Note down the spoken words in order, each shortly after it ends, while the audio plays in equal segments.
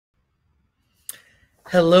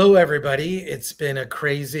Hello, everybody. It's been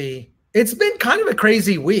kind of a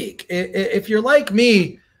crazy week. If you're like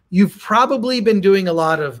me, you've probably been doing a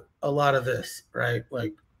lot of this, right?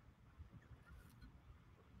 Like,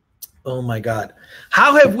 oh my God.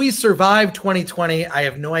 How have we survived 2020? I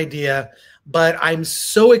have no idea, but I'm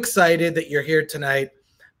so excited that you're here tonight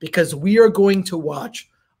because we are going to watch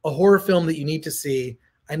a horror film that you need to see.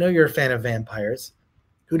 I know you're a fan of vampires.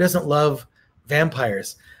 Who doesn't love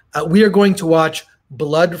vampires? We are going to watch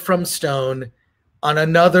Blood from Stone on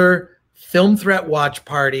another Film Threat watch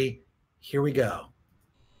party. Here we go.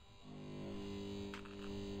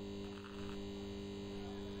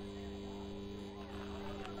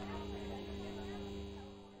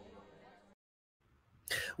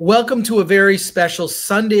 Welcome to a very special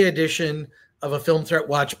Sunday edition of a Film Threat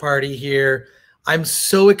watch party here. I'm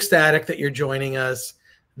so ecstatic that you're joining us.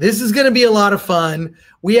 This is going to be a lot of fun.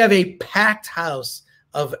 We have a packed house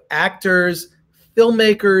of actors,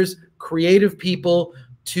 filmmakers, creative people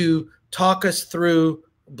to talk us through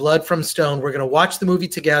Blood from Stone. We're going to watch the movie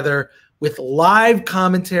together with live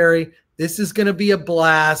commentary. This is going to be a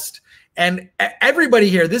blast. And everybody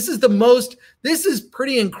here, this is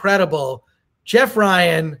pretty incredible. Geoff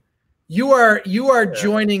Ryan, you are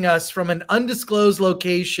joining us from an undisclosed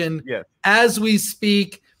location as we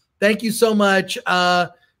speak. Thank you so much.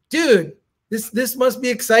 Dude, this must be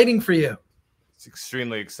exciting for you. It's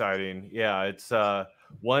extremely exciting. Yeah, it's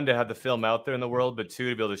one, to have the film out there in the world, but two,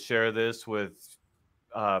 to be able to share this with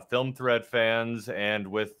Film Thread fans and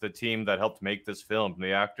with the team that helped make this film, from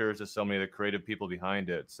the actors to so many of the creative people behind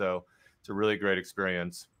it. So it's a really great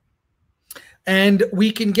experience. And we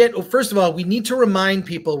can get, well, first of all, we need to remind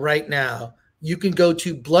people right now, you can go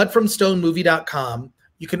to bloodfromstonemovie.com.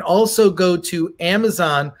 You can also go to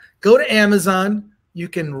Amazon. Go to Amazon. You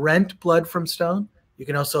can rent Blood from Stone. You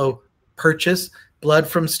can also purchase Blood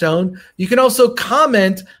from Stone. You can also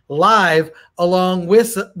comment live along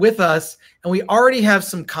with us. And we already have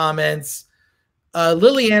some comments.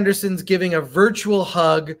 Lily Anderson's giving a virtual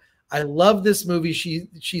hug. I love this movie.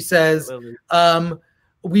 She says,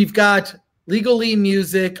 we've got Legally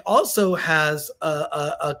Music also has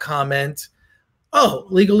a comment. Oh,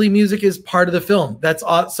 Legally Music is part of the film. That's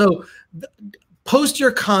awesome. So post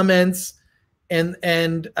your comments,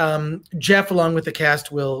 and Geoff, along with the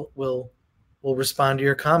cast, will respond to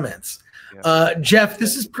your comments. Yeah. Geoff,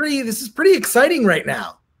 this is pretty exciting right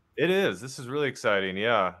now. It is. This is really exciting.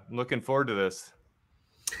 Yeah, I'm looking forward to this.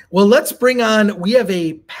 Well, let's bring on. We have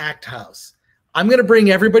a packed house. I'm going to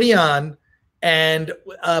bring everybody on. And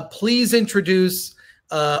please introduce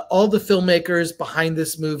all the filmmakers behind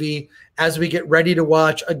this movie as we get ready to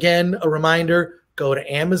watch. Again, a reminder, go to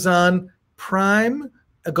Amazon Prime.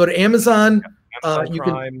 Go to Amazon.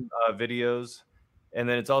 Prime videos. And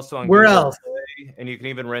then it's also on where else? Play, and you can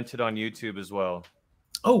even rent it on YouTube as well.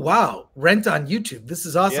 Oh, wow. Rent on YouTube. This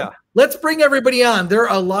is awesome. Yeah. Let's bring everybody on. There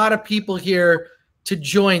are a lot of people here to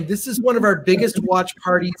join. This is one of our biggest watch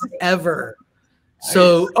parties ever.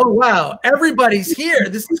 So, oh wow, everybody's here.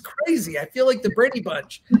 This is crazy. I feel like the Brady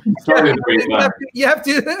Bunch. Geoff, you have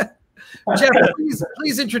to Geoff,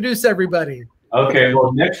 please introduce everybody. Okay,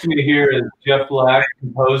 well, next to me here is Geoff Black,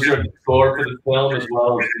 composer of the score for the film, as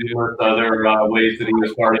well as numerous other ways that he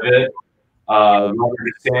was part of it. Robert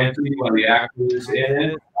DeSanti, one of the actors in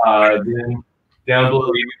it. Then down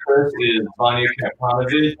below you, Chris, is Vanja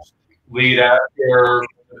Kapetanovic, lead actor,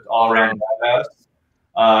 all-around badass.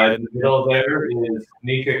 In the middle there is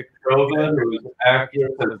Nika Khitrova, who is an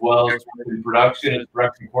actress as well as in production as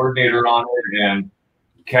production coordinator on it and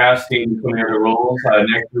casting some of the roles.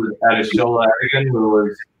 Next is Adishola Arigan, who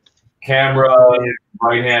was camera,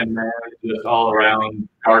 right-hand man, just all-around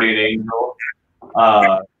guardian angel.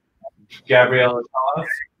 Gabriella Toth,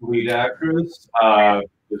 lead actress,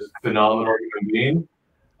 just phenomenal human being.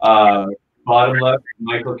 Bottom left,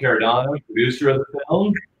 Michael Cardano, producer of the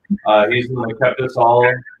film. He's the one who kept us all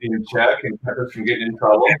in check and kept us from getting in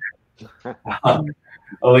trouble.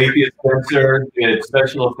 Alethea Spencer did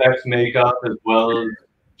special effects makeup as well as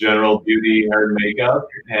general beauty, hair and makeup,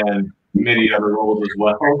 and many other roles as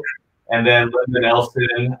well. And then Linda Nelson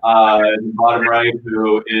in the bottom right,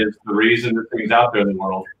 who is the reason that things out there in the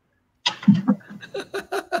world.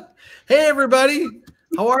 Hey, everybody.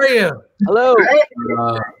 How are you? Hello.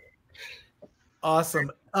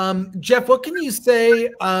 Awesome. Geoff, what can you say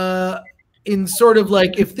in sort of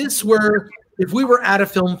like if we were at a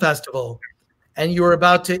film festival and you were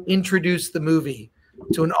about to introduce the movie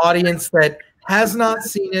to an audience that has not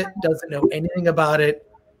seen it, doesn't know anything about it,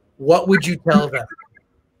 what would you tell them?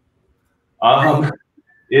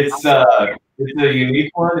 It's a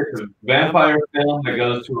unique one. It's a vampire film that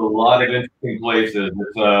goes to a lot of interesting places.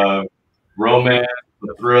 It's a romance,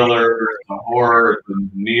 a thriller, a horror, a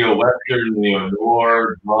neo-western,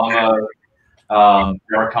 neo-noir, drama,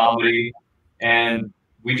 dark comedy, and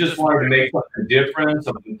we just wanted to make something different,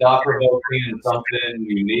 something thought-provoking, and something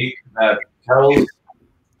unique that tells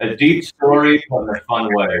a deep story but in a fun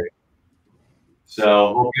way.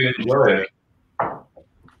 So hope you enjoy it.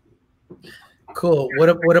 Cool.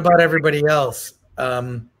 What about everybody else?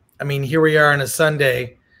 I mean, here we are on a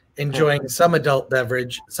Sunday enjoying some adult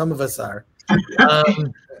beverage. Some of us are.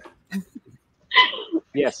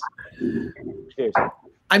 Yes. Cheers.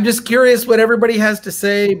 I'm just curious what everybody has to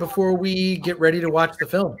say before we get ready to watch the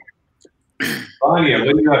film. Vanja,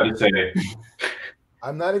 what do you have to say?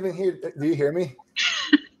 I'm not even here. Do you hear me?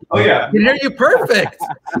 Oh yeah, I can hear you perfect.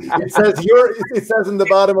 It says it says in the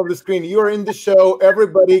bottom of the screen, you are in the show.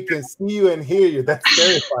 Everybody can see you and hear you. That's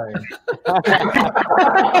terrifying.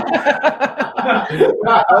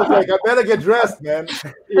 I was like, I better get dressed, man.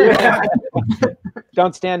 Yeah.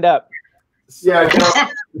 Don't stand up. So,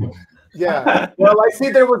 yeah. Well, I see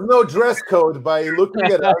there was no dress code by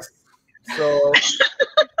looking at us. So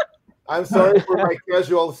I'm sorry for my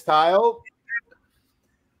casual style.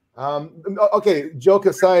 Okay, joke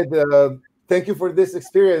aside, thank you for this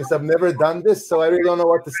experience. I've never done this, so I really don't know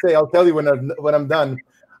what to say. I'll tell you when I'm done.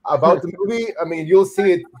 About the movie, I mean, you'll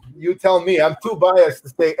see it. You tell me. I'm too biased to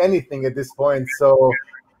say anything at this point, so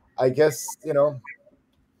I guess, you know,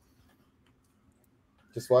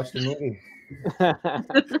 just watch the movie.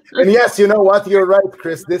 And yes, you know what? You're right,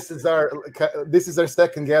 Chris. This is our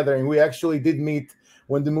second gathering. We actually did meet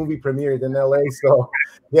when the movie premiered in LA. So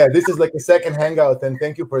yeah, this is like a second hangout, and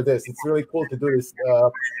thank you for this. It's really cool to do this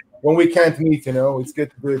when we can't meet, you know. It's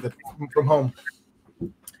good to do it from home.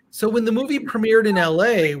 So when the movie premiered in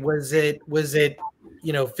LA, was it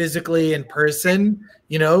you know, physically in person,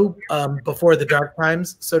 you know, before the dark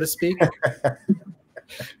times, so to speak?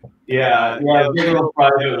 Yeah, a little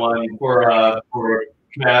private one for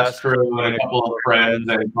cast, crew, and a couple of friends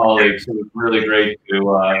and colleagues. It was really great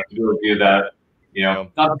to do that. You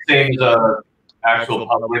know, not the same as a actual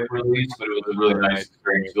public release, but it was a really nice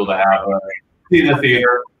experience to be able to have see in the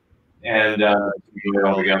theater and enjoy it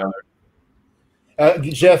all together.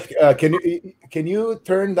 Geoff, can you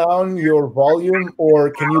turn down your volume,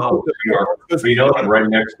 or can you? We know I'm right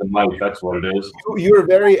next to Mike. That's what it is. You're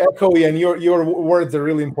very echoey, and your words are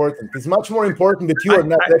really important. It's much more important that you are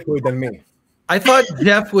not echoey than me. I thought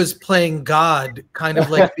Geoff was playing God, kind of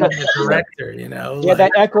like being a director, you know? Yeah,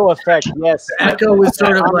 that echo effect, yes. The echo was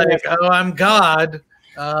sort of like, oh, I'm God.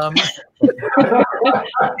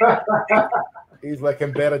 He's like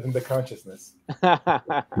embedded in the consciousness.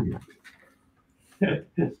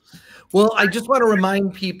 Well, I just want to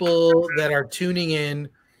remind people that are tuning in,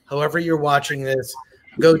 however you're watching this,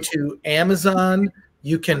 go to Amazon.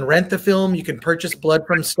 You can rent the film. You can purchase Blood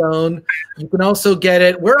from Stone. You can also get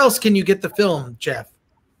it. Where else can you get the film, Geoff?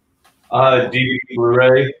 DVD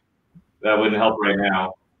Blu-ray. That wouldn't help right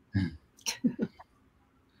now.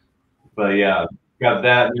 But yeah, got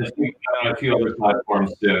that. And on a few other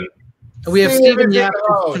platforms soon. We have Stephen Yap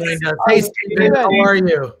joined us. Hey, Stephen, how are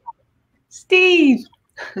you? Steve,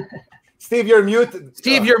 you're muted.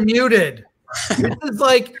 Steve, you're muted.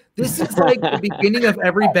 This is like the beginning of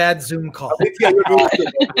every bad Zoom call.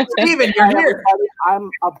 Steven, you're here.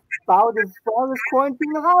 I'm about as far as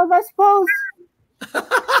quarantine as I suppose.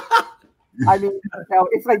 I mean, you know,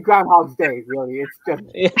 it's like Groundhog's Day, really. It's just.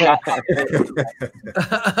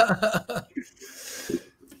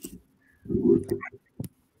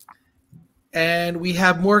 And we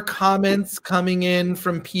have more comments coming in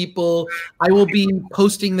from people. I will be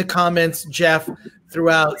posting the comments, Geoff,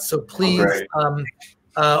 throughout. So please,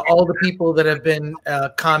 all the people that have been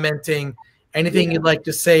commenting, anything you'd like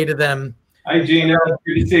to say to them. Hi, Gina.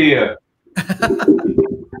 Good to see you.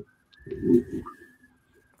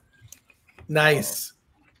 Nice.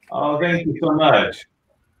 Oh, thank you so much.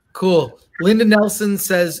 Cool. Linda Nelson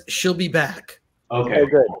says she'll be back. Okay,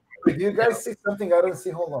 good. Do you guys see something I don't see?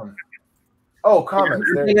 Hold on. Oh, comments.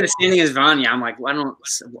 I think understanding is Vanja. I'm like, well,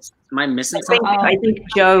 am I missing something? I think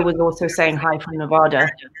Joe was also saying hi from Nevada.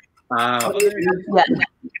 Yeah.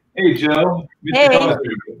 Hey, Joe. Hey.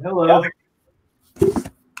 Hello. I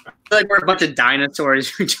feel like we're a bunch of dinosaurs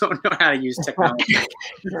who don't know how to use technology.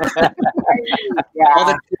 All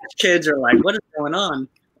the kids are like, what is going on?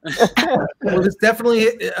 Well, this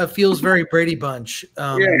definitely feels very Brady Bunch,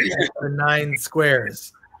 the 9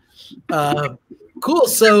 squares. Cool.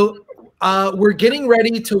 So we're getting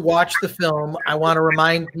ready to watch the film. I want to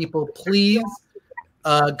remind people, please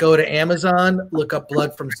go to Amazon, look up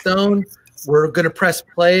Blood from Stone. We're going to press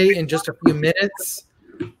play in just a few minutes.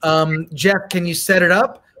 Geoff, can you set it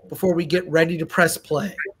up before we get ready to press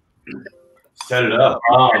play? set it up.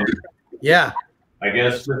 Yeah. I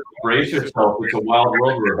guess just brace yourself. It's a wild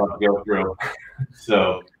world we're about to go through.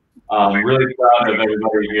 So I'm really proud of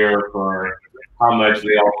everybody here for how much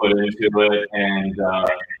they all put into it, and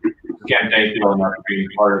can't thank you all enough for being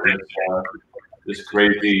part of this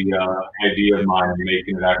crazy idea of mine and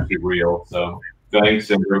making it actually real. So thanks,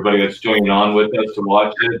 and everybody that's joining on with us to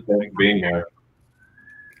watch it. Thanks for being here.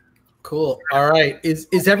 Cool. All right. Is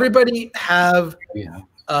everybody have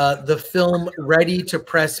the film ready to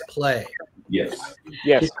press play? Yes.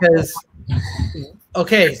 Yes. Because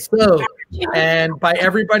okay, so, and by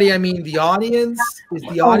everybody I mean the audience. Is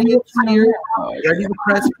the audience here ready to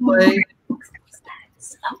press play?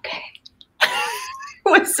 Okay. It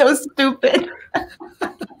was so stupid.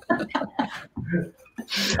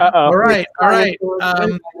 All right.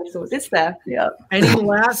 It's there. Yeah. Any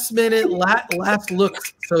last minute, last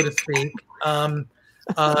looks, so to speak.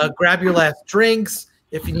 Grab your last drinks.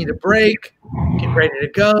 If you need a break, get ready to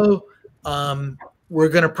go. We're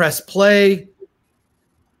going to press play.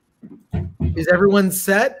 Is everyone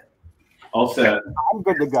set? All set. I'm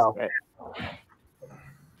good to go.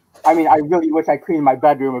 I mean, I really wish I cleaned my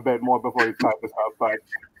bedroom a bit more before we start this up, but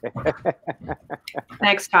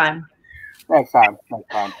Next time. next time.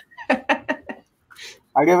 I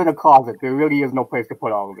live in a closet. There really is no place to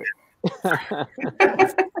put all of it.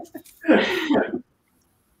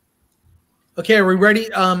 Okay, are we ready?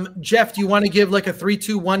 Geoff, do you want to give like a 3,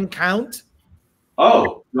 2, 1 count?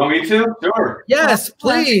 Oh, you want me to? Sure. Yes,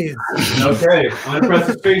 please. Okay, I'm gonna press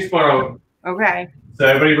the space bar. Okay. So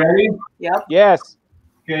everybody ready? Yep. Yes.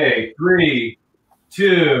 Okay, 3,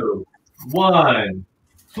 2, 1,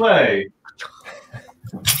 play.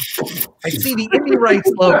 I see the indie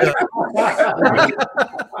rights logo.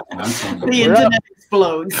 The internet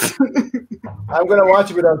explodes. I'm gonna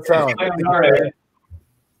watch it without sound. All right.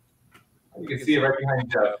 You can see it right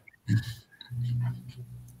behind Geoff.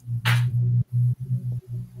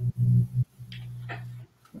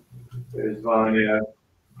 There's Vanja.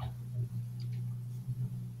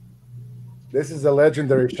 This is a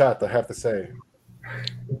legendary shot, I have to say,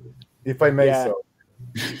 if I may so.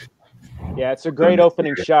 Yeah, it's a great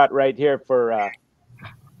opening shot right here for I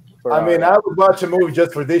mean, I would watch a movie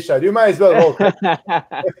just for this shot. You might as well hold it.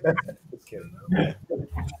 Just kidding.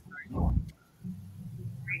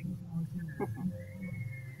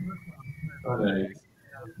 Oh, nice.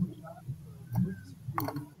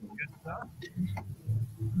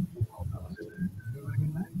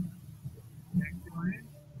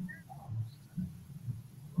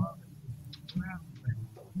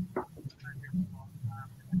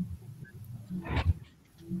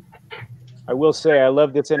 I will say I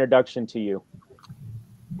love this introduction to you.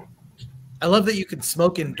 I love that you can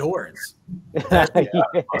smoke indoors. Baby. You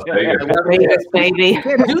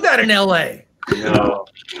can't do that in LA. No.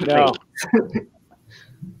 No.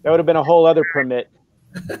 That would have been a whole other permit.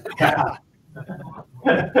 Yeah.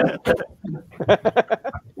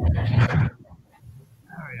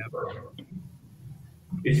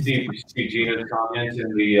 You see Gina's comments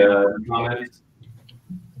in the comments?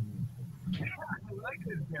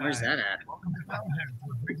 Where's that at?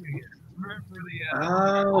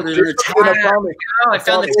 Oh, there's a Just look at the tab. comic. Oh, I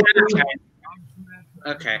found the tab.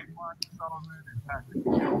 Okay.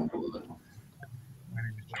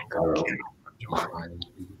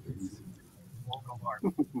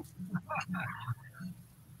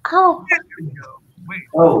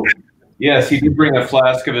 Oh, yes, he did bring a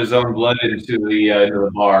flask of his own blood into the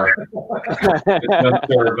bar. They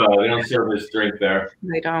don't serve his drink there.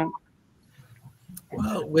 They don't.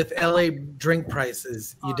 Well, with LA drink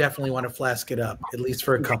prices, you definitely want to flask it up, at least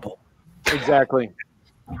for a couple. Exactly.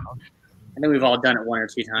 I think we've all done it 1 or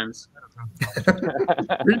 2 times.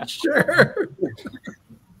 Sure.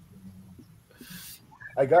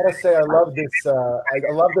 I gotta say, I love this. I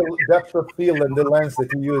love the depth of field and the lens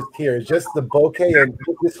that you used here. It's just the bokeh and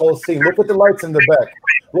this whole scene. Look at the lights in the back.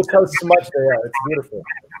 Look how smudged they are. It's beautiful.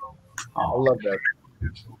 I love that.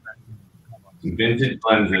 Vintage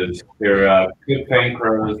lenses. They're Good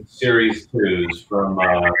Pancros Series 2s from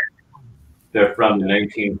they're from the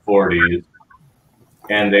 1940s,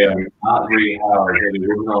 and they are not rehoused. They're the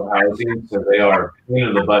original housing, so they are clean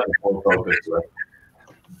of the button full focus with.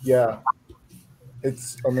 Yeah,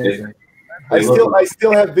 it's amazing. I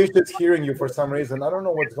still have vicious hearing you for some reason. I don't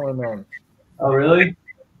know what's going on. Oh, really?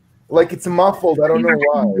 Like it's muffled. I don't know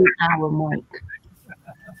why. Our mic.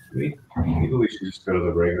 Maybe we should just go to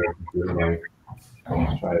the regular computer mic.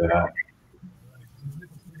 Try that.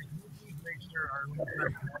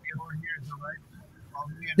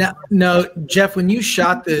 Now, no, Geoff, when you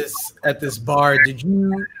shot this at this bar, did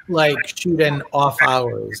you like shoot in off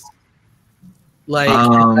hours? Like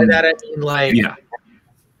by that I mean like yeah,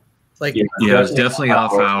 like it was definitely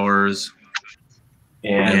off hours,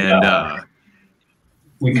 and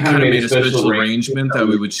we kind of made a special arrangement that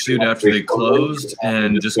we would shoot after they closed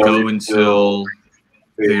and just go until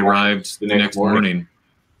they arrived the next morning.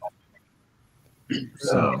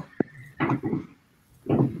 So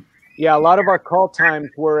yeah, a lot of our call times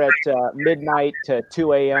were at midnight to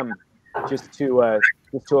 2 a.m. just to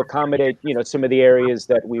accommodate, you know, some of the areas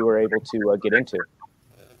that we were able to get into.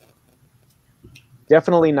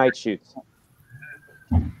 Definitely night shoots.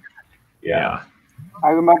 yeah. I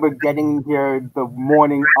remember getting here the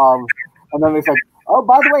morning of, and then it's like, oh,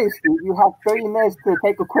 by the way, Steve, you have 30 minutes to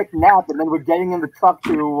take a quick nap, and then we're getting in the truck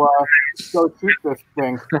to go shoot this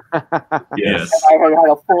thing. Yes. I had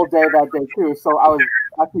a full day that day too, so I was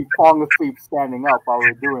actually falling asleep standing up while we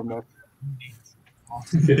were doing this.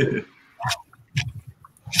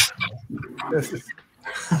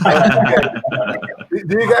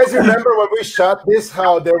 Do you guys remember when we shot this,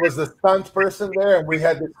 how there was a stunt person there and we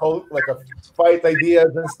had this whole like a fight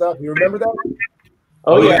ideas and stuff? You remember that?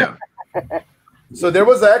 Oh yeah. So there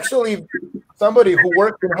was actually somebody who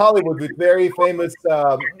worked in Hollywood with very famous,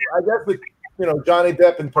 I guess with, you know, Johnny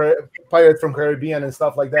Depp and Pirates from Caribbean and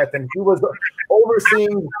stuff like that. And he was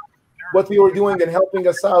overseeing what we were doing and helping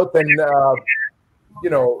us out. And, you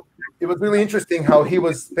know, it was really interesting how he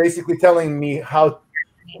was basically telling me how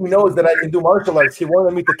he knows that I can do martial arts. He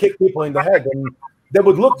wanted me to kick people in the head, and they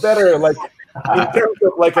would look better, like in terms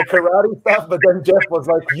of like a karate stuff. But then Geoff was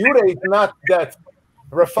like, "Jure is not that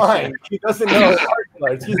refined. He doesn't know martial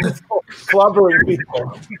arts. He's just clobbering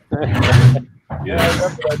people." Yeah, I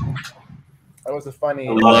remember that. That was a funny.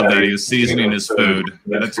 I love that he was seasoning his food.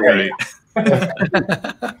 That's great.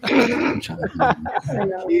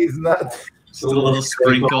 He's not. Just a little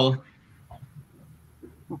sprinkle.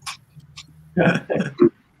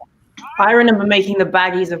 I remember making the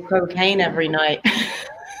baggies of cocaine every night.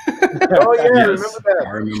 Oh yeah, I remember that. I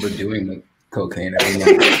remember doing the cocaine every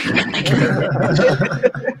night.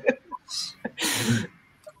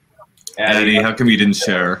 Eddie, how come you didn't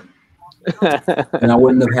share? And I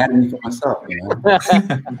wouldn't have had any for myself, you know.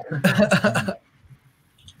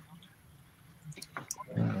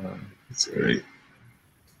 That's great.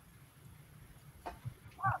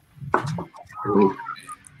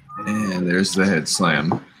 And there's the head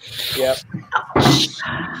slam. Yep.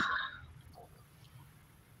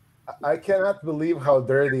 I cannot believe how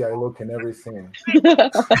dirty I look in every scene.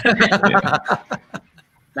 That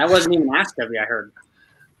wasn't even asked of you, I heard.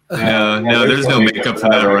 No, there's no makeup for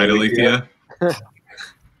that, right, Alethea?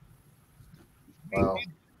 Wow.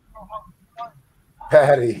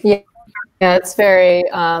 Patty. Yeah, it's very,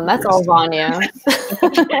 that's all Vanya.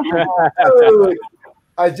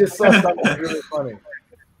 I just saw something really funny.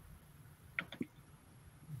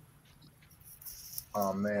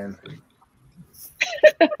 Oh, man.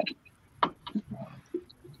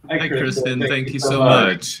 Hi, Kristen. Thank you so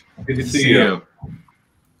much. Good to see you.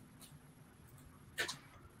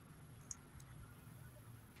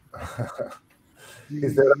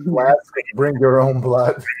 Is there a flask of bring your own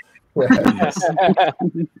blood? Yes.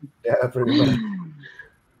 Yeah, pretty much.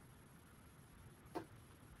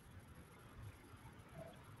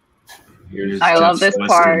 Here's I love Jeff's this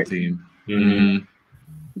Western part. theme. Mm-hmm.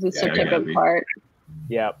 This is Yeah, such a good Gabby. part.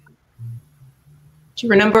 Yep. Do you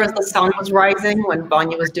remember as the sun was rising when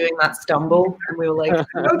Vanya was doing that stumble? And we were like,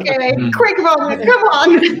 okay, quick, Vanya, come on.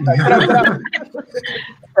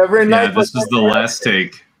 Every night. Yeah, this was the last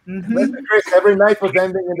take. Every night was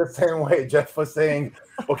ending in the same way. Geoff was saying,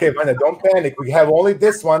 okay, Vanya, don't panic. We have only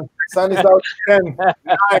this one. Sun is out 10,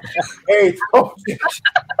 9, 8. Oh, shit.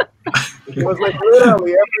 It was like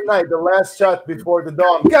literally every night, the last shot before the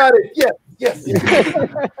dawn. Got it. Yes.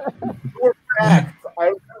 We're packed. I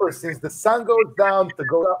remember since the sun goes down to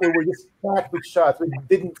go out, we were just packed with shots. We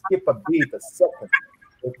didn't skip a beat, a second.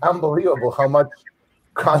 It's unbelievable how much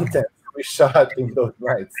content we shot in those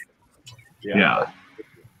nights. Yeah.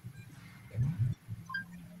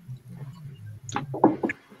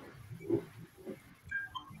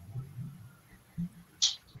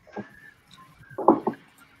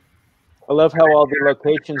 I love how all the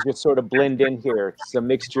locations just sort of blend in here. It's a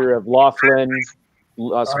mixture of Laughlin,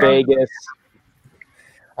 Las Vegas.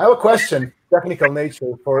 I have a question, technical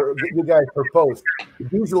nature, for you guys for post.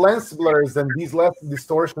 These lens blurs and these lens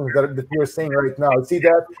distortions that you're saying right now, see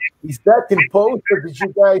that? Is that in post, or did you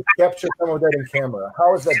guys capture some of that in camera?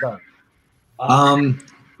 How is that done?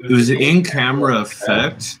 It was an in-camera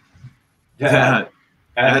effect that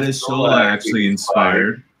Adesola actually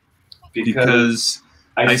inspired because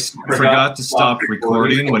I forgot to stop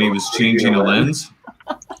recording when he was changing a lens,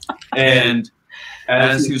 and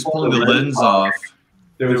as he was pulling the lens off,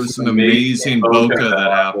 there was some amazing bokeh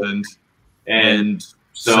that happened. And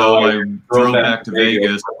so I drove back to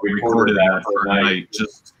Vegas, we recorded that for a night,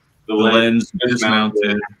 just the lens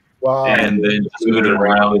dismounted, and then just moved it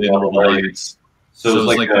around in all the lights. So it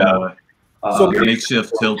was like a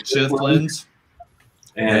makeshift tilt shift lens.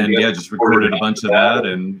 And yeah, just recorded a bunch of that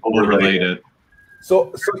and overlaid it.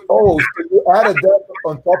 So you added that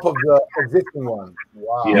on top of the existing one.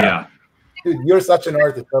 Wow. Yeah. Dude, you're such an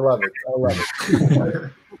artist. I love it.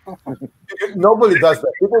 Nobody does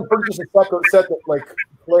that. People purchase a set of like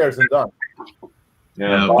players and done.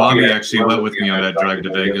 Yeah, Bobby actually went with me on that drive to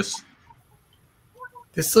Vegas.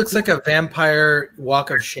 This looks like a vampire walk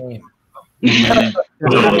of shame. It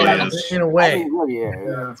totally is. In a way.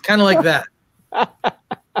 It's kind of like that.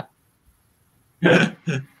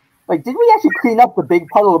 Like, did we actually clean up the big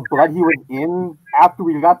puddle of blood he was in after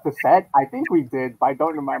we got the set? I think we did, but I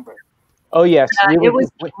don't remember. Oh yes, it was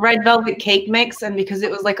red velvet cake mix, and because it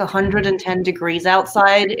was like 110 degrees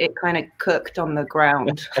outside, it kind of cooked on the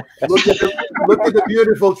ground. Look at the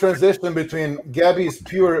beautiful transition between Gabby's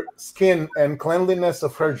pure skin and cleanliness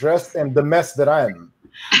of her dress and the mess that I am.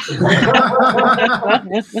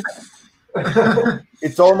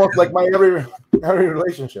 It's almost like my every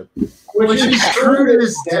relationship. Which is true to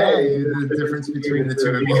this day, the difference between the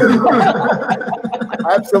two of you.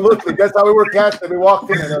 Absolutely. That's how we were casted. We walked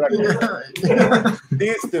in and they're like,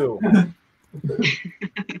 these two.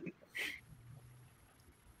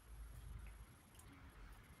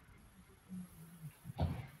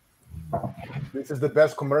 This is the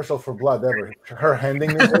best commercial for blood ever. Her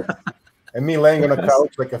handing me it and me laying on a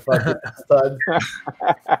couch like a fucking stud.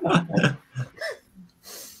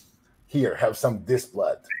 Here, have some this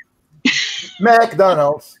blood.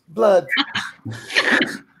 McDonald's blood.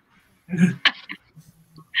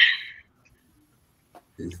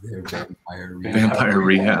 Is there vampire rehab? Vampire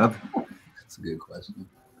rehab? That's a good question.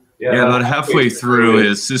 Yeah, about halfway through,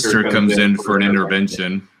 his sister comes in for an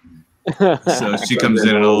intervention. So she comes in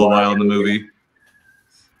a little while in the movie.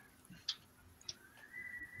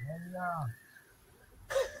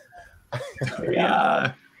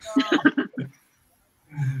 Yeah.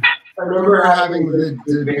 I remember having the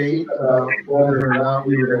debate about whether or not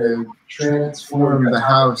we were going to transform the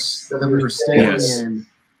house that we were staying in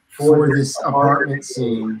for this apartment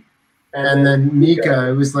scene. And then Nika,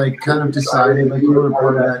 it was like kind of decided, like you were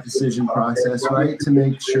part of that decision process, right? To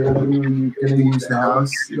make sure that we were going to use the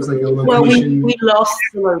house. It was like a location. Well, we lost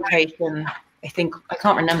the location. I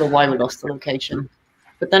can't remember why we lost the location.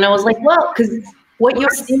 But then I was like, well, because what you're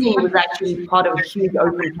seeing was actually part of a huge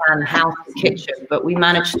open plan house kitchen, but we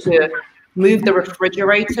managed to move the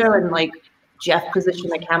refrigerator and like Geoff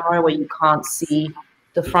positioned the camera where you can't see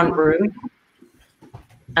the front room.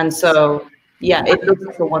 And so, yeah, it looks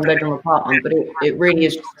like a one-bedroom apartment, but it really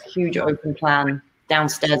is just a huge open plan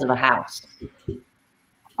downstairs of a house.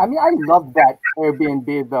 I mean, I love that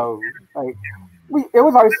Airbnb though. Like, it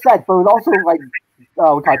was our set, but it was also like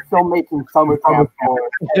filmmaking summer camp for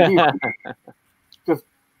just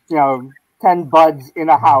 10 buds in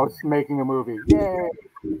a house making a movie. Yay!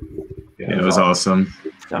 Yeah, it was awesome.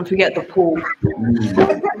 Don't forget the pool.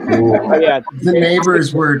 Oh, yeah. The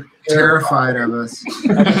neighbors were terrified of us.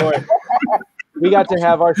 We got to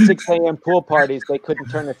have our 6 a.m. pool parties. They couldn't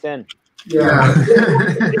turn us in. Yeah.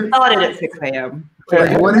 It started at 6 a.m.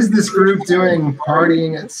 Like, what is this group doing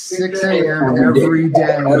partying at 6 a.m. every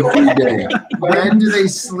day? Every day. When do they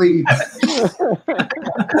sleep?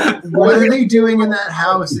 What are they doing in that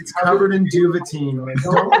house? It's covered in Duvetine. Like,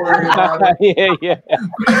 don't worry about it. Yeah.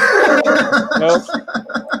 Nope.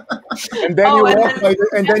 And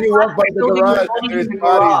then you walk by the garage and there's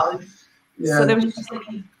bodies. Yeah. So there was just like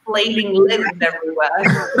flailing limbs everywhere.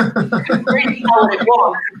 Really what it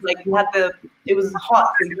was. Like it was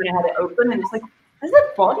hot, so you had it open, and it's like, is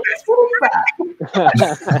that bodies? What is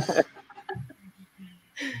that?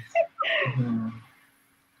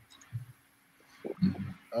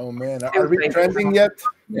 Oh man, are we trending yet?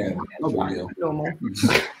 Yeah, no big deal. Normal.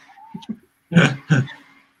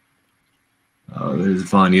 Oh, there's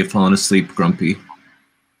Vanya falling asleep, grumpy.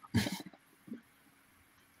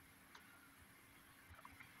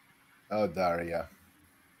 Oh, Darya.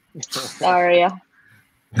 Darya.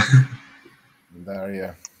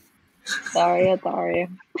 Darya. Darya.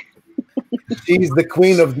 She's the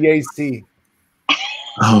queen of the AC.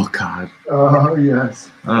 Oh, God. Oh, yes.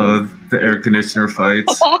 Oh, the air conditioner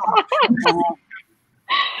fights.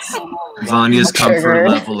 Vanya's comfort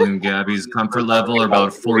level and Gabby's comfort level are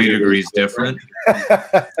about 40 degrees different.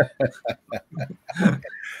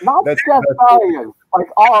 Not just Darya, like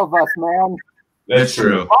all of us, man. That's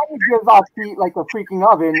true. Vanya gives off heat like a freaking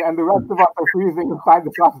oven, and the rest of us are freezing inside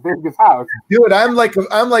the Las Vegas house. Dude, I'm like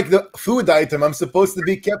the food item. I'm supposed to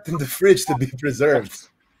be kept in the fridge to be preserved.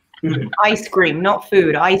 Ice cream, not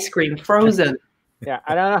food. Ice cream, frozen. Yeah,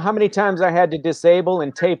 I don't know how many times I had to disable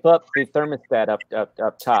and tape up the thermostat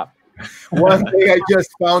up top. One thing I just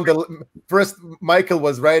found, first Michael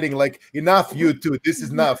was writing like, enough, you two, this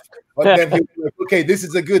is enough. But then he was like, okay, this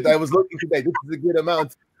is a good, I was looking today, this is a good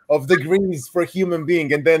amount of degrees for human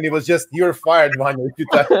being. And then it was just, you're fired, Vanya.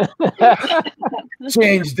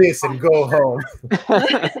 Change this and go home.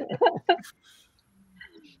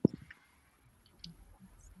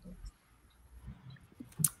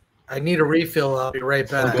 I need a refill. I'll be right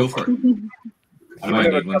back. Go for it. I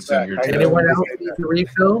might need one soon here too. Anyone else need a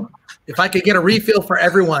refill? If I could get a refill for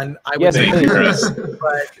everyone, I would. Yes, Thank you, Chris.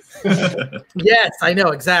 But yes, I know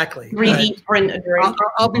exactly. 3D print a drink.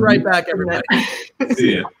 I'll be right back, everybody.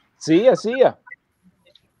 See ya. See ya, see ya.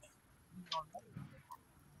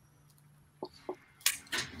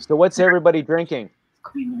 So what's everybody drinking?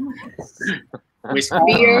 Whiskey.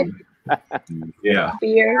 Beer. Yeah.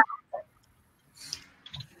 Beer.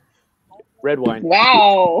 Red wine.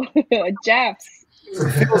 Wow. Jeff's.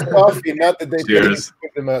 It's coffee, not that they Cheers.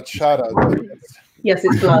 give them a shout out. Yes,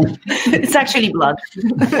 it's blood. It's actually blood.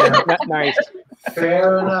 Nice.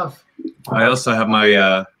 Fair enough. I also have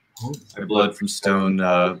my blood from Stone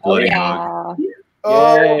bloody mug. Yeah.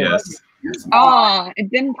 Oh, Yes. Oh,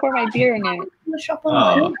 it didn't pour my beer in it.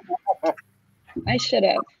 Oh, I should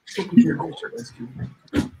have. thank you,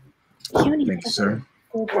 sir.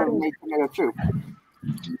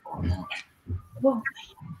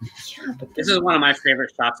 This is one of my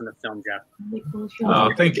favorite shots in the film, Jeff.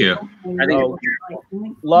 Oh, thank you. I think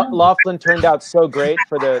Laughlin turned out so great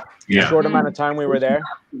for the Yeah. short amount of time we were there.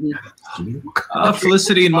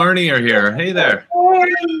 Felicity and Marnie are here. Hey there.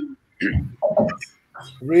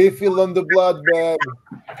 refill on the blood bag.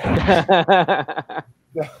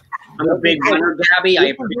 I'm a big runner, Gabby. I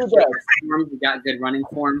appreciate your form. You got good running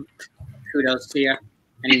form. Kudos to you.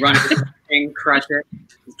 And he runs his thing, crush it.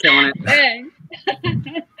 He's killing it. Hey.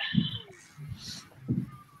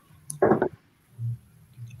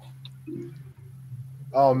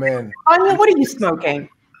 Oh man. Anya, what are you smoking?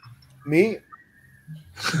 Me?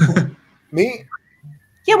 Me?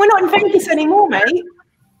 Yeah, we're not in Vegas anymore, mate.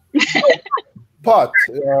 Pot.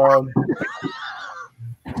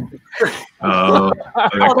 Oh,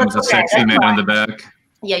 there comes a sexy man in the back.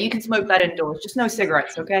 Yeah, you can smoke that indoors. Just no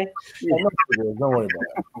cigarettes, okay? Don't worry about it.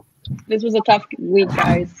 This was a tough week,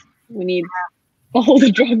 guys. We need all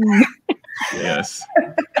the drugs. Yes.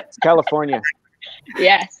 It's California.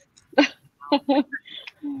 Yes.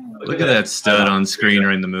 Look at that stud on screen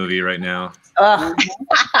or in the movie right now. What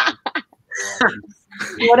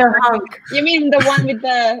a hunk. You mean the one with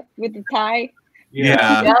the tie?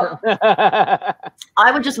 Yeah.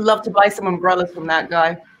 I would just love to buy some umbrellas from that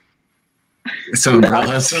guy. Some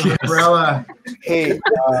umbrellas. Umbrella. Hey,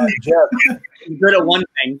 Jeff. I'm good at one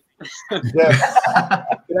thing. Jeff,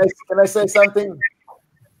 can I say something?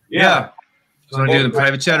 Yeah. Do you want to do it in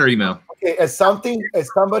private chat or email? Okay, as somebody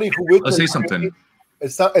who witnessed. Let's say something.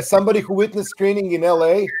 As somebody who witnessed screening in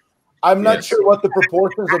LA, I'm not sure what the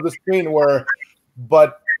proportions of the screen were,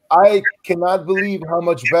 but I cannot believe how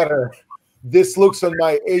much better this looks on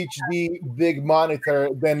my HD big monitor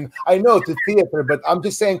than I know to theater, but I'm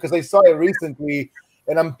just saying because I saw it recently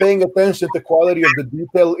and I'm paying attention to the quality of the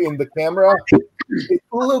detail in the camera. It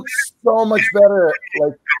looks so much better.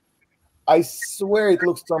 Like, I swear it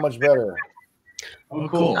looks so much better. Oh,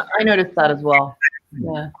 cool. I noticed that as well.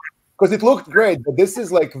 Yeah. Because it looked great, but this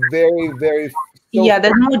is like very, very. Yeah,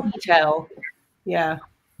 there's more detail. Yeah.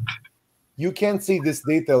 You can't see this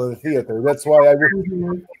detail in the theater. That's why I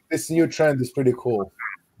would. This new trend is pretty cool.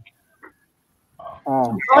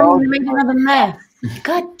 Oh, you made another mess.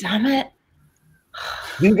 God damn it.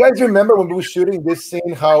 Do you guys remember when we were shooting this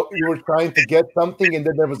scene, how you were trying to get something and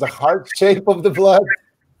then there was a heart shape of the blood?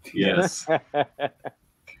 Yes.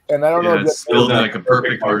 And I don't know. It spilled like a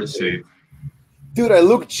perfect heart shape. Dude, I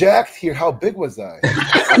look jacked here. How big was I?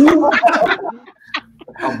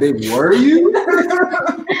 How big were you?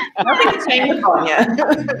 Nothing changed on you.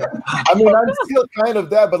 I mean, I'm still kind of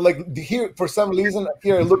that, but like here, for some reason,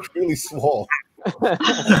 here I look really small.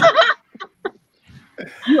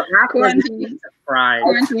 You act like you're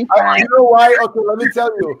surprised. You know why? Okay, let me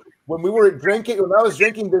tell you. When I was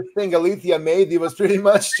drinking this thing Alethea made, it was pretty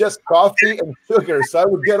much just coffee and sugar. So I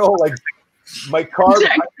would get all like my carb,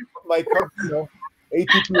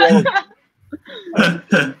 ATP,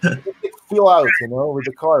 feel out, with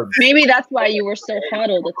the carbs. Maybe that's why you were so hot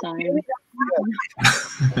all the time.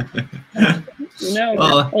 No.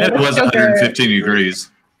 Well, it was 115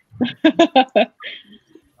 degrees.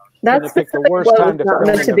 That's the worst time to film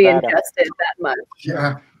in to be Nevada. ingested that much.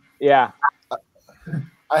 Yeah. Yeah.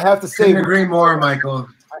 I have to say, Couldn't agree more, Michael.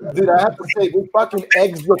 dude, I have to say, we fucking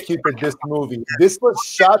executed this movie. This was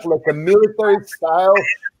shot like a military style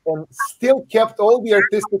and still kept all the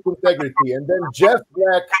artistic integrity. And then Geoff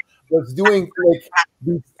Black was doing like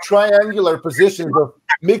these triangular positions of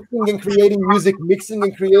mixing and creating music, mixing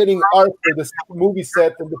and creating art for the movie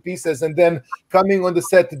set and the pieces, and then coming on the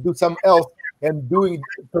set to do something else and to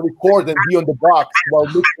record and be on the box while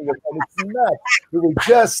mixing it. And it's nuts. We were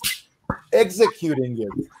just executing it.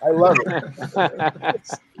 I love it.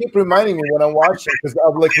 Keep reminding me when I'm watching, because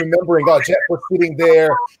I'm like remembering, oh, Geoff was sitting there,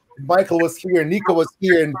 Michael was here, Nika was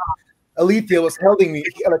here, and Alethea was holding me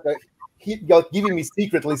like giving me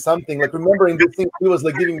secretly something, like remembering this thing. He was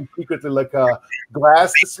like giving me secretly like a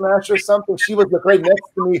glass to smash or something. She was like right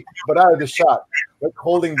next to me, but out of the shot, like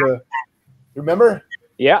holding the. Remember?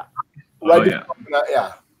 Yeah. Right. Oh,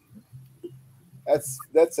 yeah.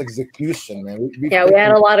 That's execution, man. We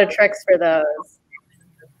had a lot of tricks for those.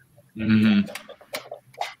 Mm-hmm.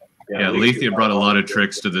 Yeah, Alethea brought a lot of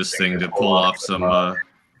tricks to this thing to pull off some of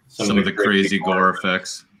the crazy gore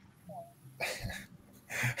effects.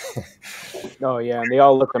 Oh yeah, and they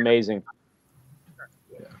all look amazing.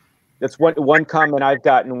 That's one comment I've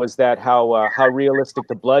gotten was that how realistic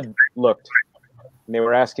the blood looked, and they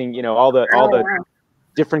were asking, all the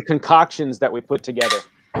different concoctions that we put together.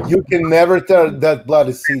 You can never tell that blood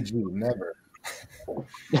is CG. Never.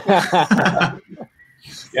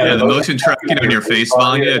 Yeah, the motion tracking on your face,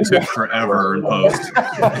 Vanja, it took forever in post.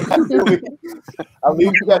 At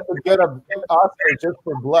least you got to get an Oscar just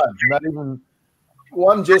for blood, not even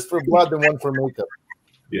one just for blood and one for makeup.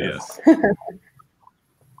 Yes. Just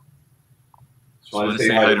want to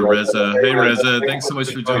say hi to Reza. Hey, Reza, thanks so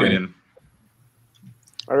much for joining.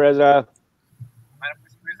 Hi, Reza.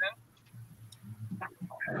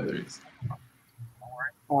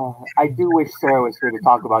 I do wish Sarah was here to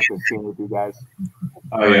talk about this scene with you guys.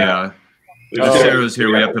 Oh, yeah. If Sarah's here,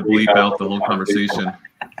 we have to bleep out the whole conversation.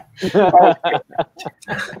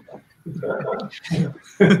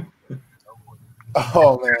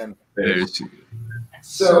 Oh, man. There she is.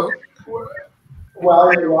 So,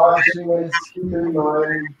 while you're watching this, keep in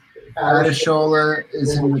mind, Adeshola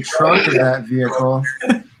is in the trunk of that vehicle,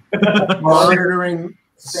 monitoring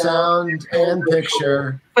sound and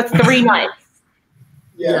picture. For 3 nights.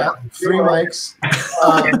 Yeah, 3 mics.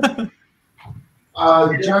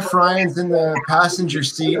 Geoff Ryan's in the passenger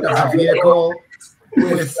seat of the vehicle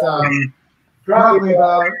with probably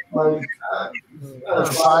about like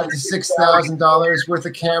 $5,000 to $6,000 worth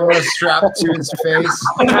of cameras strapped to his face.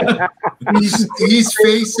 He's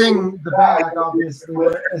facing the back, obviously.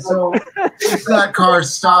 So if that car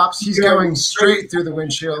stops, he's going straight through the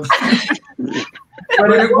windshield.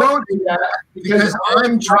 But it won't do that because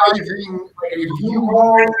I'm driving a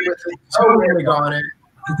U-Haul with a tow rig on it,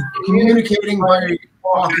 communicating by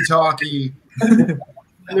walkie-talkie.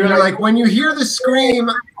 They're like, when you hear the scream,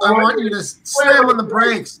 I want you to slam on the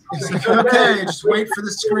brakes. He's like, okay, just wait for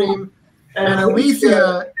the scream. And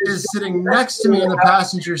Alethea is sitting next to me in the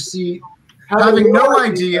passenger seat, having no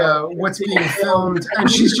idea what's being filmed, and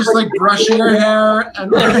she's just like brushing her hair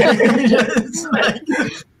and like,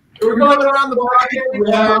 we're going around the block.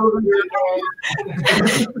 Yeah,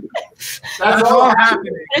 that's all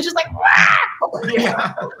happening. And it's just like,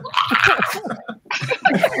 yeah.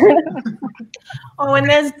 Oh, and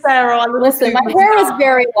there's Sarah. Listen, my hair is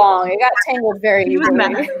very long. It got tangled very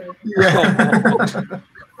easily.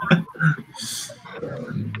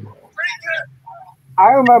 I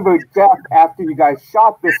remember Geoff after you guys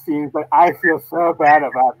shot this scene, but I feel so bad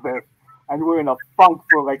about this, and we're in a funk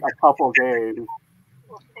for like a couple days.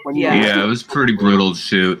 Yeah, it was pretty brutal to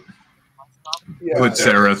shoot. Put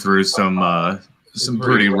Sarah through some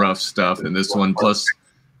pretty rough stuff in this one. Plus,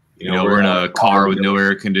 we're in a car with no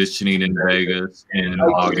air conditioning in Vegas in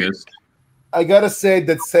August. I gotta say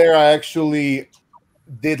that Sarah actually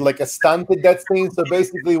did like a stunt with that scene. So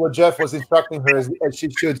basically, what Geoff was instructing her is, as she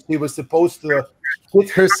was supposed to hit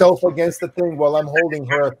herself against the thing while I'm holding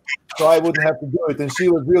her, so I wouldn't have to do it. And she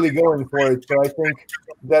was really going for it. So I think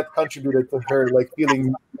that contributed to her like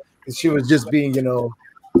feeling, because she was just being,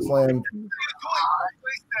 slammed.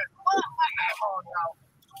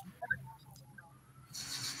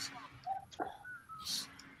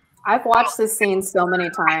 I've watched this scene so many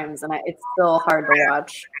times, and it's still hard to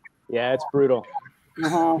watch. Yeah, it's brutal.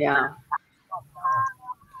 Yeah.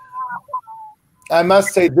 I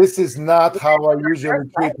must say, this is not how I usually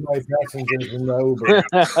treat my passengers in the Uber.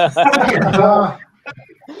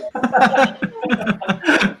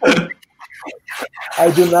 I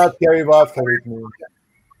do not carry vodka with me.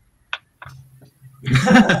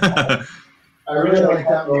 I really like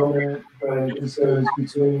that moment when it just goes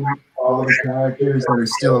between all the characters that are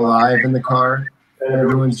still alive in the car, and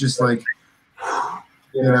everyone's just like,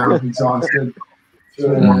 you know, exhausted. It's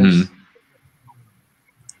really nice.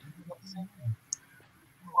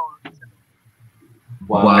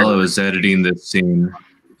 While I was editing this scene,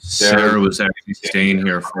 Sarah was actually staying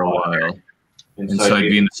here for a while. And so I'd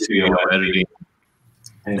be in the studio editing.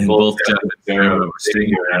 And both Geoff and Sarah were staying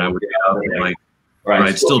here, and I would get up and like, or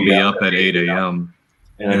I'd still be up at 8 a.m.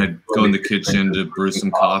 And I'd go in the kitchen to brew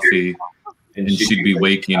some coffee, and she'd be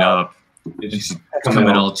waking up. And she'd come in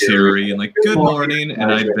all cheery and like, good morning.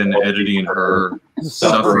 And I'd been editing her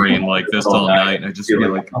suffering like this all night. And I'd just be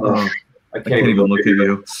like, oh, I can't even look at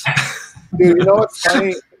you. Dude, you know what's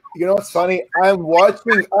funny? You know what's funny? I'm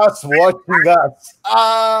watching us watching us.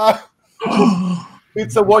 Ah,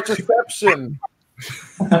 it's a watch-aception.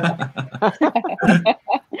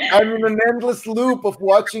 I'm in an endless loop of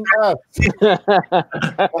watching us.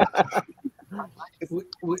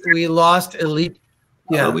 We lost Elite.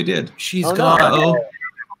 Yeah, we did. She's Oh, no. gone. Uh-oh.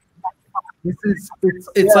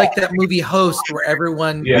 It's like that movie Host where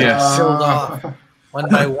everyone gets killed off one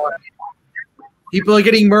by one. People are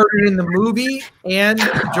getting murdered in the movie and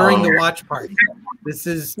during the watch party. This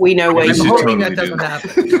is we know where I'm you hoping totally that doesn't do.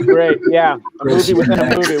 happen. Great, yeah. A movie within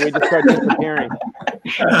a movie. We just start disappearing.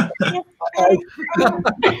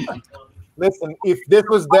 Listen, if this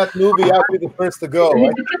was that movie, I'd be the first to go.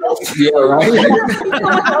 Right? Yeah, right.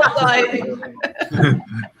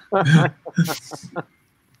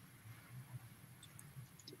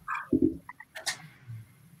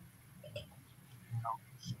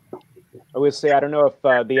 I would say, I don't know if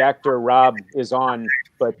the actor Rob is on,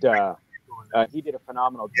 but he did a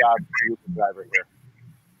phenomenal job as the Uber driver here.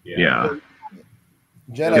 Yeah.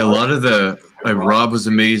 Yeah, a lot of the Rob was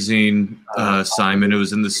amazing. Simon, who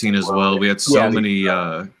was in the scene as well. We had so many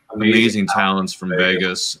amazing talents from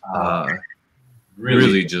Vegas.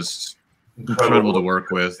 Really just incredible to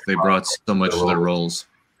work with. They brought so much to their roles,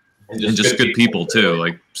 and just good people too.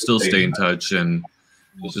 Like still stay in touch, and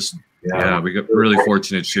just we got really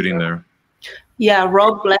fortunate shooting there. Yeah,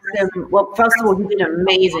 Rob, bless him. Well, first of all, he did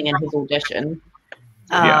amazing in his audition.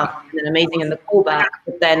 And amazing in the callback.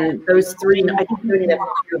 But then those 3, I think he only there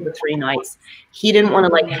for 2 of the 3 nights. He didn't want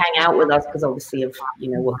to like hang out with us because obviously of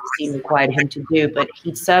what the scene required him to do. But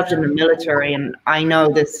he'd served in the military, and I know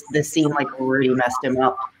this scene like really messed him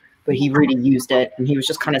up. But he really used it, and he was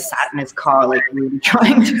just kind of sat in his car, like really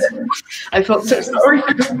trying to. I felt so sorry.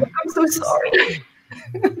 I'm so sorry.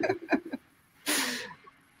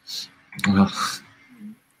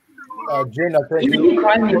 Jen, I think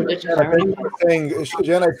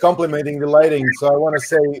Jen is complimenting the lighting, so I want to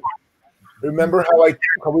say, remember how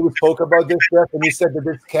we spoke about this, Geoff, and you said that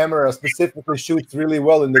this camera specifically shoots really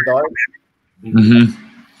well in the dark? Mm-hmm.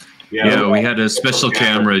 Yeah, we had a special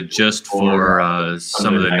camera just for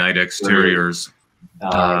some of the night exteriors.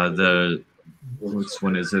 Which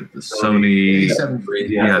one is it? The Sony. A7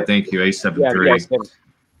 III. Yeah, thank you, A7 III.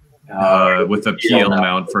 With a PL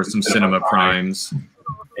mount for some cinema primes.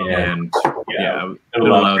 And it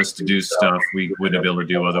allowed us to do stuff we wouldn't be able to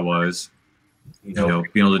do otherwise. Being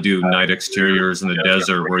able to do night exteriors in the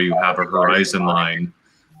desert where you have a horizon line,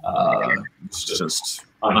 it's just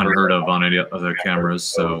unheard of on any other cameras.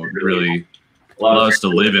 So it really allows us to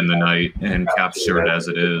live in the night and capture it as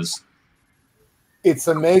it is. It's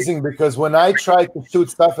amazing because when I try to shoot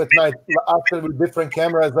stuff at night after with different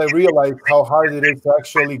cameras, I realize how hard it is to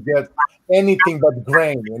actually get anything but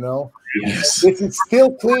grain, Yes. This is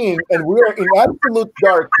still clean, and we're in absolute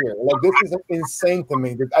dark here. Like, this is insane to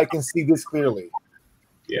me that I can see this clearly.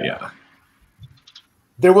 Yeah.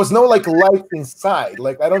 There was no like light inside.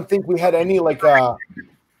 Like, I don't think we had any like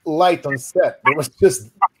light on set. There was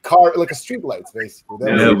just like a street lights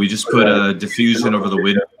basically. We just put a diffusion over the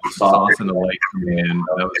windows to soften the light coming in.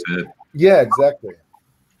 That was it. Yeah, exactly.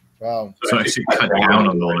 Wow. So I should cut down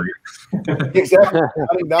on the light. Exactly.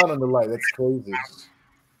 Cutting down on the light. That's crazy.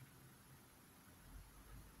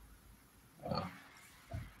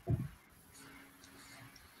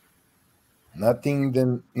 Nothing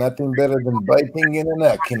better than biting in the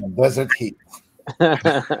neck in the desert heat.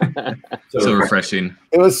 So refreshing.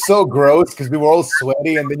 It was so gross because we were all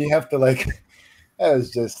sweaty, and then you have to like. That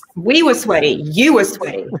was just. We were sweaty. You were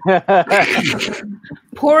sweaty.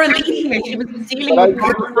 Poor Alicia. She was dealing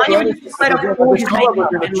with.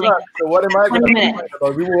 So what am I going to do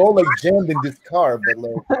about? We were all like jammed in this car, but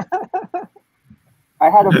like. I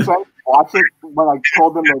had a friend watch it when I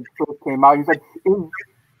told him it first came out. He's like,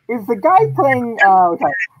 "Is the guy playing?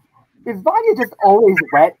 Is Vanja just always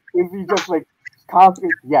wet? Is he just like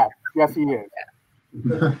Yes, he is.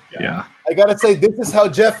 Yeah. I gotta say, this is how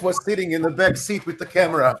Geoff was sitting in the back seat with the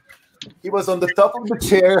camera. He was on the top of the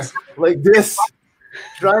chair like this,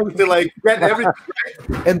 trying to like get everything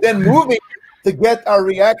right, and then moving to get our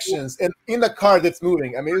reactions, and in a car that's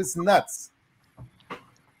moving. I mean, it's nuts.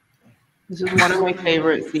 This is one of my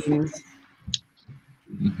favorite scenes.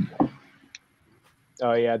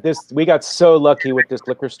 Oh yeah, we got so lucky with this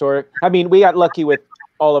liquor store. I mean, we got lucky with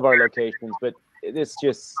all of our locations, but it's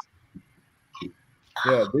just.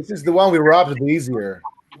 Yeah, this is the one we robbed easier.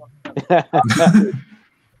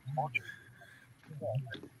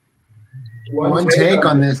 One take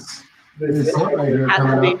on this hit right here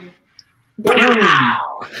coming up.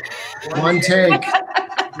 Wow. One take.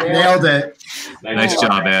 Nailed it. Nice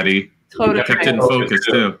job, Addie. Totally. Kept it in focus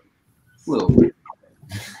too.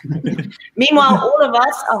 Meanwhile, all of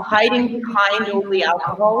us are hiding behind all the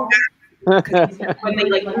alcohol. When they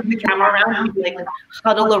like move the camera around, we like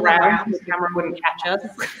huddle around so the camera wouldn't catch us.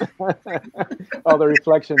 All the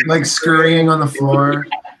reflections. Like scurrying on the floor.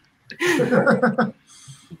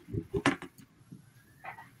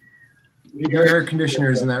 The air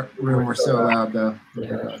conditioners in that room were so loud, though.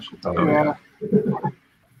 Yeah.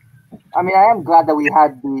 I mean, I am glad that we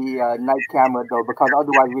had the night camera, though, because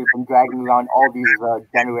otherwise we've been dragging around all these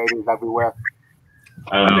generators everywhere.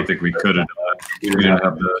 I don't think we could have done it. We didn't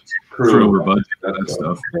have the crew over budget and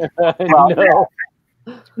stuff. No.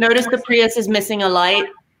 Notice the Prius is missing a light.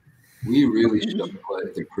 We really should have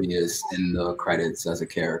put the Prius in the credits as a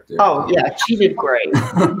character. Oh, yeah, she did great.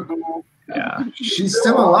 Yeah. She's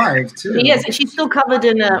still alive, too. She is. She's still covered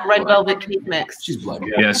in a red velvet cake mix. She's blood.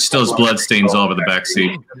 Yeah, she still has blood stains all over the back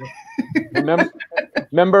seat.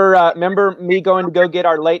 Remember me going to go get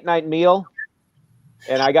our late night meal,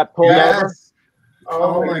 and I got pulled over.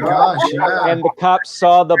 Oh my gosh! Yeah. And the cops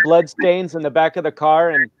saw the blood stains in the back of the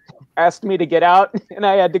car and asked me to get out, and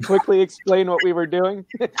I had to quickly explain what we were doing.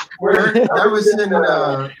 That was in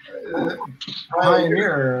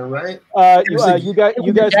Pioneer, right? You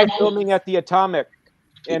guys were filming at the Atomic,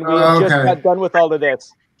 and we just got done with all of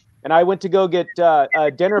this. And I went to go get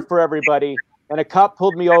dinner for everybody, and a cop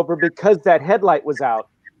pulled me over because that headlight was out.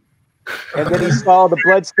 And then he saw the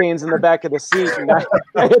blood stains in the back of the seat, and I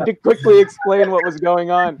had to quickly explain what was going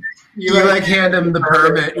on. You like hand him the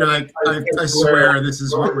permit. You're like, I swear this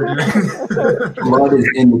is what we're doing. Blood is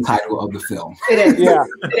in the title of the film. It is. Yeah.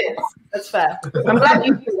 It is. That's fair. I'm glad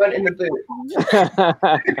you two went in the booth.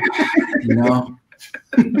 You know?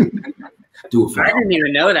 Do it for I didn't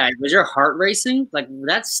even know that. Was your heart racing? Like,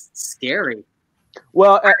 that's scary.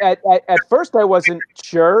 Well, at first I wasn't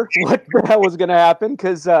sure what the hell was going to happen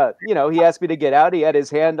because, you know, he asked me to get out. He had his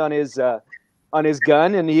hand on his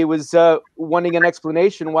gun, and he was wanting an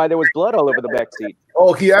explanation why there was blood all over the back seat.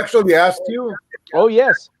 Oh, he actually asked you? Oh,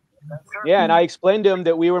 yes. Yeah, and I explained to him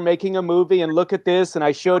that we were making a movie, and look at this, and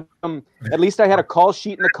I showed him, at least I had a call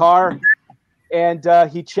sheet in the car,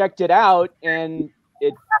 and he checked it out, and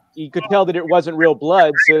you could tell that it wasn't real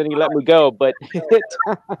blood, so then he let me go, but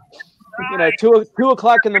you know, 2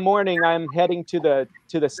 o'clock in the morning, I'm heading to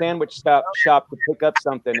the sandwich shop to pick up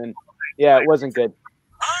something, and yeah, it wasn't good.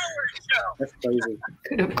 That's crazy.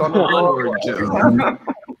 Could have gone on.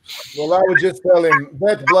 Well, I would just tell him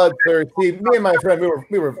that blood, sir. See, me and my friend,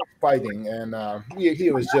 we were fighting, and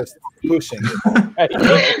he was just pushing.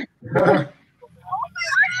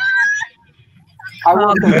 I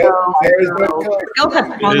want to go. Girls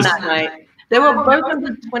had fun that night. They were both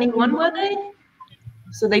under 21, were they?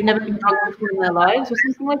 So they'd never been drunk before in their lives or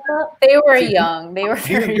something like that? They were young. They were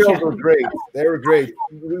very These girls young. were great. They were great.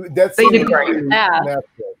 That's They did great. Yeah.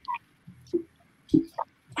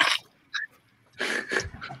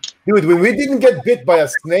 Dude, when we didn't get bit by a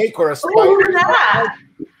snake or a spider. Oh, who's that?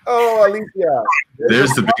 Oh, Alicia.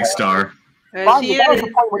 There's the big star. There she is.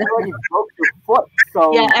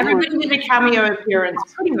 So Yeah, everybody did a cameo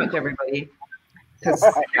appearance. Pretty much everybody. Because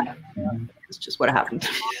it's just what happened.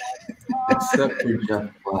 Except for Geoff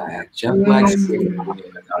Black. Geoff Black's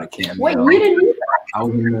without a cameo. Wait, you didn't either? I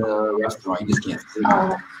was in the restaurant. You just can't see.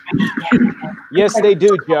 Yes, they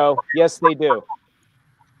do, Joe. Yes, they do.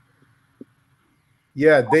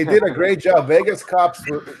 Yeah, they did a great job. Vegas cops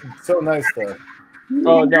were so nice there.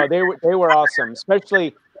 Oh no, they were awesome,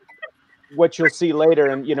 especially what you'll see later.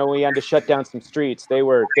 And you know, we had to shut down some streets. They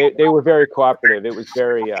were very cooperative. It was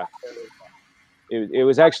very it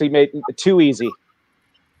was actually made too easy.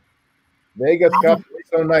 Vegas cops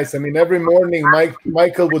were so nice. I mean, every morning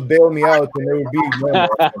Michael would bail me out, and they would be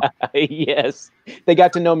awesome. Yes, they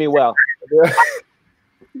got to know me well. Yeah.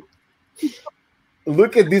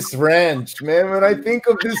 Look at this ranch, man. When I think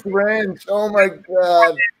of this ranch, oh my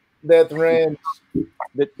God, that ranch.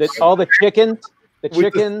 All the chickens. The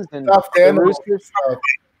chickens and stuffed the animals. roosters.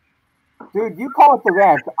 Dude, you call it the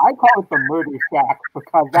ranch. I call it the murder shack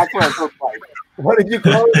because that's what it looks like. What did you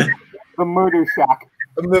call it? The murder shack.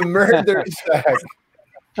 The murder shack.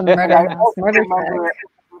 And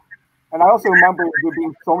I also remember there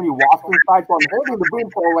being so many wasps inside, so I'm holding the boom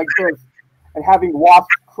pole like this and having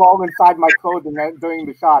wasps crawl inside my clothing during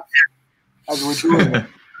the shots as we're doing it.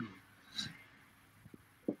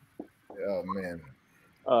 Oh, man.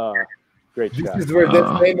 Great This shot. is where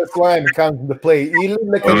that famous line comes into play. You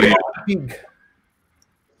look like a pig.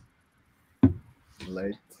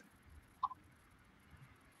 Light.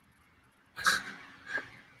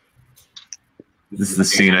 This is the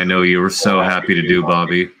scene I know you were so happy to do,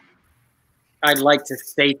 Bobby. I'd like to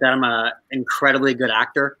state that I'm an incredibly good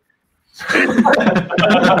actor.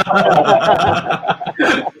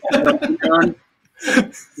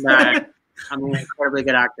 That I'm an incredibly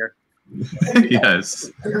good actor.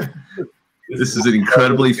 Yes. This is an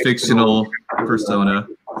incredibly fictional persona.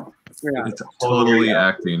 Yeah. It's totally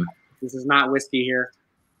acting. This is not whiskey here.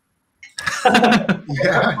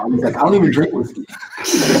 Yeah. I was like, I don't even drink whiskey.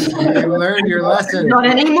 You learned your lesson. Not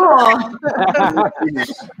anymore.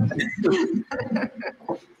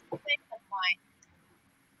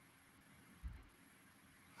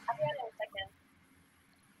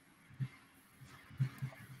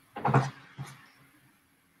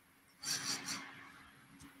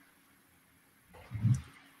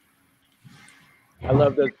 I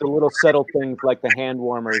love the little subtle things like the hand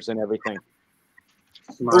warmers and everything.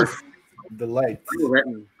 Smart. The light. Well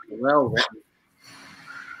written. Well written.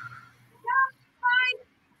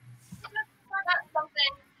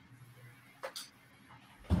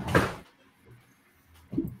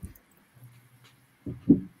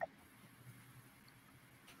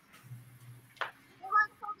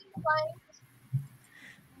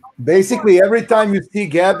 Basically, every time you see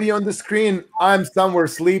Gabby on the screen, I'm somewhere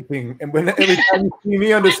sleeping. And every time you see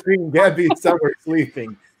me on the screen, Gabby is somewhere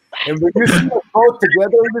sleeping. And when you see us both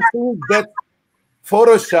together in the scene, that's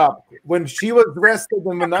Photoshop. When she was rested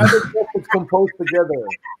and when I was rested, composed together.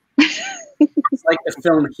 It's like the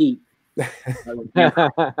film Heat. I'm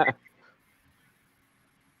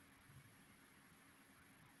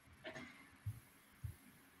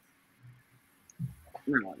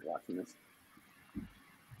not watching this.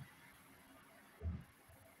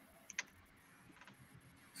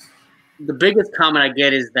 The biggest comment I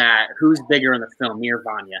get is that who's bigger in the film, me or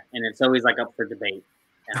Vanja? And it's always like up for debate.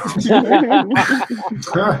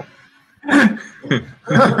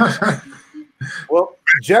 Well,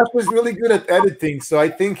 Geoff was really good at editing, so I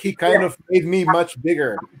think he kind of made me much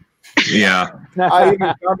bigger. Yeah. I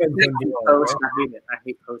even comment on post. I hate it. I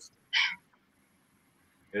hate post.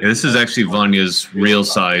 Yeah, this is actually Vanya's real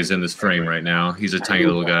size in this frame right now. He's a tiny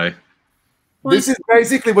little guy. This is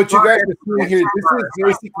basically what you guys are seeing here. This is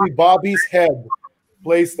basically Bobby's head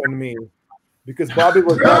placed on me. Because Bobby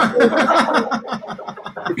was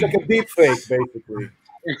it's like a deep fake, basically.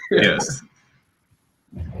 Yes.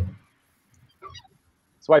 That's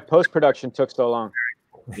why post-production took so long.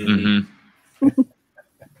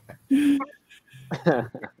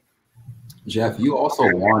 Geoff, you also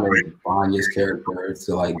wanted Vanya's character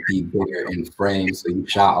to like be bigger in frame, so you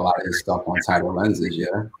shot a lot of his stuff on tighter lenses,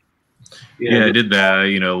 yeah? Yeah, I did that,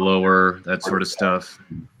 you know, lower, that sort of stuff.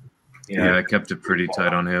 Yeah, I kept it pretty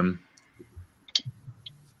tight on him.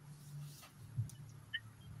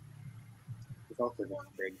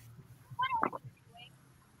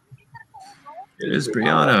 It is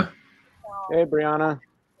Brianna. Hey, Brianna.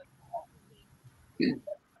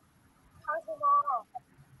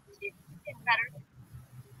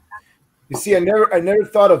 You see, I never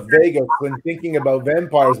thought of Vegas when thinking about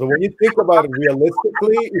vampires, but when you think about it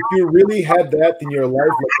realistically, if you really had that in your life,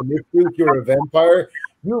 like when you think you're a vampire,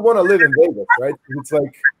 you want to live in Vegas, right? It's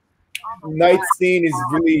like night scene is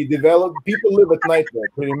really developed. People live at night there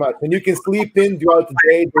pretty much, and you can sleep in throughout the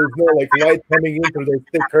day. There's no like light coming in through those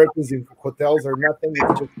thick curtains in hotels or nothing.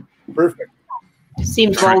 It's just perfect.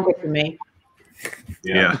 Seems vulgar to me.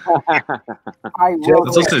 Yeah.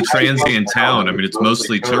 It's also a transient town. I mean, it's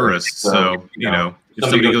mostly tourists. So, you know, if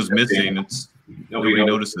somebody goes missing, it's nobody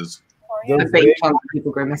notices. A big chunk of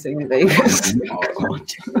people go missing in Vegas.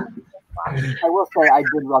 I will say I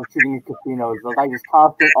did love shooting in casinos. The light is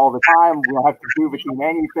constant all the time. We don't have to do between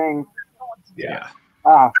anything. Yeah.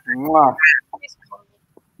 Mwah.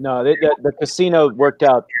 No, the casino worked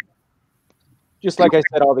out. Just like I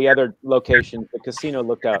said, all the other locations, the casino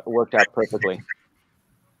worked out perfectly.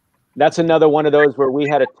 That's another one of those where we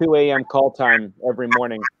had a 2 a.m. call time every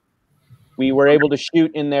morning. We were able to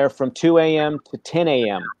shoot in there from 2 a.m. to 10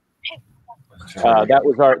 a.m. That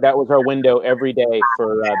was our window every day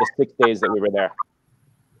for the 6 days that we were there.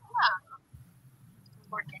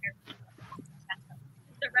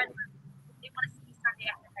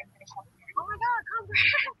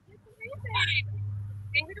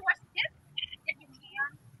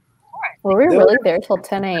 Were we really there till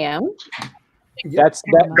 10 a.m.?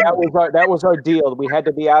 That was our deal. We had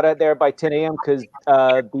to be out of there by 10 a.m. because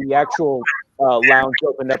the actual lounge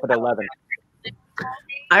opened up at 11.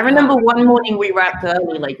 I remember one morning we wrapped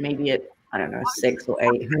early, like maybe at, I don't know, 6 or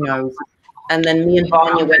 8, who knows. And then me and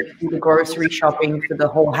Vanya went to the grocery shopping for the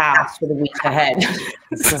whole house for the week ahead.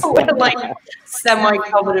 So we're like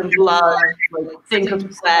semi-covered in blood, like think of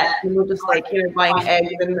sweat, and we're just like, you know, buying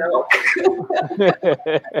eggs and milk.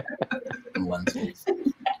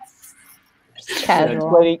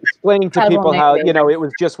 Casual. Explaining to Casual people how, night. you know, it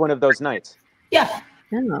was just one of those nights. Yeah.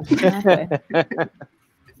 Oh, exactly.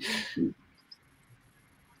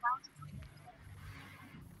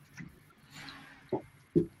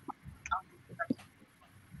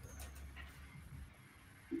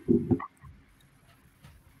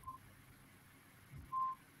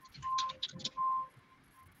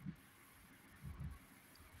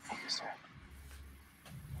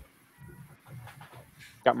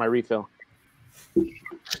 Got my refill.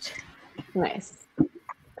 Nice.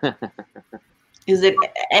 Is it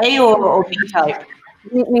A or B type?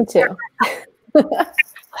 Me too.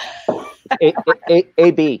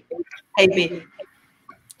 A B. A B.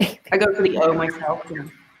 I go for the O myself.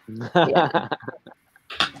 You know. Yeah.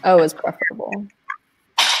 O is preferable.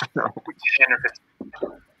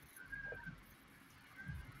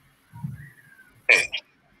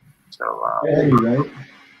 So, Eddie, right?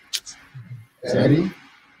 Eddie?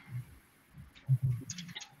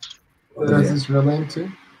 What is his real name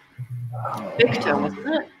too? Victor, wasn't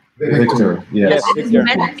it? Victor, yes.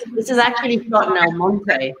 This is actually shot in El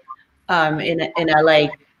Monte, in LA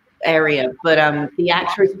area, but the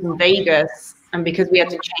actor is from Vegas, and because we had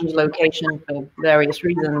to change location for various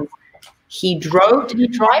reasons, he drove. Did he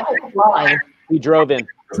drive or fly? He drove in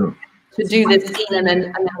to do this scene, and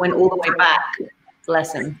then went all the way back.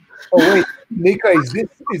 Bless him. Oh wait, Nika, is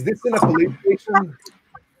this in a police station?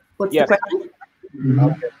 What's Yes. the question?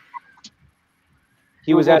 Okay.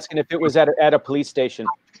 He was asking if it was at a police station.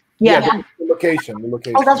 Yeah. The location.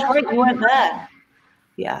 Oh, that's right. You weren't there.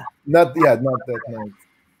 Yeah. Not that night.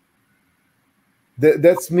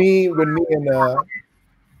 That's me when me and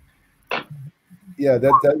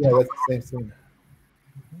that's the same scene.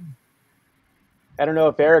 I don't know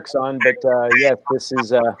if Eric's on, but yes, this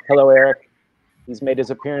is hello, Eric. He's made his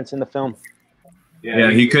appearance in the film. Yeah,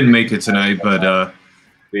 he couldn't make it tonight, but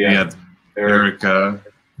Eric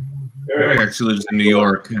actually lives in New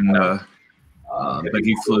York, and but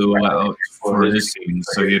he flew out for his scene,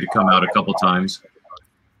 so he had to come out a couple times.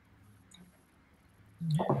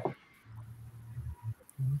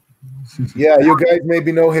 Yeah, you guys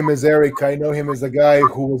maybe know him as Eric. I know him as a guy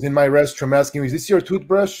who was in my restroom asking me, "Is this your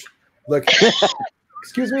toothbrush?" Like,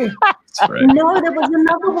 excuse me. Right. No, there was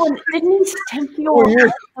another one. Didn't he stamp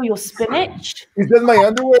your spinach? Is that my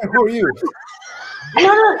underwear? Who are you?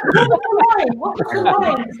 No. What was the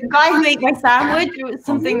line? The guy who ate my sandwich. It was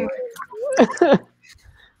something.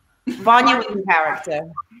 Vanya was in character.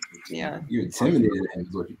 Yeah. You intimidated him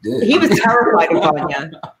is what you did. He was terrified of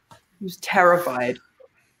Vanya. He was terrified.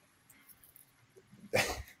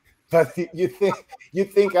 But you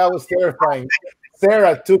think I was terrifying?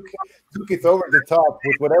 Sarah took it over the top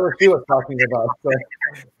with whatever she was talking about. So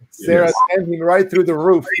Sarah standing right through the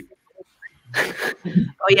roof.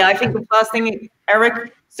 Oh yeah, I think the first thing,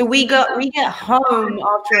 Eric. So we get home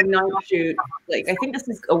after a night shoot. Like I think this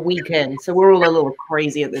is a weekend, so we're all a little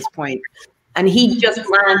crazy at this point. And he just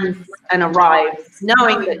lands and arrives,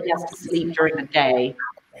 knowing that he has to sleep during the day.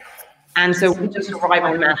 And so we just arrive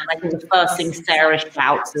on that. I think the first thing Sarah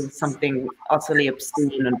shouts is something utterly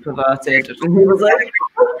obscene and perverted. And he was like,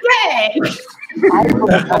 okay. That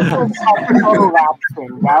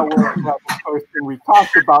was the first thing we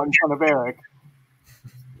talked about in front of Eric.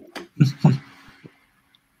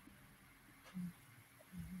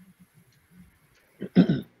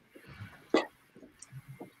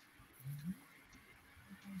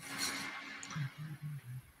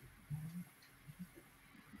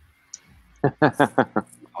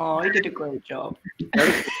 Oh, he did a great job.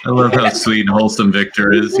 I love how sweet and wholesome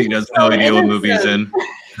Victor is. He has no idea what movie he's in.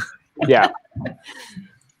 Yeah.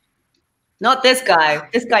 Not this guy.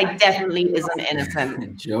 This guy definitely isn't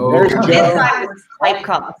innocent. Joe. This guy was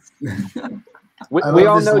typecast. We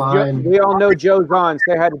all know Joe, we all know Joe's on.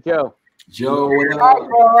 Say hi to Joe. Joe.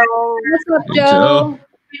 What's up, Joe?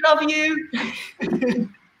 We love you. I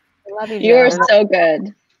love you, Joe. You're so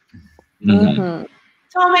good. Mm-hmm.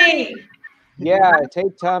 Tommy. Yeah,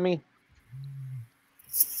 take Tommy.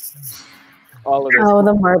 All of this. Oh,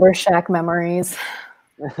 the Murder Shack memories.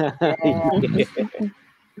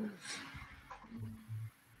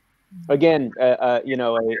 again, you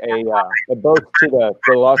know, a both to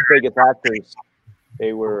the Las Vegas actors.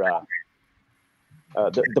 They were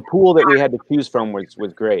the pool that we had to choose from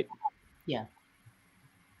was great. Yeah.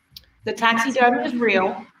 The taxidermy is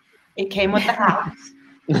real. It came with the house.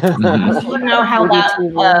 You know how that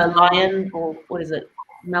lion, or what is it,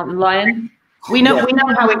 mountain lion? We know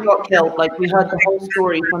how it got killed. Like, we heard the whole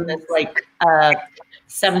story from this like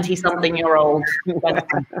 70-something-year-old went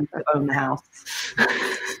to own the house.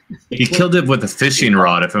 He killed it with a fishing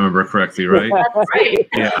rod, if I remember correctly, right? That's right.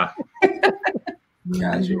 Yeah.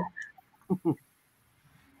 Gotcha.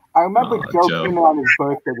 I remember Joe came on his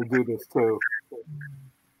birthday to do this too.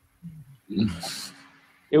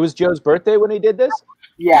 It was Joe's birthday when he did this?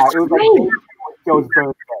 Yeah, it was like Joe's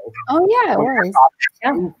birthday. Oh yeah, it was.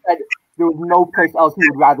 Yeah. He said there was no place else he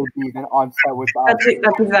would rather be than on set with us.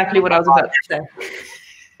 That's exactly what I was about to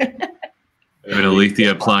say. And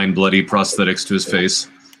Alethea applying bloody prosthetics to his face.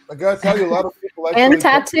 I gotta tell you, a lot of people like And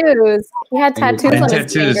tattoos. He had tattoos on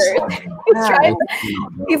his fingers.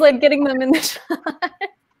 He's like getting them in the shot.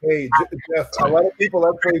 Hey, Geoff, a lot of people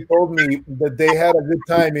actually told me that they had a good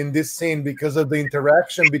time in this scene because of the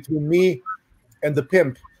interaction between me and the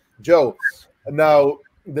pimp, Joe. Now,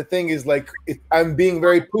 the thing is, like, I'm being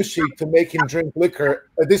very pushy to make him drink liquor.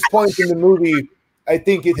 At this point in the movie, I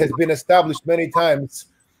think it has been established many times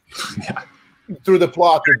through the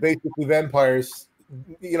plot that basically vampires,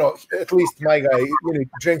 you know, at least my guy, you know,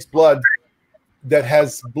 drinks blood that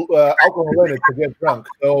has alcohol in it to get drunk.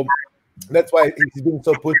 So that's why he's being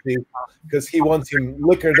so pushy, because he wants him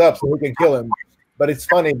liquored up so he can kill him. But it's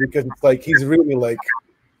funny because it's like he's really like,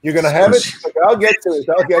 you're gonna have it? Like, I'll get to it.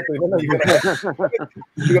 I'll get to it. No, you're gonna have it.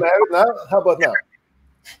 You're gonna have it now? How about now?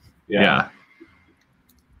 Yeah.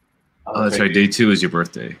 Oh, that's right. Day 2 is your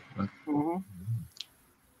birthday.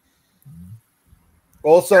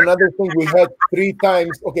 Also, another thing, we had 3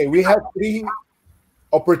 times. Okay, we had 3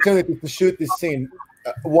 opportunities to shoot this scene.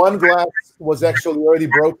 One glass was actually already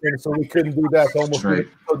broken, so we couldn't do that almost. Right.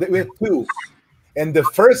 So we had 2. And the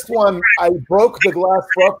first one, I broke the glass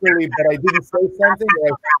properly, but I didn't say something.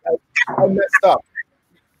 I messed up.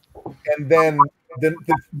 And then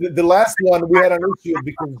the last one, we had an issue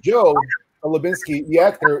because Joe Lubinsky, the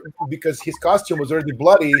actor, because his costume was already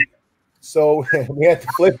bloody, so we had to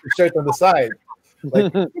flip the shirt on the side.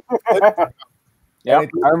 Like, yeah,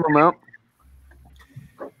 I remember.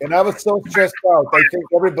 And I was so stressed out. I think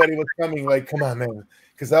everybody was coming like, come on, man.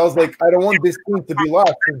 Because I was like, I don't want this scene to be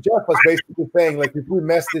lost. Because Geoff was basically saying, like, if we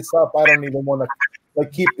mess this up, I don't even want to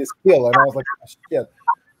like keep this kill. And I was like, oh, shit.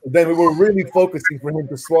 And then we were really focusing for him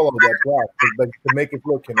to swallow that glass, to make it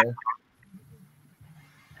look, you know.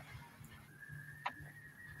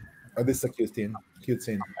 Oh, this is a cute scene. Cute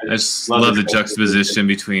scene. I just love the juxtaposition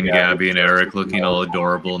between Gabby and Eric looking all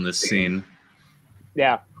adorable in this scene.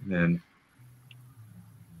 Yeah. And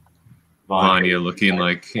Vanya looking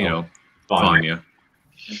like, you know, Vanya.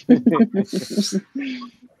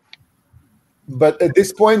 But at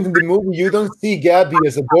this point in the movie, you don't see Gabby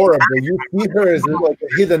as adorable. You see her as like a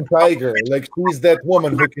hidden tiger. Like, she's that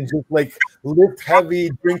woman who can just like lift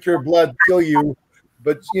heavy, drink your blood, kill you.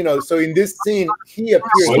 But you know, so in this scene, he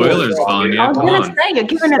appears. Spoilers, Vanya. I was gonna say, you're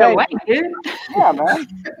giving it away, dude. Yeah, man.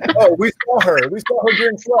 Oh, we saw her. We saw her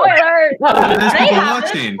doing Spoilers. There's people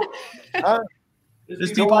watching.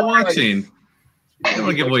 There's people watching. You don't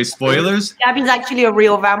want to give away spoilers. Gabby's actually a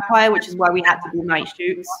real vampire, which is why we had to do night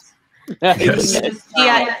shoots. Yes. This is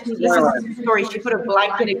the story. She put a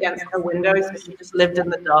blanket against her window, so she just lived in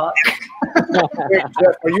the dark. Wait,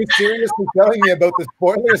 Geoff, are you seriously telling me about the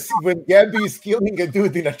spoilers when Gabby is killing a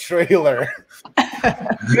dude in a trailer?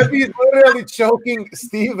 Gabby is literally choking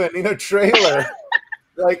Steven in a trailer.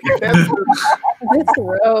 Like, that's This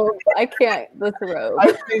robe. I can't. This robe.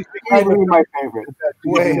 I think That's really my favorite.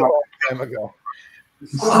 way a long time ago.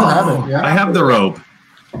 Yeah. I have the robe.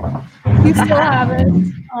 You still have it.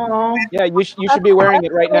 Oh, Yeah, you should be wearing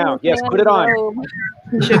it right now. Yes, put it on.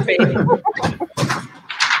 it should be.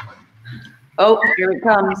 Oh, here it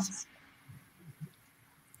comes.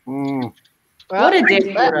 What a dick,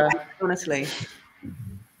 Jure, honestly.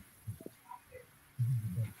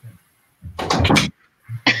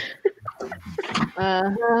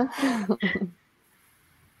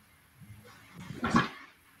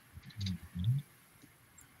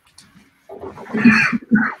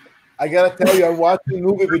 I gotta tell you, I'm watching a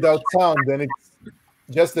movie without sound, and it's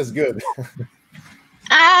just as good.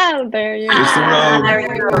 Ah, there you go. There you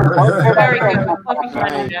go. Very good.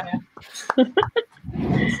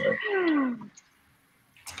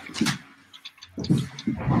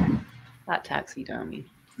 That taxidermy.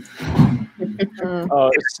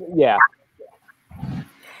 Yeah.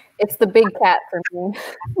 It's the big cat for me.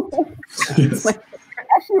 Yes.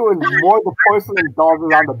 Actually, it was more the porcelain dolls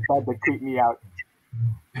around the bed that creeped me out.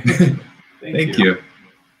 Thank you.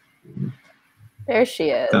 There she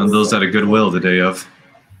is. Found those at a Goodwill the day of.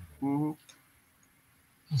 Mm-hmm.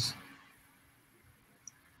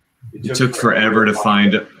 It took forever to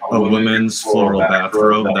find a woman's floral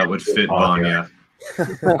bathrobe that would fit Vanya.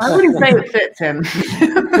 I wouldn't say it fits him.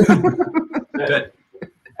 That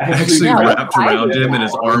actually wrapped around him and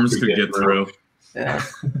his arms could get through. Yeah.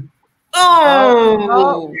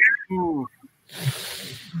 Oh!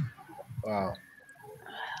 Wow.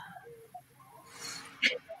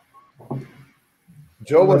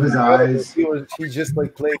 Joe was his eyes. He just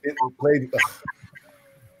like played it.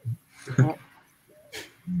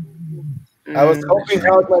 I was hoping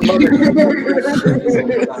out my mother.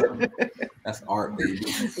 That's art, baby.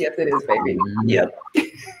 Yes, it is, baby. Yep.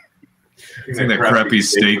 I think that crappy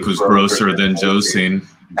steak was grosser than Joe's scene.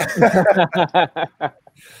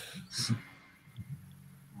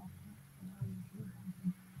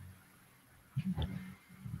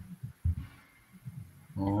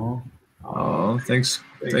 Oh, thanks,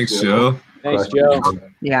 Joe. Thanks, Joe.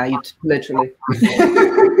 Yeah, you literally.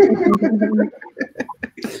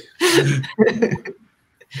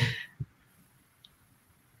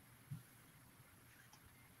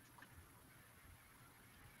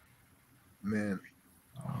 Man.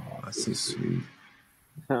 Oh, that's so sweet.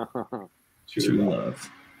 True love.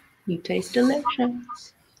 You taste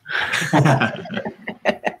delicious.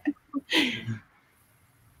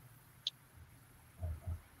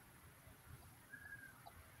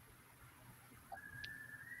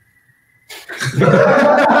 True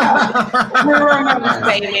romance,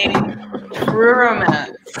 baby. True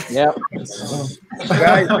romance. Yep.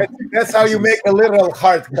 Guys, that's how you make a little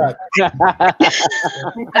hard cut.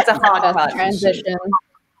 That's a hard cut. Transition.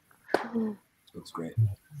 Looks great.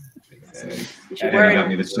 Anna got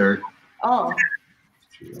me the shirt. Oh.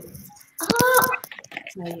 Ah.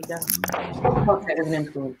 There you go. Okay, there's an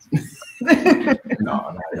influence.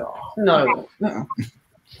 No, not at all. No.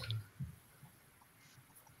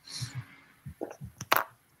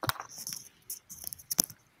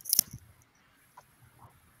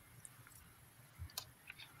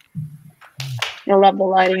 I love the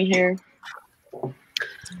lighting here.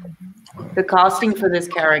 The casting for this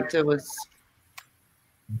character was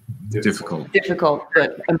Difficult,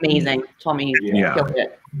 but amazing. Tommy killed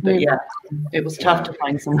it. But yeah, it was tough to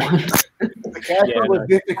find someone. The character was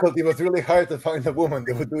difficult. It was really hard to find a woman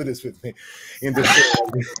that would do this with me in the show.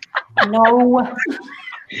 No.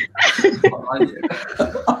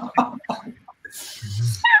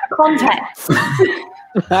 Context.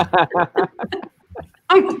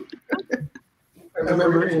 I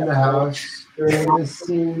remember in the house during this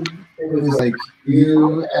scene, it was like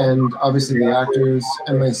you and obviously the actors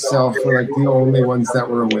and myself were like the only ones that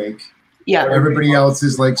were awake. Yeah. Everybody else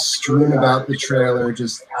is like strewn about the trailer,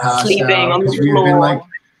 just passed Sleeping out. on the We've been floor. like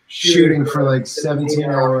shooting for like 17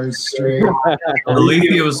 hours straight.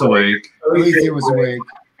 Alethea was awake. Alethea was awake.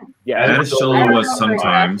 Yeah. Adishola was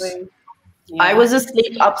sometimes. I was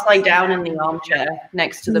asleep upside down in the armchair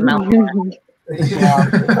next to the mountain. Yeah.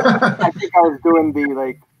 I think I was doing the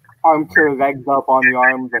like armchair legs up on the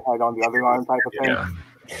arms and head on the other arm type of thing. Yeah.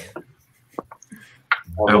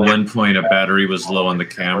 At one point, a battery was low on the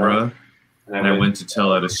camera, and I went to tell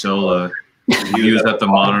Adishola. He was at the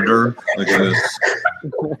monitor like this.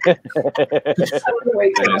 And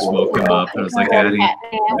I just woke him up, and I was like, Addy,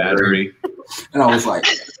 battery. And I was like,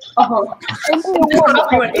 Oh.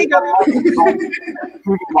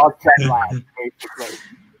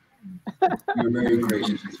 you're very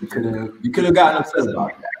gracious. You could have gotten upset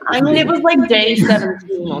about that. I mean, it was like day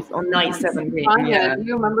 17 or night 17. Vanya, Yeah. do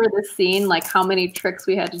you remember the scene? Like how many tricks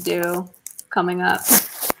we had to do coming up?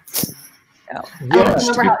 Yeah. I don't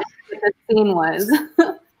remember how the scene was.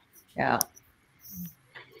 Yeah.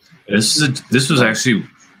 This was actually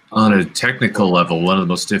on a technical level one of the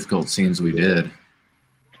most difficult scenes we did.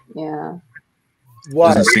 Yeah.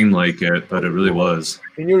 Why? Doesn't seem like it, but it really was.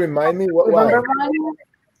 Can you remind me what? Why? Remember, Vanya?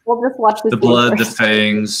 We'll just watch this The scene blood, the first.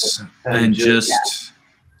 fangs, and just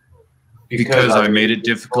because I made it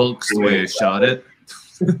difficult because the way I shot it.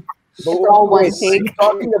 But all one wait, take. are you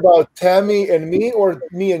talking about Tammy and me, or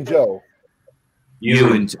me and Joe?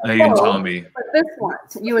 You and Tommy. But this one,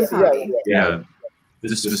 you and Tommy. Yeah,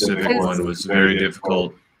 this specific one was very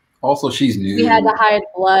difficult. Also, she's new. You had to hide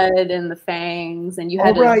blood and the fangs, and you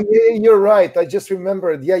had Oh, right. to. Yeah, you're right. I just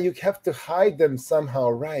remembered. Yeah, you have to hide them somehow,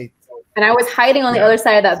 right? And I was hiding on the other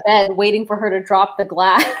side of that bed, waiting for her to drop the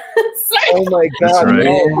glass. Oh my God! That's right.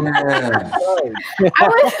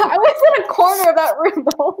 I was in a corner of that room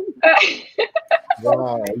the whole time.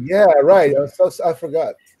 Wow. Yeah. Right. I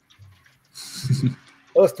forgot. That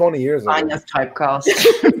was 20 years ago. Vanja's typecast.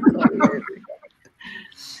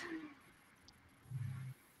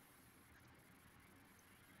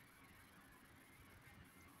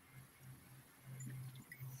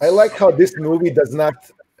 I like how this movie does not,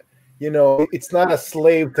 it's not a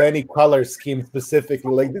slave to any color scheme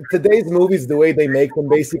specifically. Like today's movies, the way they make them,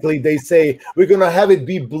 basically they say we're gonna have it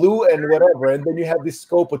be blue and whatever, and then you have this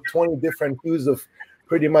scope of 20 different hues of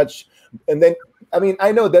pretty much. And then, I mean,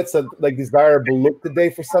 I know that's a desirable look today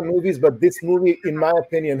for some movies, but this movie, in my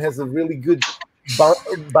opinion, has a really good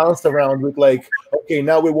bounce around with like, okay,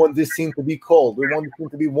 now we want this scene to be cold, we want this scene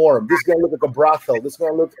to be warm. This is gonna look like a brothel. This is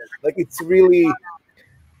gonna look like it's really.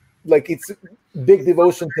 Like it's big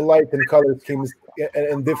devotion to light and color schemes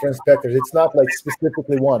and different specters. It's not like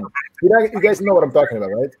specifically one. You guys know what I'm talking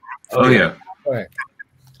about, right? Oh yeah. All right.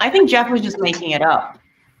 I think Geoff was just making it up.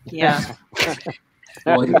 Yeah.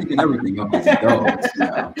 Well, he's making everything up as he goes.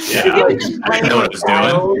 Yeah. I didn't know what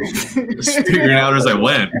I was doing. Just figuring out as I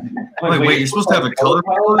went. I'm like, wait, you're supposed to have a color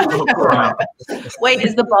palette? Oh, crap. Wait,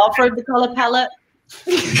 is the bathrobe the color palette?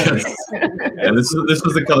 Yes. Yeah, this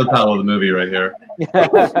was the color palette of the movie right here.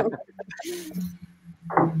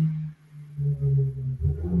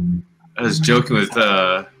 I was joking with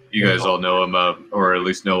you guys all know him, or at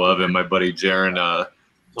least know of him. My buddy Jure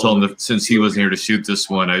told him that since he wasn't here to shoot this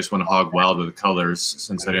one, I just want to hog wild with the colors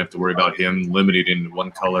since I didn't have to worry about him limited into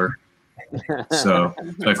one color. So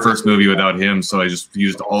it's my first movie without him, so I just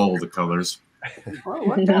used all the colors. Oh,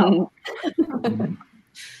 what the?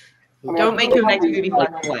 Don't make your next movie black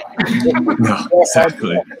and white. No,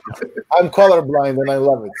 exactly. I'm colorblind and I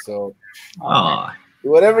love it. So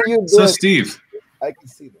whatever you do. So Steve, I can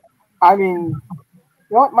see that. I mean, you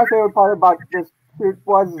know what my favorite part about this shoot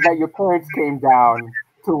was that your parents came down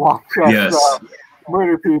to watch us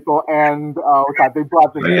murder people, and they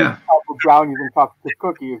brought the of brownies and chocolate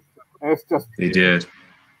cookies, and it's just they did.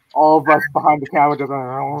 All of us behind the camera just.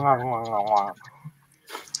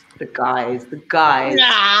 The guys.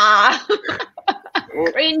 Nah.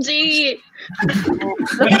 Cringy.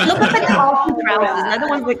 Look at the khaki trousers. They're the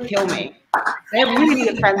ones that kill me. They're really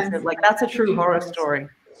offensive. Like that's a true horror story.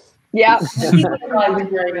 Yeah. The guy was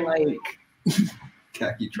wearing like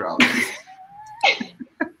khaki trousers.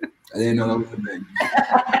 I didn't know that was a thing.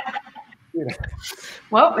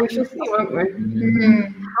 Well, we shall see, won't we?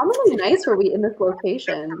 How many nights were we in this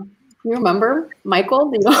location? You remember, Michael?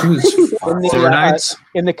 Do you know?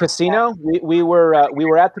 In the casino, we were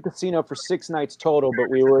at the casino for 6 nights total, but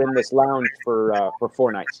we were in this lounge for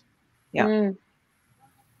 4 nights. Yeah.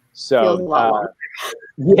 So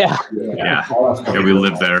we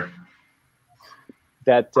lived there.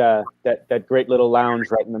 That great little lounge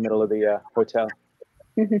right in the middle of the hotel.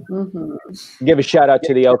 Give a shout out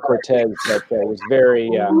to the El Cortez that was very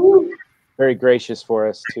very gracious for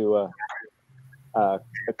us to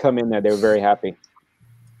come in there. They were very happy.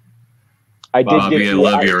 I love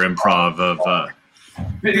your improv of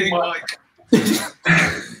Big Mike.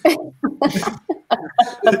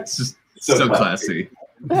 It's just so classy.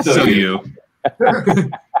 So you.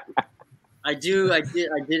 I did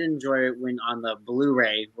enjoy it when on the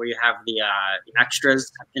Blu-ray where you have the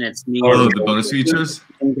extras and it's me. Oh, the bonus features.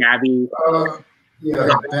 And Gabby. Yeah,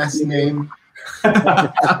 best name.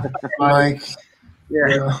 Mike.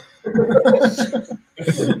 Yeah.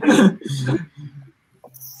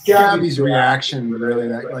 Gabby's reaction really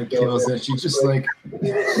that kills it. She's just like. We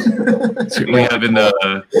have in the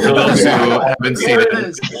for those who haven't seen it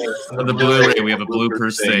on the Blu-ray, we have a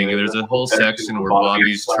bloopers thing, and there's a whole section where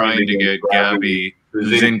Bobby's trying to get Gabby,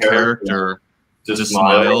 who's in character, to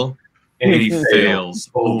smile, and he fails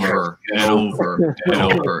over and over and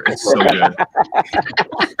over. It's so good.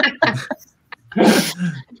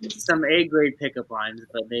 Some A-grade pickup lines,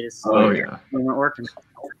 but they just they weren't working.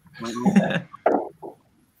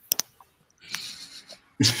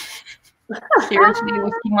 Seriously,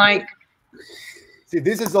 Whiskey Mike. See,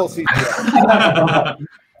 this is all CGI. I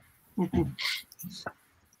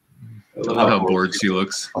love how bored she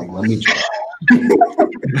looks. Let me try.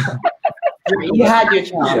 You had your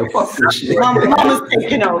chance. Mama's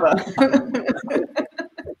taking over.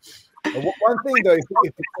 One thing though, if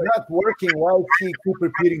it's not working, why does he keep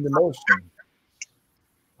repeating the motion?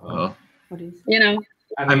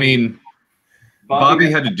 I mean,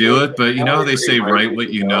 Bobby had to do it, but you know how they say write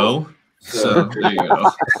what you know? So there you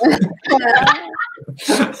go.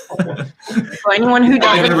 For anyone who I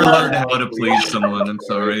doesn't never learned how to please someone. I'm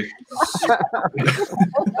sorry.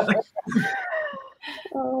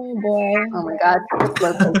 Oh boy. Oh my God.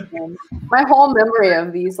 My whole memory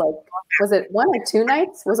of these, like, was it one or 2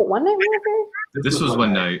 nights? Was it one night we were there? This was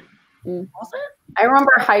one night. Was it? I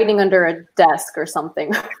remember hiding under a desk or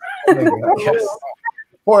something. Oh my God, yes.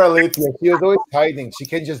 Poor Alethea. She was always hiding. She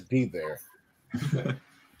can just be there.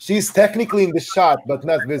 She's technically in the shot, but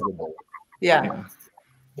not visible. Yeah.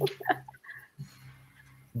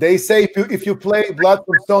 They say if you play Blood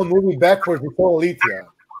from Stone movie backwards, it's all Alethea.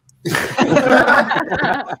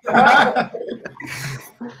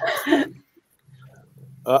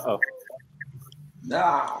 Uh-oh.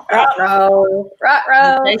 No.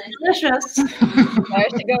 Ruh-roh. Delicious. There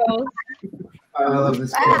she goes. I love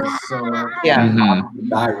this kill so much. Yeah. You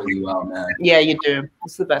die really well, man. Yeah, you do.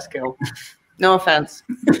 It's the best kill. No offense,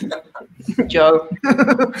 Joe.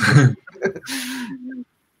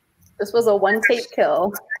 This was a 1-take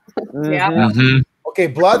kill. Yeah. Okay,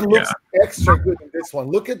 blood looks extra good in this one.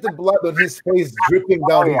 Look at the blood on his face dripping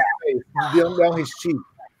down his face, down his cheek.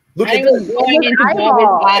 Look And at it was going into Bobby's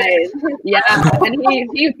eyes. Yeah, and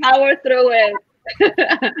he powered through it.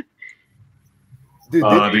 Dude,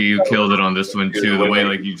 Bobby, you killed it on this one too. The way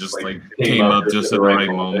like you just like came up just at the right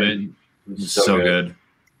moment. So good.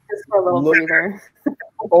 Just for a little breather.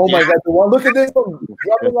 Oh my God, the one! Look at this one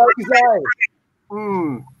dropping out his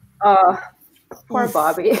eye. Poor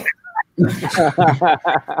Bobby. The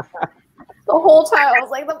whole time I was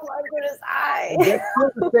like, the blood's in his eye. That's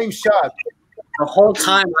still the same shot. The whole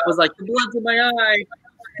time I was like, the blood's in my eye.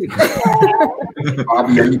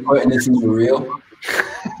 Bobby, are you putting this in your reel?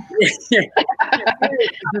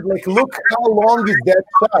 Like, look how long is that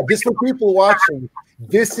shot? Just for people watching,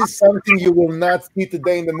 this is something you will not see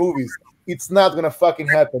today in the movies. It's not gonna fucking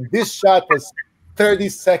happen. This shot was 30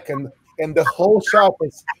 seconds, and the whole shot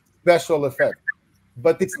was special effect.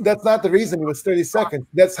 But that's not the reason it was 30 seconds.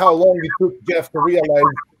 That's how long it took Geoff to realize,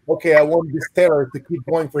 okay, I want this terror to keep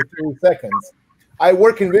going for 30 seconds. I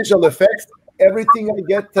work in visual effects. Everything I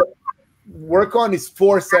get to work on is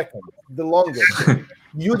 4 seconds, the longest.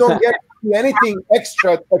 You don't get to see anything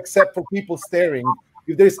extra except for people staring.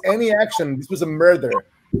 If there's any action, this was a murder.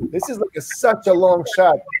 This is like such a long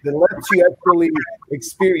shot that lets you actually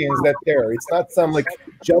experience that terror. It's not some like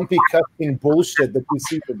jumpy cutting bullshit that you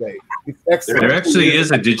see today. It's excellent. There actually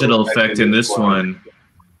is a digital effect in this one.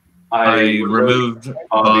 I removed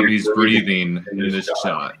Bobby's breathing in this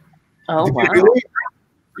shot. Oh wow!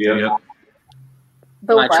 Yep.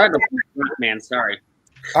 I tried to man. Sorry.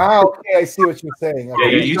 Ah, okay, I see what you're saying.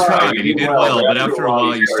 Okay. Yeah, you tried. You did well, but after a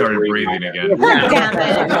while, you started breathing again. Damn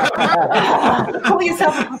it! Call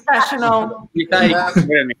yourself a professional.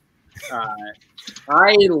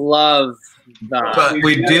 I love the. But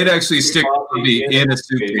we did actually stick Bobby in a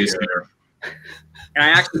suitcase here. And I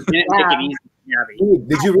actually didn't take it easy. Dude,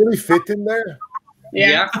 did you really fit in there?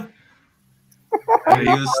 Yeah. Yeah, he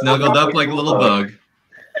was snuggled up like a little bug.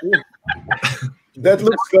 That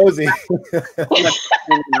looks cozy.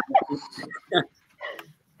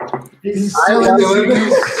 He's still doing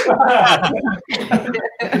this.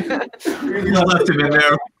 We left him in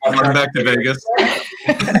there. I'm back to Vegas.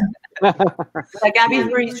 Like Abby's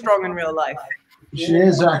very strong in real life. She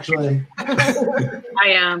is actually. I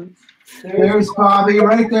am. There's Bobby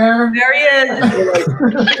right there. There he is.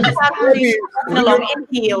 Happily along in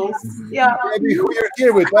heels. Yeah. Abby, who you're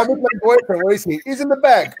here with? I'm with my boyfriend. Where is he? He's in the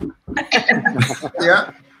back.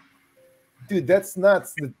 Yeah. Dude, that's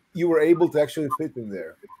nuts that you were able to actually fit in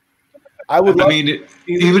there. I mean,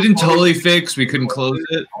 it wouldn't totally fix. We couldn't close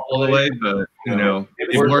it all the way, but you know,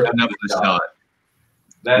 it worked enough for the shot.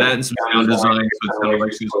 That and some sound design, so it sounded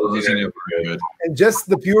like she was closing it pretty good. And just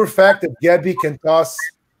the pure fact that Gabby can toss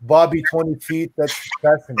Bobby 20 feet, that's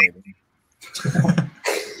fascinating.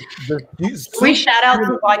 We shout out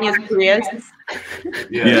to Vanya's Prius.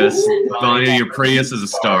 Yes, Vanya, your Prius is a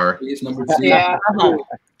star. Yeah.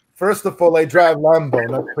 First of all, I drive Lambo,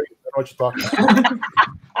 not Prius. I don't know what you're talking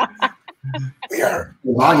about.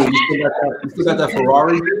 Vanya, you still got that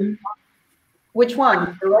Ferrari? Which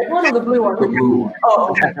one? The red one or the blue one? The blue one.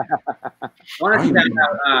 Oh, okay. I want to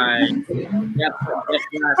shout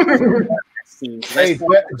out scene. Hey,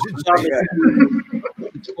 before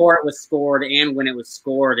it was scored and when it was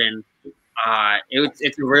scored, and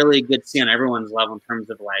it's a really good scene on everyone's level in terms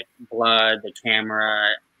of like blood, the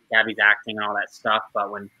camera, Gabby's acting, and all that stuff. But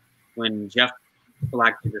when Geoff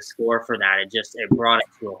Black did the score for that, it brought it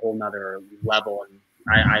to a whole nother level, and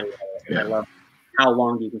I love how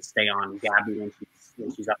long you can stay on Gabby when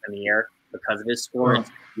she's up in the air because of his score.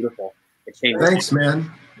 It's beautiful. It changes. Thanks,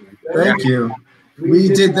 man. Thank you. We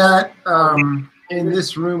did that in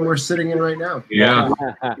this room we're sitting in right now. Yeah.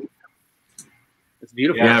 It's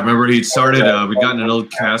beautiful. Yeah, I remember he started. We'd gotten an old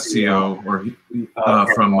Casio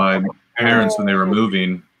from my parents when they were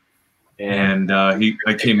moving, and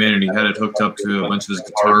I came in and he had it hooked up to a bunch of his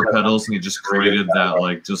guitar pedals, and he just created that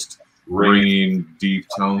like just ringing deep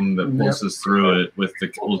tone that pulses through it with the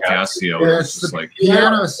old Casio. Yeah, it's just the like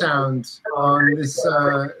piano sound on this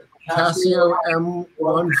Casio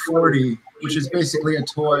M140, which is basically a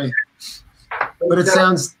toy, but it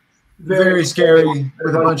sounds very scary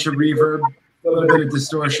with a bunch of reverb, a little bit of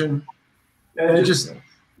distortion, and it was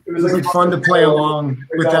like fun to play along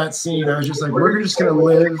with that scene. I was just like, we're just gonna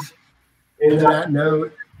live in that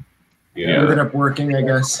note. Yeah. Ended up working, I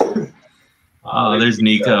guess. Oh, there's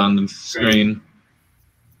Nika on the screen.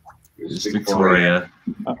 There's Victoria.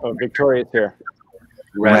 Oh, Victoria's here.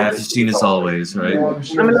 Ravishing as always, right?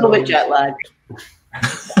 I'm a little bit jet lagged.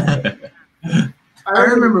 I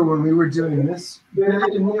remember when we were doing this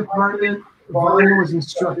bit in the apartment, Vanja was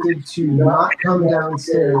instructed to not come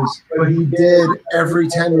downstairs, but he did every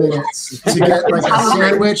 10 minutes to get like a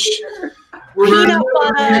sandwich. Peanut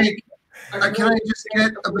butter. Can I just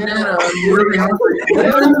get a banana? I'm really hungry.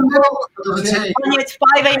 We're in the middle of the take. It's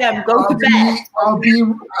 5 a.m. Go to bed. I'll be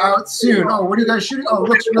out soon. Oh, what are you guys shooting? Oh, it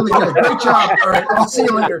looks really good. Great job. All right, I'll see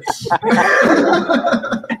you later.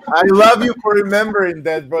 I love you for remembering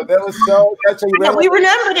that, bro. That was such a Yeah, we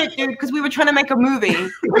remembered it, dude, because we were trying to make a movie.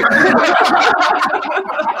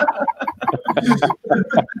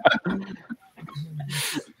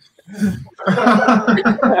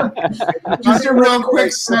 Just a real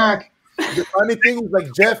quick snack. The funny thing is,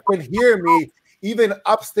 like, Geoff can hear me even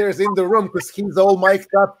upstairs in the room because he's all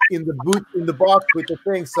mic'd up in the booth, in the box with the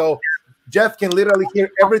thing. So Geoff can literally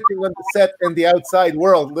hear everything on the set and the outside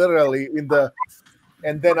world, literally in the.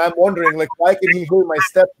 And then I'm wondering, like, why can he hear my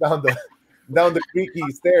steps down the creaky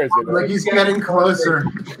stairs? You know? Like he's getting closer.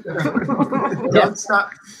 Don't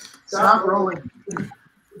stop rolling.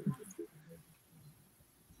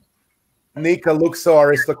 Nika looks so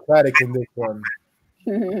aristocratic in this one.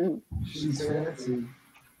 She's fancy.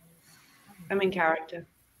 I'm in character.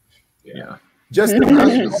 Yeah. Just the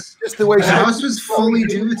way the house was fully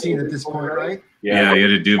Duvetine at this point, right? Yeah, you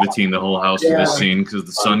had to Duvetine the whole house for this scene because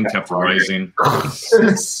the sun kept rising.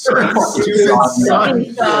 Stupid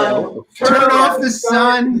sun. Turn off the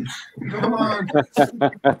sun. Come on.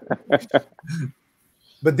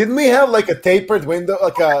 But didn't we have like a tapered window?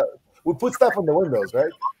 We put stuff on the windows,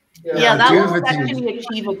 right? Yeah, that was actually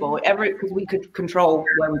achievable. Because we could control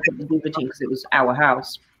where we put the Duvetine because it was our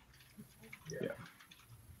house. Yeah.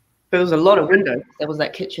 There was a lot of windows. There was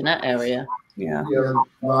that kitchenette area. Yeah. Yeah,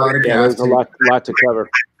 there's a lot to cover.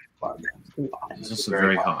 This is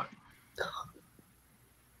very hot.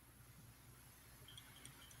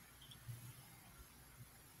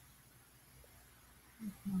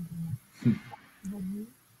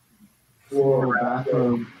 Floral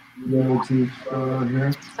bathrobe.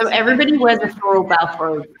 So everybody wears a floral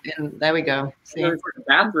bathrobe, and there we go. See, there's a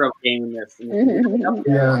bathrobe game in this.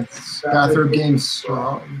 Yeah, bathrobe game's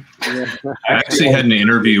strong. I actually had an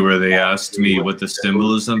interview where they asked me what the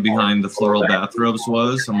symbolism behind the floral bathrobes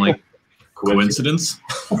was. I'm like, coincidence?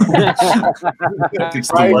 It's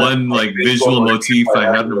the one like visual motif I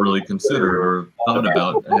hadn't really considered or thought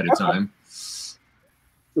about ahead of time.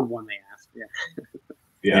 The one they asked, yeah.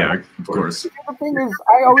 Yeah, of course. The thing is,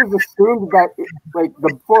 I always assumed that like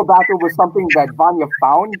the floral bathrobe was something that Vanja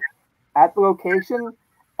found at the location,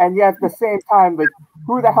 and yet at the same time, like,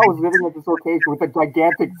 who the hell is living at this location with a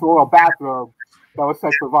gigantic floral bathrobe that was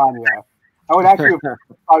set for Vanja? I would actually have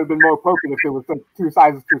probably been more appropriate if it was like 2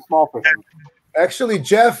 sizes too small for him. Actually,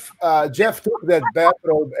 Geoff took that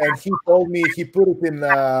bathrobe and he told me he put it in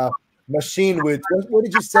a machine with what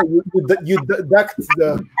did you say? You ducked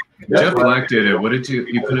the. Geoff Black did it. What did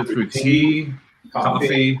you put it through tea,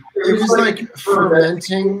 coffee? It was like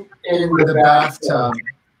fermenting in the bathtub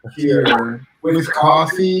here with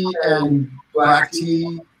coffee and black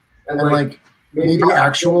tea and like maybe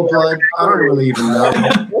actual blood. I don't really even know.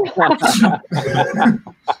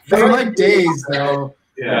 They were like days though.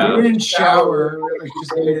 Yeah. We didn't shower, like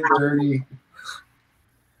just made it dirty.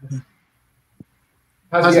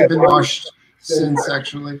 Hasn't been washed since,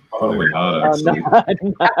 actually. Probably not, actually.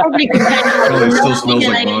 Probably still smells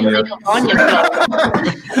like Vanja.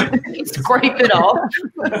 You scrape it off.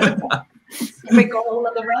 You make a whole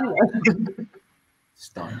other Vanja.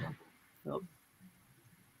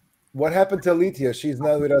 What happened to Alethea? She's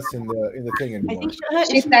not with us in the thing anymore.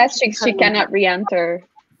 She says she cannot re-enter.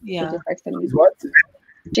 Yeah. What?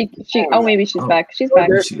 Maybe she's back. She's back.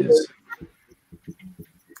 There she is.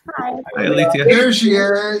 Hi. Hi, Alethea. There she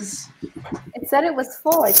is. It said it was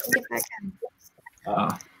full. I couldn't get back in.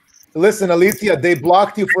 Listen, Alicia, they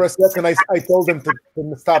blocked you for a second. I told them to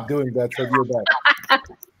stop doing that, so you're back.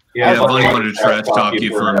 Yeah, Bonnie wanted to trash talk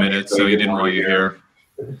you for a minute, so he didn't want you here.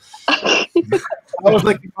 I was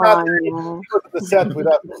like, the set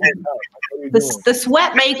without the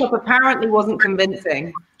sweat makeup apparently wasn't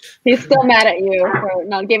convincing. He's still mad at you for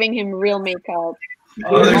not giving him real makeup.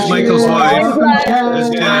 Oh, there's Michael's wife.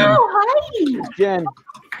 There's Jen. Oh, hi. Jen.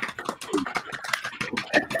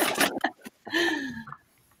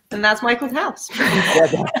 And that's Michael's house.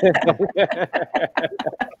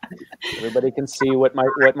 Everybody can see what my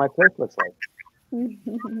place looks like.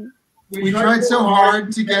 We tried so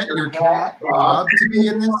hard to get your cat Bob to be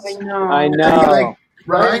in this. I know. Like,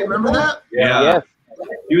 right? Remember that? Yeah. Yes.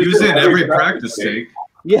 He was in every practice take.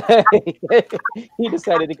 Yeah. He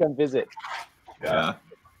decided to come visit. Yeah.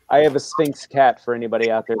 I have a Sphinx cat for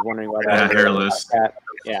anybody out there wondering why that is. Hairless. Cat.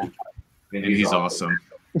 Yeah. And he's awesome.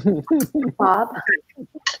 Bob.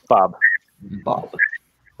 Bob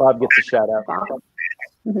gets a shout out.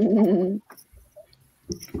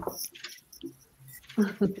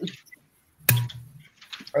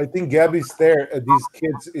 I think Gabby's stare at these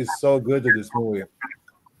kids is so good at this movie.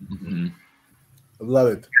 Mm-hmm. I love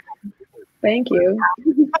it. Thank you.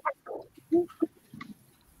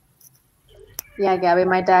 Yeah, Gabby,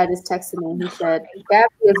 my dad just texted me. He said,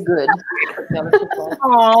 Gabby is good.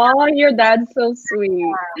 Aw, your dad's so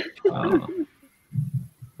sweet.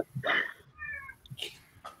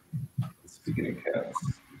 Speaking of cats.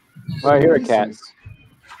 Oh, here are cats.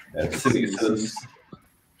 City says,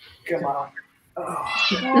 Come on.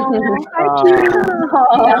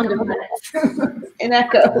 An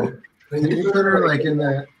echo. Can you put her like in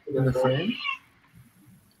the frame?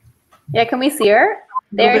 Yeah, can we see her?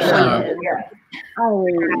 There she is. Oh,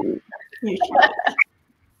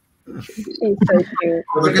 she's so cute.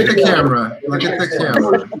 Look at the camera. Look at the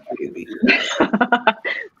camera.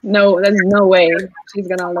 No, there's no way she's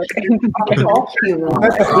gonna look. Oh,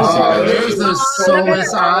 there's those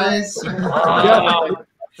soulless eyes.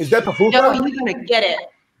 Is that Pafufa? No, you're gonna get it.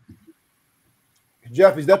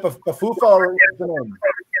 Geoff, is that Pafufa or what's the name?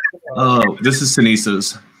 Oh, this is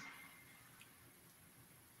Sinisa's.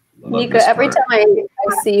 Nika, every time I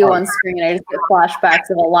see you on screen, I just get flashbacks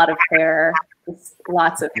of a lot of hair. Just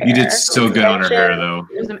lots of hair. You did so good on her hair, though.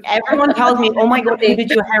 Everyone tells me, "Oh my god, you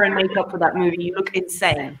did your hair and makeup for that movie. You look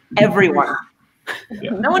insane." Everyone.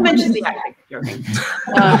 Yeah. No one mentions the acting. Joking.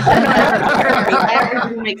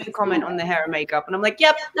 Everybody makes a comment on the hair and makeup, and I'm like,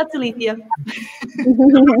 "Yep, that's Alicia."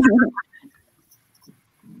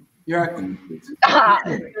 You're acting. I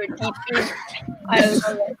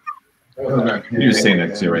love it. You just stay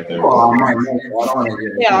next to you right there. Oh, my God. I don't want to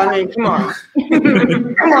get it. Yeah, I mean, come on,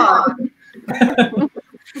 come on.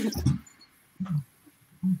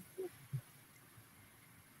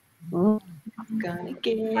 Gonna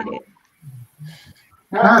get it.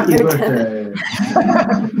 Happy birthday.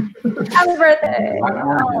 Happy birthday.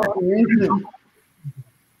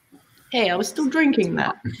 Hey, I was still drinking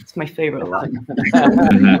that. It's my favorite line.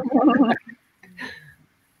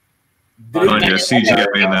 Vanja,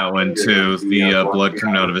 CGI in that one too. The blood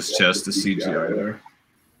coming out of his chest is CGI there.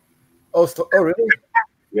 Oh, really?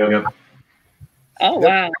 Yep. Oh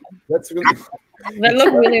wow, That's really. that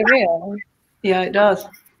looked really real. Yeah, it does.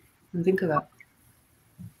 Think of that.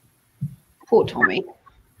 Poor Tommy.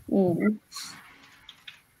 Mm.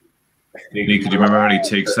 Nika, do you remember how many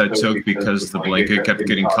takes that took because the blanket kept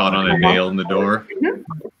getting caught on a nail in the door?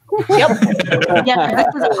 Yep. Yeah, this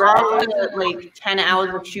was after like 10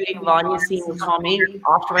 hours of shooting Vanya scene with Tommy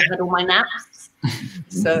after I had all my naps.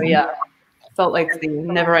 So yeah, felt like the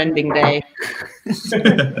never-ending day.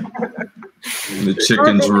 The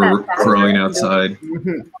chickens were crowing outside.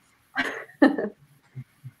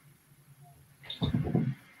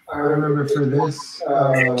 I remember for this,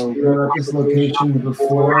 we were at this location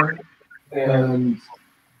before, and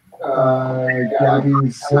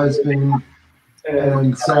Gabby's husband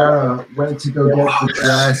and Sarah went to go get the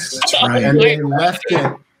dress, and they left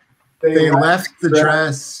it. They left the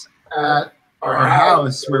dress at our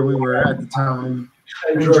house where we were at the time,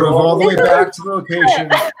 and drove all the way back to the location.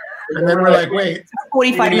 And then we're like, wait,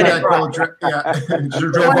 45 minutes. Yeah,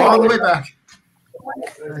 drove all the way back.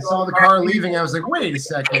 And I saw the car leaving. I was like, wait a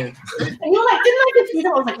second. And you're like, didn't I just see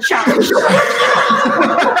that? I was like, shut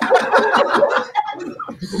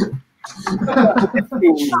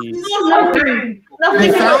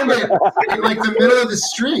They found it in like the middle of the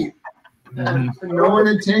street. And no one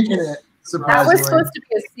had taken it. That was supposed to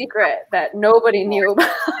be a secret that nobody knew about.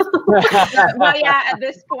 Well, yeah, at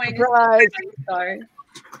this point, sorry.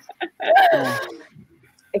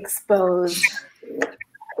 Exposed.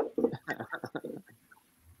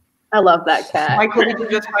 I love that cat. Michael, did you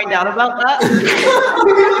just find out about that?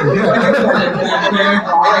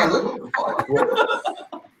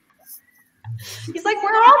 He's like,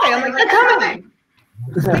 where are they? I'm like, they're coming.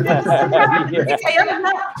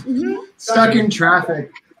 Stuck in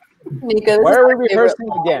traffic. Nika, Why are we rehearsing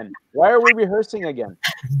again? Why are we rehearsing again?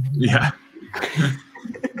 Yeah.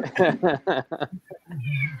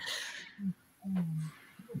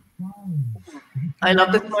 I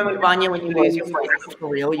love this moment, Vanya, when you lose your voice for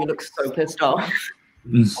real. You look so pissed off.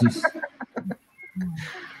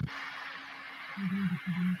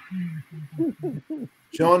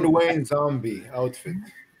 John Wayne zombie outfit.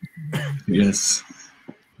 Yes.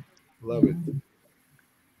 Love it.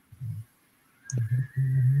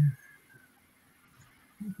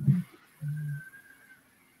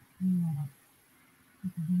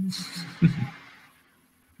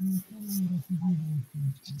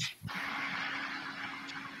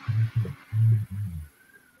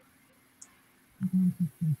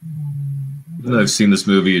 I've seen this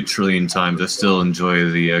movie a trillion times. I still enjoy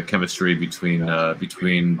the chemistry between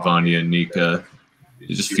Vanya and Nika.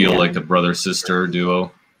 You just feel like a brother-sister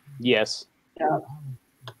duo. Yes. Yeah.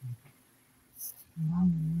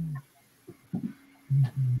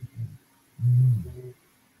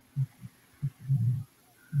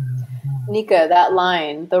 Nika, that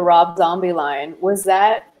line, the Rob Zombie line, was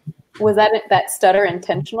that stutter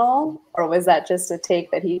intentional, or was that just a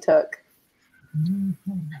take that he took?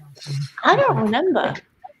 I don't remember.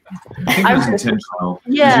 I think it was intentional.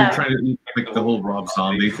 Yeah. You're trying to make the whole Rob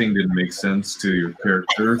Zombie thing didn't make sense to your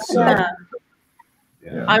character. So.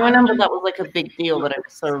 Yeah. I remember that was like a big deal, that it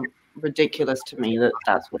was so ridiculous to me that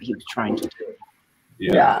that's what he was trying to do.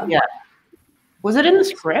 Yeah. Was it in the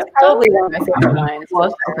script? Probably one of my favorite lines.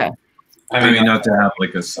 Was? Okay. I mean, not to have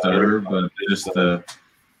like a stutter, but just the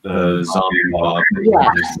zombie Rob.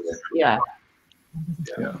 Yeah.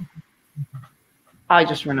 I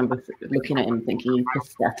just remember looking at him thinking,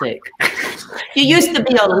 pathetic. You used to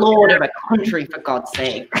be a lord of a country, for God's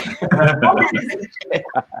sake.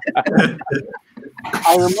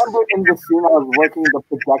 I remember in the scene I was working the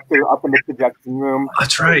projector up in the projection room.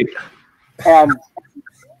 That's right. And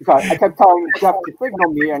sorry, I kept telling Geoff to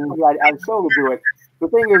signal me, and he had Al-Show to do it. The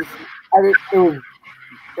thing is, it was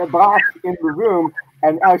black in the room,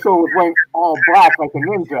 and Al-Show was wearing all black like a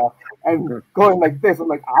ninja, and going like this. I'm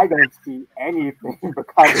like, I don't see anything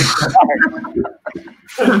because it's dark.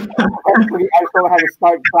 Eventually, Al-Show had to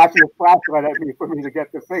start flashing a flashlight at me for me to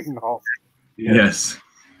get the signal. Yes.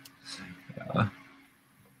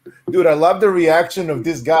 Dude, I love the reaction of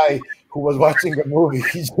this guy who was watching the movie.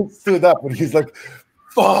 He just stood up and he's like,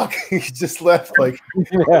 fuck. He just left like.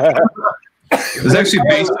 It was actually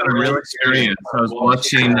based on a real experience. I was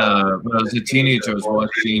watching, when I was a teenager, I was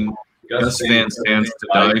watching Gus Van Sant's To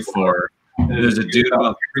Die For. There's a dude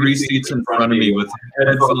about 3 seats in front of me with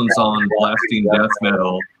headphones on, blasting death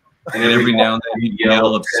metal. And every now and then he'd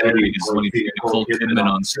yell obscenities when he seen Nicole Kidman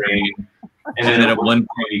on screen. And then at one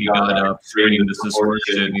point he got up, screaming, "This is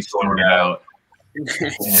horseshit," and he stormed out.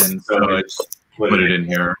 And so I just put it in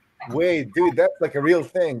here. Wait, dude, that's like a real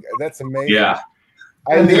thing. That's amazing. Yeah.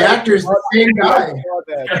 And the actor's the same guy.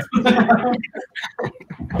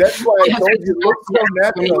 That's why I told you, look so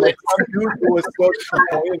natural. Like some dude who was so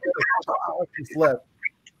disappointed just left.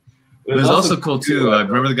 It was also cool too. I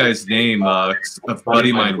remember the guy's name. A buddy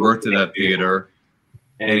of mine worked at that theater,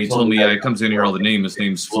 and he told me, "Yeah, he comes in here all the time. His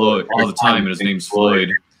name's Floyd all the time, and his name's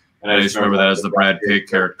Floyd." And I just remember that as the Brad Pitt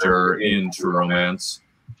character in True Romance.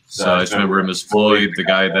 So I just remember him as Floyd, the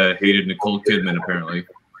guy that hated Nicole Kidman, apparently.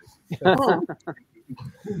 But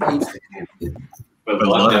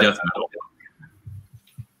love death metal.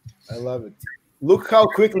 I love it. Look how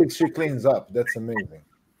quickly she cleans up. That's amazing.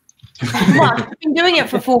 Well, I've been doing it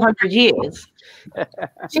for 400 years.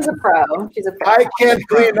 She's a pro. She's a pro. I can't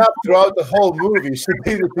clean up throughout the whole movie. She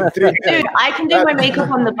did it in 3 minutes. Dude, I can do my makeup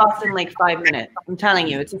on the bus in like 5 minutes. I'm telling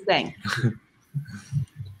you, it's a thing.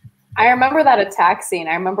 I remember that attack scene.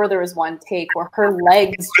 I remember there was one take where her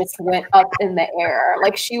legs just went up in the air.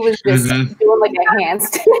 Like she was just doing like a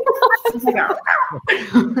handstand.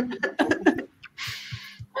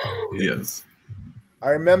 Yes. I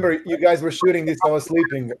remember you guys were shooting this. I was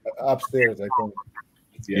sleeping upstairs, I think.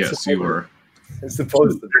 Yes, you were. It's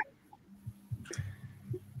supposed to be.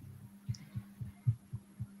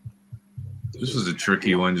 This was a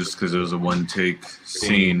tricky one just because it was a one-take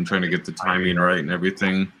scene, trying to get the timing right and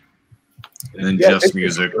everything. And then Jeff's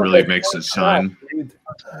music really makes it shine.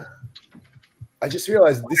 I just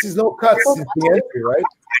realized this is no cuts since the entry, right?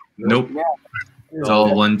 Nope. It's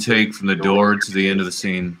all one take from the door to the end of the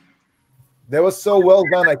scene. That was so well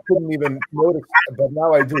done, I couldn't even notice, but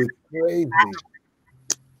now I do. It's crazy.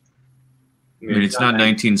 mean, it's not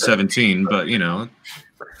 1917, but you know.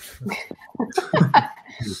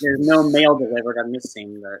 There's no mail delivered. I'm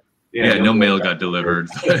missing that. Yeah, no mail got delivered.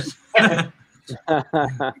 You guys want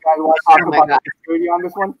to talk about the security on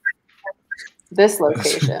this one? This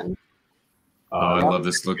location. Oh, I love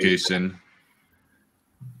this location.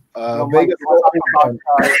 Vegas, what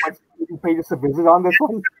security pages to visit on this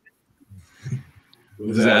one? What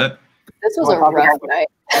was that? This was a rough night.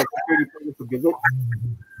 Security pages to visit?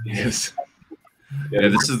 Yes. Yeah,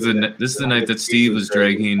 this is the night that Steve was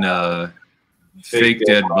dragging fake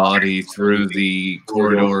dead body through the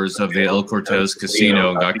corridors of the El Cortez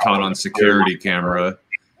Casino and got caught on security camera.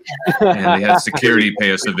 And they had security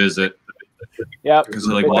pay us a visit. Yeah. Because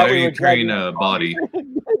they're like, why are you carrying a body?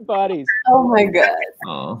 Bodies. Oh my god.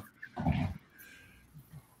 Oh.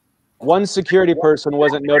 One security person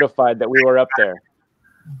wasn't notified that we were up there.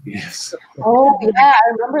 Yes. Oh yeah, I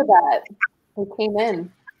remember that. They came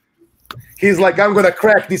in. He's like, I'm gonna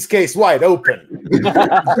crack this case wide open.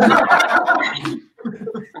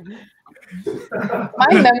 My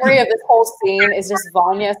memory of this whole scene is just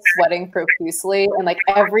Vanya sweating profusely, and like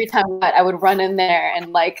every time I would run in there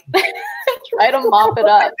and like try to mop it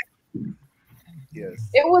up. Yes.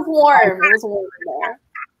 It was warm. It was warm in there.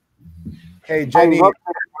 Hey Jenny. I loved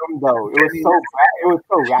the room though. It was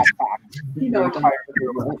so rat packed. You know,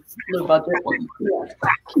 low budget. Yeah.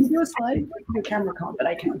 Can you do a slide? Your camera can't, but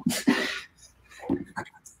I can.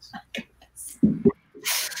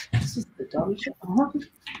 This is the dumb shit.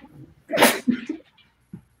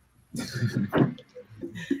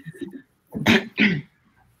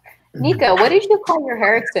 Nika, what did you call your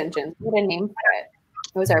hair extensions? We had a name for it.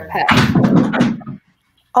 It was our pet.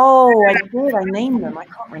 Oh, I did. I named them. I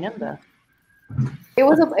can't remember. It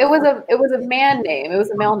was a man name. It was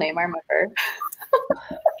a male name. I remember.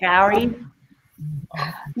 Gary.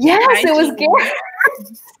 Yes, it was Gary.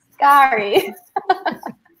 Gary.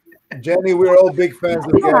 Jenny, we're all big fans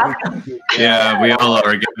of Gabby. Yeah, we all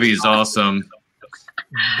are. Gabby's awesome.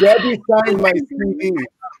 Gabby signed my CD.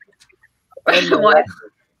 What?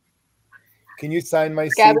 Can you sign my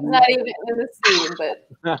CD? Gabby's not even in the scene, but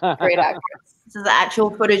great actress. This is actual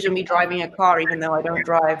footage of me driving a car, even though I don't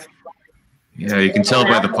drive. Yeah, you can tell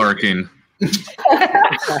by the parking.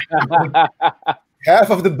 Half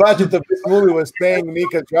of the budget of this movie was paying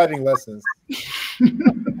Nika driving lessons.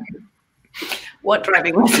 What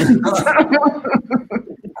driving lessons?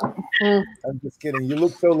 I'm just kidding. You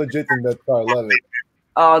look so legit in that car. Love it.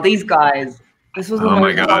 Oh, these guys. This was the Oh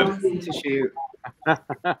my most God. fun thing to shoot.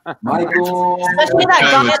 Michael. Especially that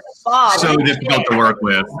guy at the bar. So difficult to work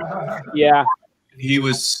with. Yeah. He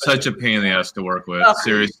was such a pain in the ass to work with.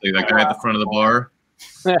 Seriously, that guy at the front of the bar.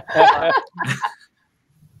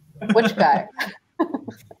 Which guy?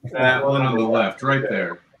 That one on the left, right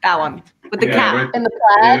there. That one. With the cap. Right, In the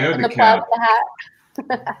plaid? Yeah, In the the plaid cap. with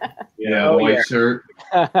the hat? Yeah, the white shirt,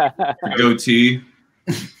 the goatee.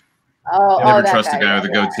 Oh, Never that trust guy. a guy with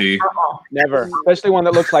a goatee. Never. Especially one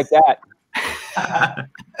that looks like that.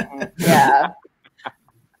 Yeah.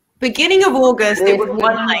 Beginning of August, it was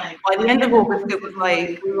one like, by the end of August, it was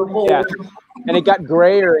like, we were all. Yeah. And it got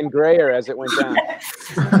grayer and grayer as it went down.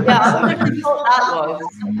 Yeah, I wonder what that was.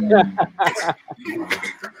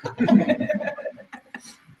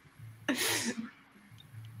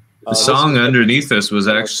 The song underneath this was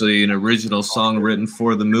actually an original song written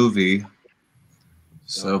for the movie.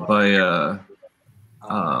 So by a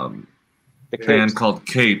band called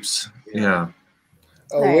Capes. Yeah.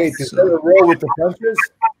 Oh, wait. Is that a Roll with the Punches?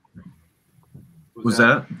 Was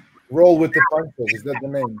that? Roll with the Punches. Is that the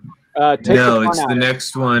name? No, it's the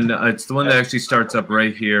next one. It's the one that actually starts up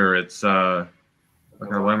right here. It's okay,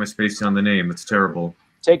 why am I spacing on the name? It's terrible.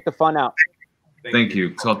 Take the fun out. Thank you.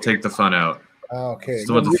 It's called Take the Fun Out. Okay. It's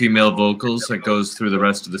the one with the female vocals that goes through the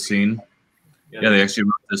rest of the scene. Yeah, they actually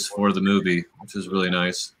wrote this for the movie, which is really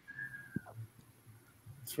nice.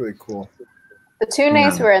 It's really cool. The two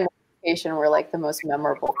nights we were in the location were like the most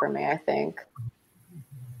memorable for me, I think.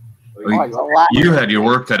 You had your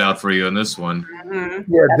work cut out for you in this one.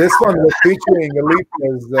 Yeah, this one was featuring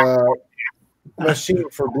Alicia's machine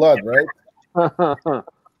for blood, right?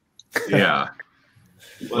 Yeah.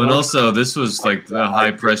 Well, and also, this was like the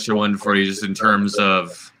high pressure one for you, just in terms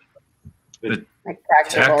of the like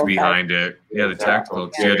tech behind it. Yeah, the tactical.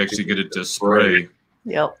 Because you had to actually get it to spray.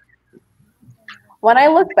 Yep. When I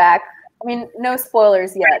look back, I mean, no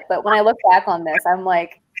spoilers yet, but when I look back on this, I'm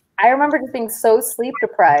like, I remember just being so sleep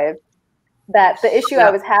deprived that the issue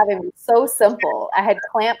I was having was so simple. I had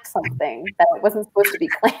clamped something that it wasn't supposed to be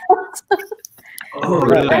clamped. Oh,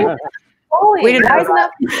 really? Holy, We didn't why isn't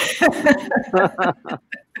that?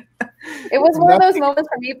 It was one of those moments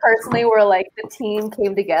for me personally where like the team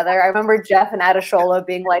came together. I remember Geoff and Adeshola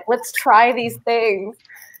being like, let's try these things.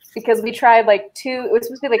 Because we tried like two, it was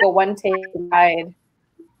supposed to be like a one-take ride.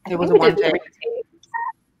 It was a one-take.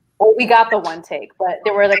 Well, we got the one take, but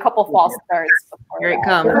there were a couple false starts before. Here it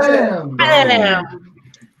comes. Bam.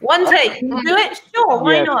 One take. Can you do it? Sure,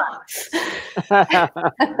 why not?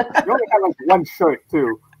 You only have like one shirt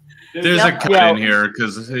too. There's a cut in here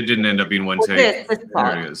because it didn't end up being one take. This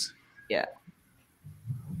there it is. Yeah.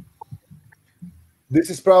 This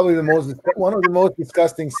is probably one of the most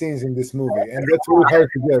disgusting scenes in this movie, and that's really hard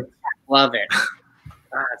to get. Love it.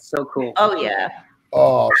 It's so cool. Oh yeah.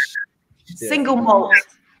 Oh. Single malt,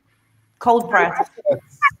 cold press,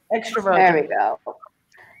 extra virgin. There we go.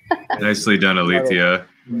 Nicely done, Alethea.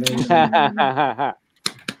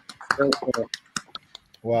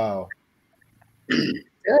 Wow. Really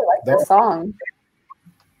like that song.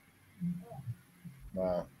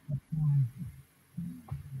 Wow.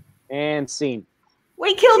 And scene.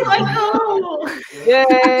 We killed Michael!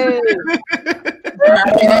 Yay!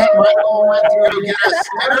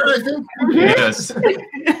 Yes.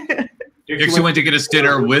 He actually went to get his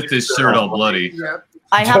dinner with his shirt all bloody. Yep.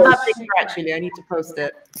 I have that picture actually. I need to post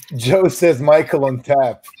it. Joe says Michael on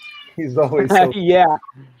tap. He's always so yeah.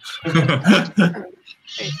 You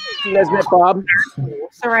guys met Bob?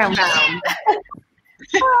 Surround sound.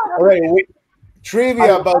 All right,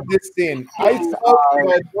 trivia about this scene. I smoked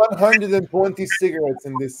about 120 cigarettes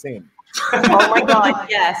in this scene. Oh my god,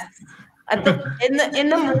 yes. In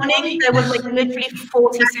the morning, there was like literally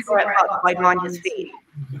 40 cigarette butts by Vanja's feet.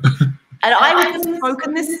 And I was just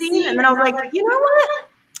smoking this scene, and then I was like, you know what?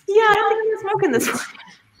 Yeah, I don't think I'm smoking this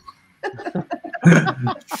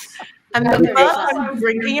one. And the first time I was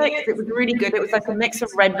drinking it, because it was really good, it was like a mix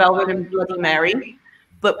of Red Velvet and Bloody Mary.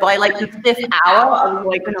 But by like the 5th hour, I was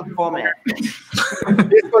like gonna vomit. This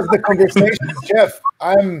was the conversation, Geoff.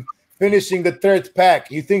 I'm finishing the 3rd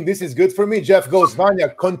pack. You think this is good for me? Geoff goes,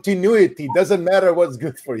 Vanja, continuity doesn't matter what's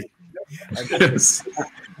good for you. Yes.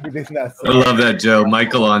 He did not say I love that, Joe.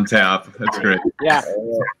 Michael on tap. That's great. Yeah.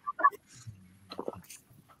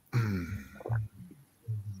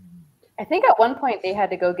 I think at one point they had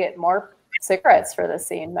to go get more cigarettes for the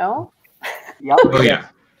scene, no? Yep. Oh, yeah.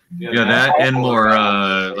 Yeah, that and more,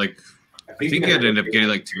 like, I think I'd end up getting,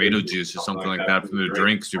 like, tomato juice or something like that from the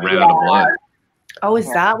drinks to ran out of blood. Oh,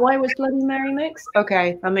 is that why it was Bloody Mary mix?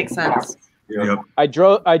 Okay, that makes sense. Yep. I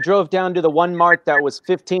drove down to the one mart that was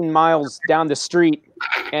 15 miles down the street,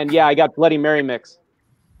 and yeah, I got Bloody Mary mix.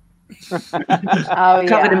 Oh, yeah.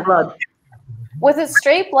 Covered in blood. Was it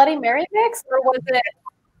straight Bloody Mary mix, or was it?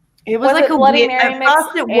 It was like a Bloody weird, Mary at mix.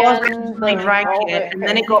 first it was and I the drank it, velvet and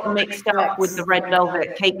then it got mixed up mix. with the Red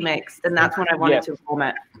Velvet cake mix, and that's when I wanted to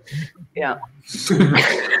vomit. Yeah.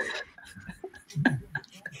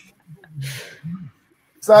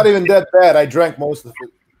 It's not even that bad. I drank most of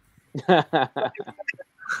it.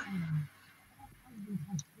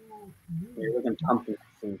 You're looking pumpkin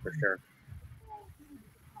scene for sure.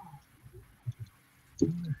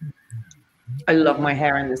 I love my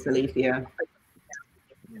hair in this, Alethea.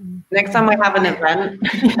 Next time I have an event,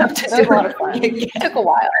 you have to It was a lot of fun. It took a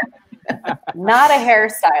while. Not a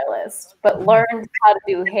hairstylist, but learned how to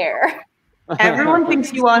do hair. Everyone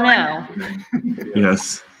thinks you are now.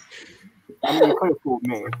 Yes. I mean, you could have fooled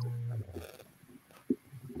me.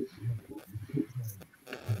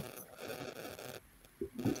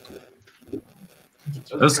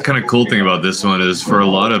 That's the kind of cool thing about this one is for a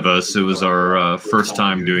lot of us, it was our first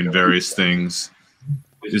time doing various things.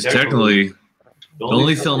 Because technically, the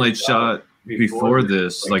only film I'd shot before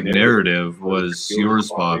this, like narrative, was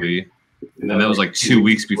yours, Bobby. And that was like 2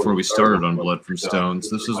 weeks before we started on Blood from Stones.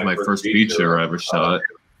 This was my first feature I ever shot.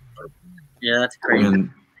 Yeah, that's great.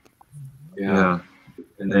 And, yeah.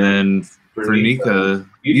 And then for Nika,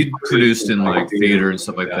 you produced in like theater and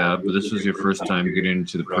stuff like that, but this was your first time getting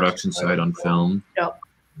into the production side on film. Yep.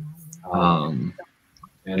 And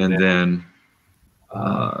then it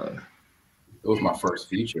was my first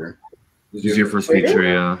feature. This is your first feature,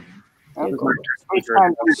 yeah.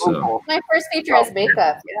 So. My first feature is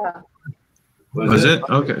makeup. Yeah. Was it?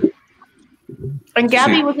 Okay. And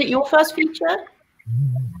Gabby, was it your first feature?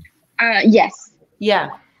 Yes.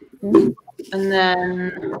 Yeah. And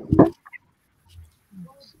then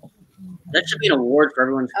that should be an award for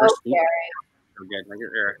everyone's first feature. Okay. So good. Like,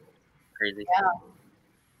 they're crazy. Yeah.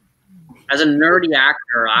 As a nerdy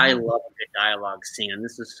actor, I love a good dialogue scene, and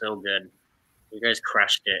this is so good. You guys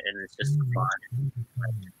crushed it, and it's just fun.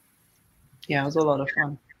 yeah, it was a lot of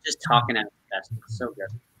fun. Just talking at its best. It's so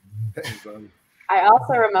good. I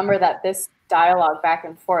also remember that this dialogue back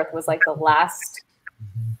and forth was like the last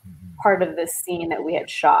part of this scene that we had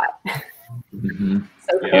shot. Mm-hmm.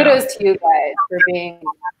 So kudos to you guys for being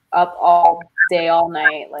up all day, all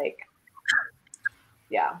night. Like,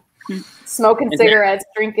 yeah. Smoking cigarettes,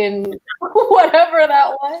 drinking whatever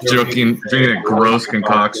that was. Drinking a gross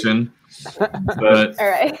concoction. But all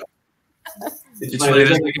right. there's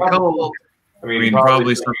like a couple. I mean,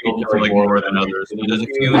 probably some people feel like more than others. But there's a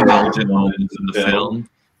few indulgent moments in the film.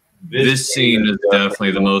 This scene is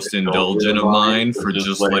definitely the most indulgent of mine for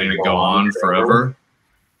just letting it go on forever.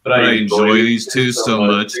 But I enjoy these two so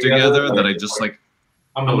much together that I just like,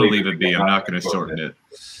 I'm going to leave it be. I'm not going to shorten it.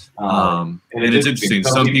 And it's interesting.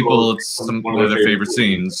 Some people, it's one of their favorite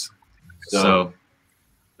scenes. So,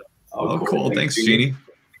 cool. Thanks, Jeannie.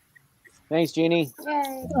 Thanks, Jeannie.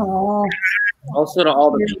 Yay. Also, to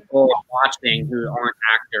all the people watching who aren't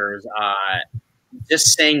actors,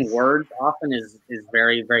 just saying words often is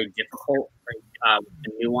very, very difficult with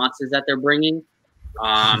the nuances that they're bringing.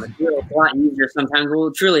 It's a lot easier sometimes.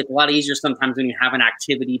 Well, truly, it's a lot easier sometimes when you have an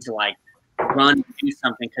activity to like run and do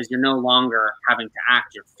something because you're no longer having to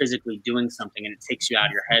act. You're physically doing something, and it takes you out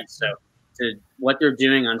of your head. So, what they're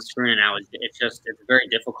doing on screen now is it's very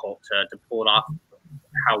difficult to pull it off.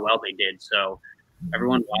 How well they did. So,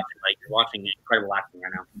 everyone watching, like you're watching incredible acting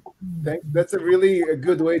right now. That's a really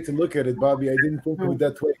good way to look at it, Bobby. I didn't think of it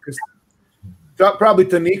that way because probably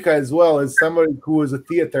to Nika as well, as somebody who is a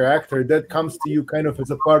theater actor, that comes to you kind of as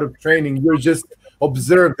a part of training. You're just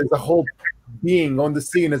observed as a whole being on the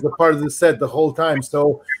scene as a part of the set the whole time.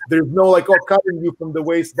 So there's no like, cutting you from the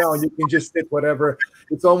waist down. You can just sit whatever.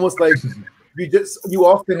 It's almost like you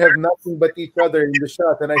often have nothing but each other in the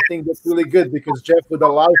shot, and I think that's really good because Geoff would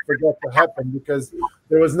allow for that to happen because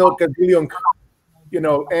there was no gazillion,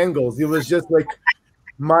 angles. It was just like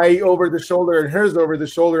my over the shoulder and hers over the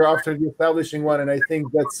shoulder after the establishing one, and I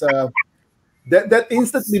think that's that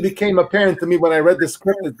instantly became apparent to me when I read the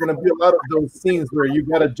script. It's going to be a lot of those scenes where you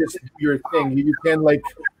gotta just do your thing. You can't like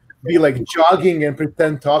be like jogging and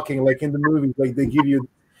pretend talking like in the movies, like they give you.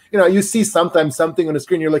 You see sometimes something on the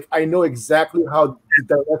screen, you're like, I know exactly how the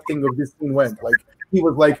directing of this scene went. Like, he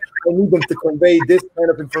was like, I need them to convey this kind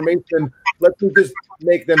of information. Let me just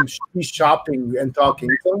make them be shopping and talking.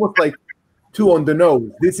 It's almost like too on the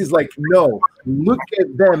nose. This is like, no, look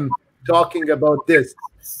at them talking about this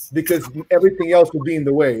because everything else will be in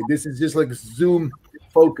the way. This is just like Zoom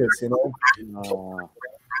focus, And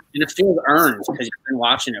it feels earned because you've been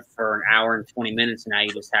watching it for an hour and 20 minutes, and now you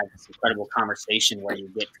just have this incredible conversation where you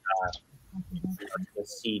get to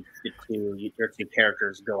see your two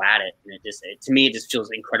characters go at it, and to me it just feels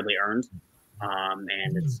incredibly earned, and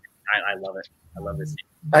I love it. I love this.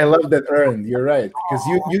 I love that earned. You're right because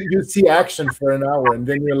you see action for an hour and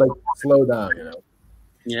then you're like slow down,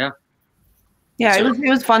 Yeah. Yeah, it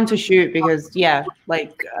was fun to shoot because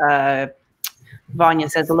like Vanya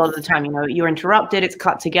says a lot of the time, you're interrupted, it's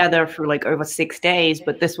cut together for like over 6 days,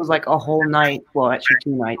 but this was like a whole night, well, actually 2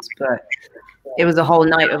 nights, but it was a whole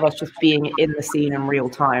night of us just being in the scene in real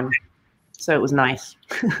time. So it was nice.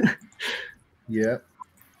 Yeah.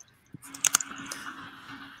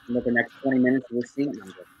 Look, the next 20 minutes of this scene.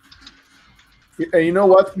 And you know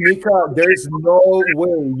what, Nika? There's no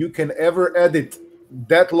way you can ever edit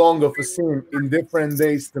that long of a scene in different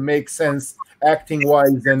days to make sense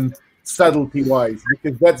acting-wise and subtlety-wise,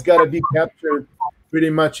 because that's got to be captured pretty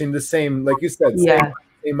much in the same, like you said,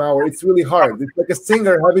 same hour. It's really hard. It's like a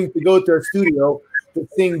singer having to go to a studio to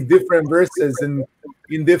sing different verses and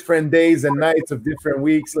in different days and nights of different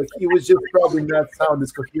weeks. Like, it was just probably not sound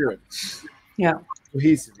as coherent. Yeah.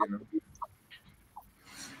 Cohesive,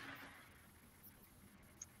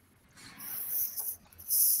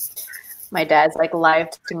 My dad's like live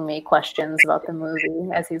texting me questions about the movie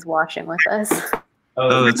as he's watching with us.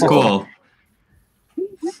 Oh, that's cool.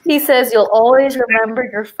 He says you'll always remember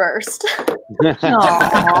your first. Thank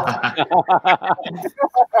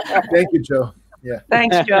you, Joe. Yeah.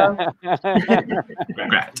 Thanks, Joe.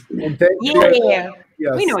 And thank you.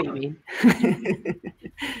 Yes. We know what you mean.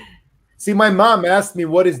 See, my mom asked me,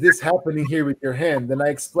 what is this happening here with your hand? And I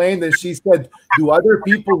explained, and she said, do other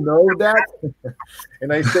people know that?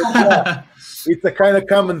 And I said, yeah, it's a kind of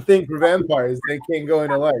common thing for vampires. They can't go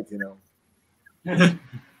in a light,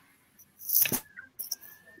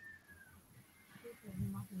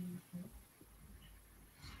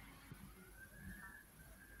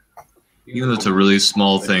 Even though it's a really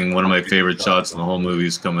small thing, one of my favorite shots in the whole movie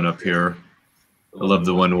is coming up here. I love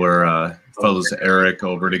the one where follows Eric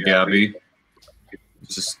over to Gabby.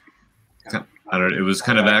 It's just, I don't know, it was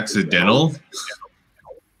kind of accidental,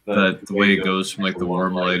 but the way it goes from like the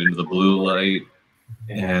warm light into the blue light,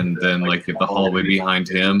 and then like the hallway behind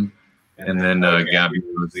him, and then Gabby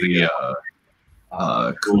was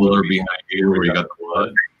cooler behind you where you got the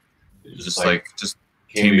blood. It just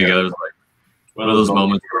came together. It was like one of those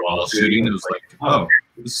moments where while shooting, it was like, oh,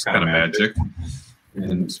 this is kind of magic.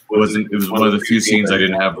 And it was one of the few scenes I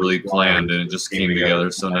didn't have really planned, and it just came together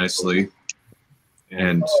so nicely.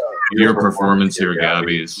 And your performance here,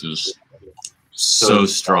 Gabby, is just so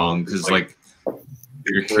strong because like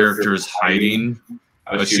your character is hiding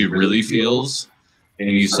what she really feels, and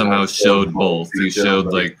you somehow showed both. You showed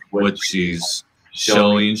like what she's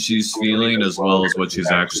showing she's feeling as well as what she's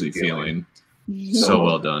actually feeling. So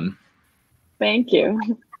well done. Thank you.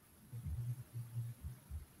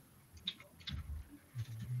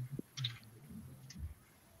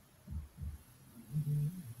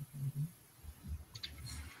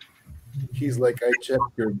 He's like, I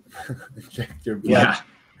checked your blood. Yeah.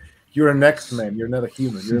 You're an X-Man. You're not a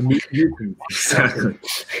human. You're a mutant. Exactly.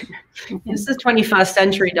 This is 21st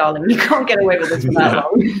century, darling. You can't get away with this for that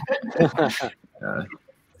long.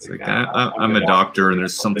 It's like, I'm a doctor, and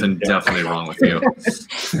there's something definitely wrong with you.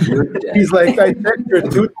 He's like, I checked your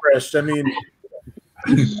toothbrush. I mean,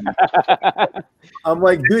 I'm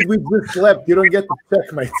like, dude, we just slept. You don't get to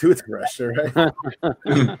check my toothbrush, all right?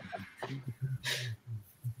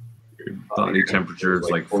 Your body temperature is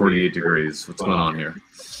like 48 degrees. What's going on here?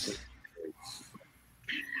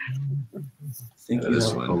 Think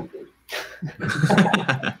this one.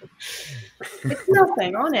 It's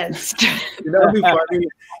nothing, honest. You know, it'd be funny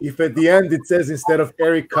if at the end it says instead of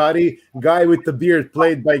Eric Cotty, guy with the beard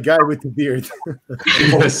played by guy with the beard.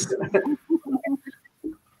 Yes.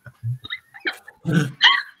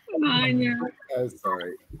 That's all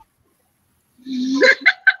right.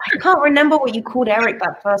 I can't remember what you called Eric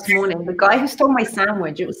that first morning. The guy who stole my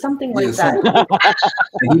sandwich. It was something like that.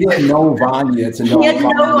 He didn't know Vanya to know. He had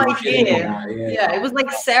no Vanya. idea. Yeah, it was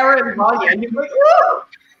like Sarah and Vanya. And he was like, whoa!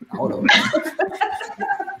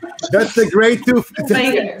 That's the great two.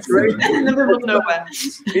 Vegas. In the middle of nowhere.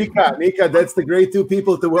 Nika, that's the great two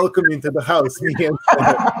people to welcome into the house. Me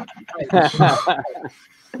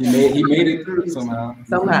and he made it through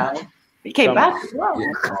somehow. He came back as well.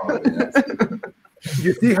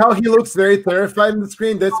 You see how he looks very terrified on the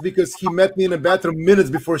screen? That's because he met me in a bathroom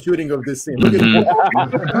minutes before shooting of this scene. Look at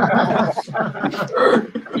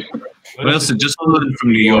Wilson just flew in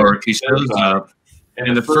from New York. He shows up,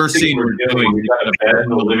 and the first scene we're doing, we got a bed in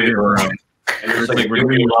the living room, and it's like we're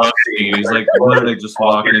doing a love scene. He's like, "What did I just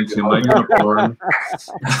walk into? My uniform."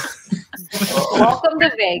 Welcome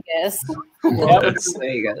to Vegas. Welcome to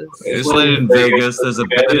Vegas. It's like in Vegas. There's a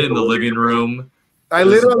bed in the living room. I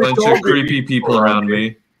There's literally a bunch of creepy people around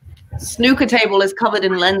me. Snooker table is covered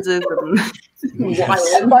in lenses and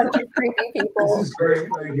a bunch of creepy people. This is great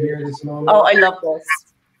right here, this moment. Oh, I love this.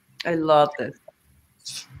 I love this.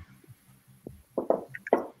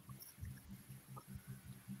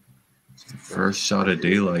 First shot of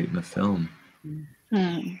daylight in the film.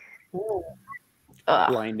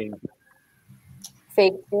 Blinding.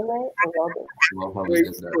 Fake daylight? Wait,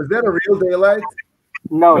 was that a real daylight?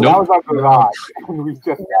 No, Nope. that was our garage. We just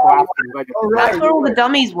blasted like a That's where all the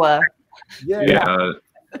dummies were. Yeah,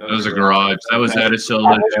 that was a garage. That was Edisha,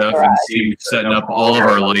 Jeff, and Steve setting up all of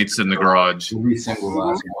our lights in the garage. Every single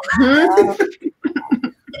last one.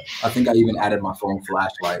 I think I even added my phone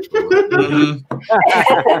flashlight.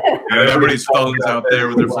 Everybody's phones out there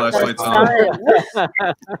with their flashlights on.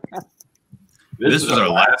 This was our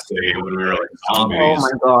last day when we were like zombies. Oh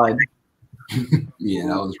my god. Yeah,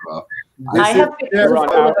 that was rough. I have pictures of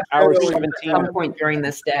all of hour us 17. at some point during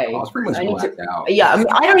this day. I was pretty much I need blacked to, out. yeah, I mean,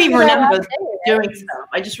 I don't even remember doing stuff.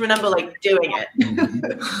 I just remember like doing it.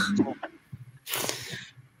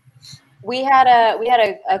 We had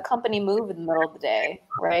a company move in the middle of the day,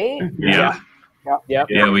 right? Yeah. Yep.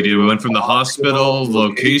 Yeah, we did. We went from the hospital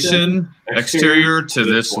location, exterior, to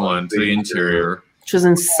this one, to the interior. Which was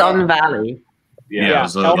in Sun Valley. Yeah, it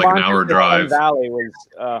was like an hour drive. Valley was.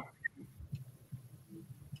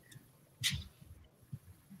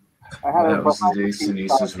 That was the day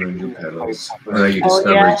Sinisa's Ranger Pedals. You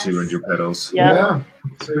discovered 200 pedals. Yeah,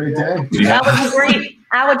 it's a great day. That was a great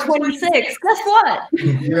hour 26. Guess what?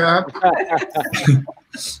 Yeah.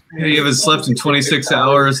 Yeah, you haven't slept in 26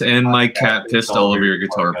 hours, and my cat pissed all over your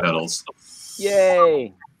guitar pedals.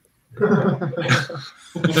 Yay!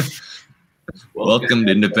 Welcome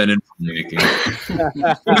to independent filmmaking.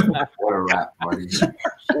 What a rap party.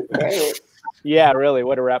 Yeah, really,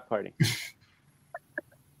 what a rap party.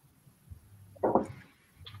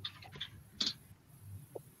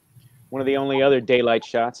 One of the only other daylight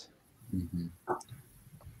shots.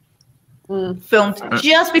 Filmed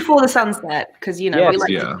just before the sunset, because you know we like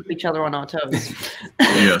Yeah. to keep each other on our toes.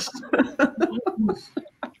 Yes.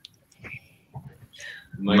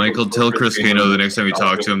 Michael, tell Chris Kano the next time you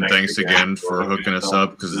talk to him, thanks again for hooking us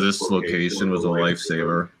up, because this location was a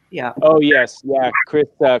lifesaver. Yeah. Oh yes, yeah.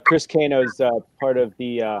 Chris Kano's part of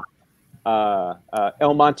the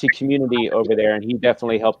El Monte community over there, and he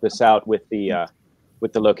definitely helped us out with the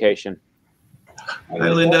location. Hi,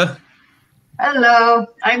 Linda. Hello,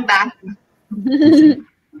 I'm back.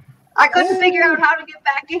 I couldn't figure out how to get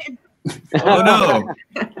back in. Oh no!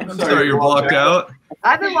 I'm sorry, you're blocked out.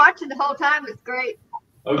 I've been watching the whole time. It's great.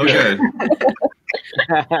 Okay.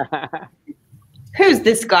 Who's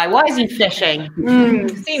this guy? Why is he fishing?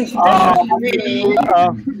 Seems really.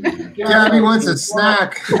 Gabby wants a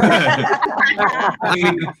snack. I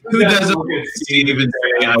mean, who doesn't even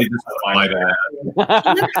say I just buy that?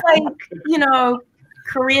 It looks like,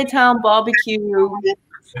 Koreatown barbecue.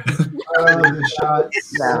 I love the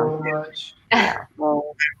shots so much. Yeah.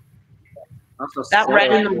 That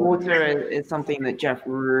red in the water is something that Geoff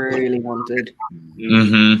really wanted.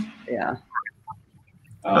 Mm-hmm. Yeah.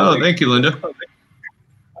 Oh, thank you, Linda.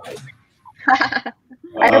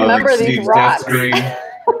 I remember these rocks.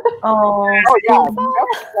 Oh yeah.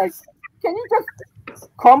 Like, can you just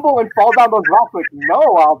crumble and fall down those rocks? Like,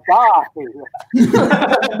 no, I'll die.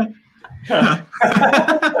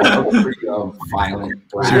 Violent.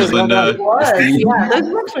 Cheers, Linda. Yeah, those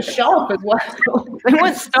rocks were sharp as well. They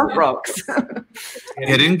weren't stump rocks.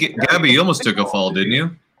 Gabby, you almost took a fall, didn't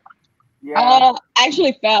you? I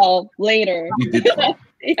actually fell later. You did fall.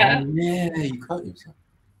 Yeah. Yeah, you cut yourself.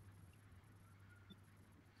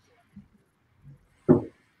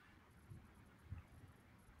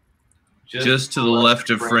 Just to the left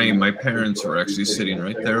of frame, my parents were actually sitting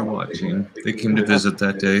right there watching. They came to visit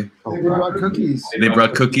that day. They brought cookies. They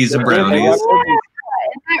brought cookies and brownies. In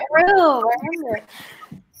that room, I remember.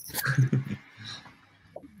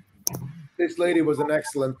 This lady was an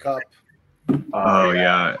excellent cup. Oh,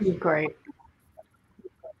 yeah. Great.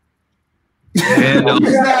 And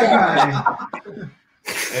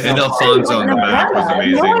Alfonso in the back was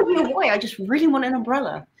amazing. No idea why. I just really want an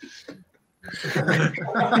umbrella. I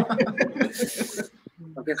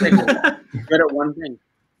guess I just good at one thing.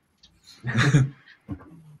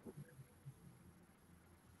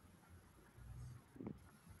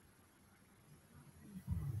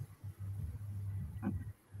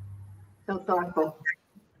 So thoughtful.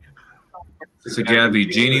 So, Gabby,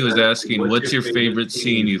 Jeannie was asking, what's your favorite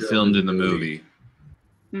scene you filmed in the movie?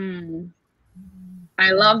 I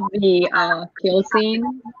love the kill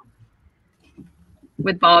scene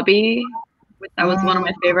with Bobby. That was one of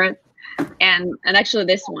my favorites. And actually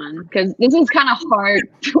this one, because this is kind of hard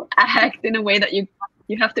to act in a way that you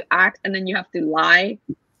have to act and then you have to lie.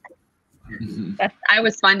 I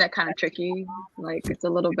always find that kind of tricky. Like, it's a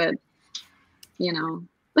little bit, Yeah,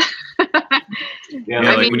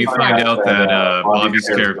 like when you find out that Bobby's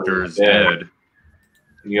character is dead,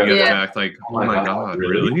 you have to act like, oh my God,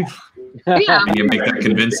 really? Yeah. And you make that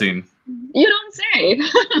convincing. You don't say.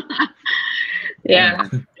 Yeah.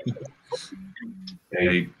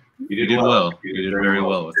 Hey, you did well. You did very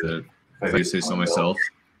well with it, if I say so myself.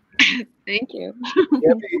 Thank you.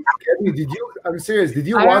 Gabby, did you? I'm serious. Did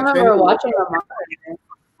you I watch? remember watching them.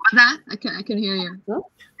 What's that? I can hear you. I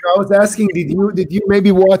was asking, did you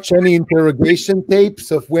maybe watch any interrogation tapes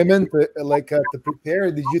of women to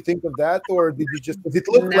prepare? Did you think of that, or did you just? It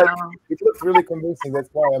looked looked really convincing. That's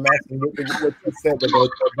why I'm asking what you said about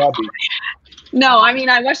Bobby. No, I mean,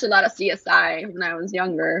 I watched a lot of CSI when I was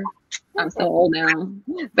younger. I'm so old now,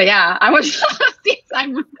 but yeah, I watched a lot of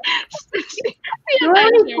CSI. You're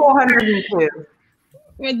only 402.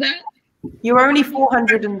 What's that? You were only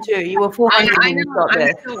 402. You were 400. I know.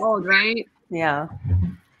 I'm so old, right? Yeah.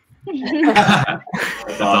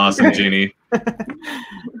 That's awesome, Jeannie.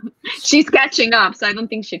 She's catching up, so I don't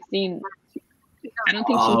think she's seen. I don't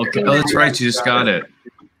think she's seen. Oh, that's right. You just got it.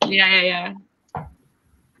 Yeah.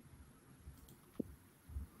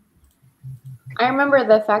 I remember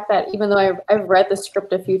the fact that even though I've read the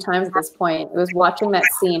script a few times at this point, it was watching that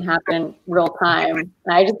scene happen in real time, and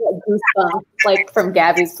I just got goosebumps, like from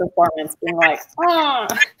Gabby's performance, being like, ah.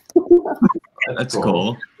 That's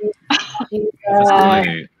cool. She's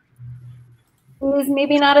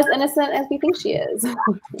maybe not as innocent as we think she is.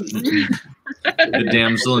 The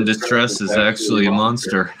damsel in distress is actually a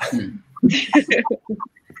monster.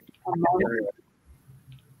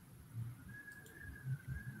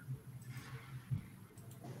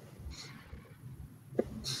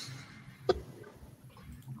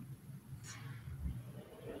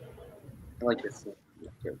 I like this.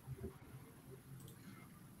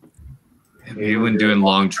 Maybe when doing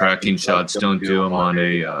long tracking shots, don't do them on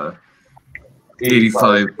a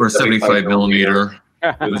 85 or 75 millimeter.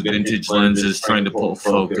 with vintage lenses trying to pull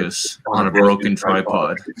focus on a broken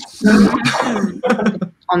tripod.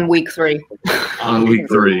 On week 3. On week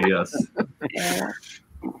 3, yes. Yeah.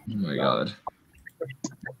 Oh my god.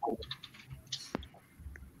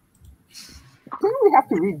 Didn't we have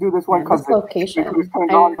to redo this one because location?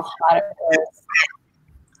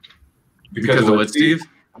 Because of what, Steve?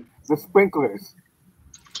 The sprinklers.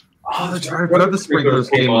 Oh, that's right. I forgot the sprinklers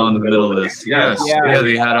came on in the middle of this. Yes. Yeah,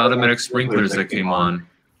 they had automatic sprinklers that came on.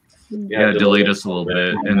 Yeah, it delayed us a little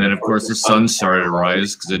bit. And then, of course, the sun started to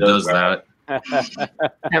rise because it does that.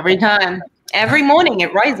 Every time. Every morning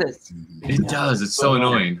it rises. It does. It's so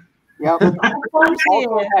annoying. Yep.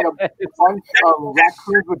 Also had a bunch of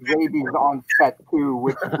raccoons with rabies on set too,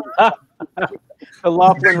 which the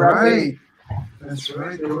Laughlin right. That's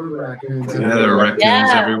right. There were raccoons. Yeah, there were raccoons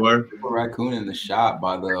everywhere. A raccoon in the shop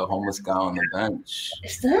by the homeless guy on the bench.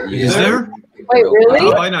 Is there? Is there? Wait, really?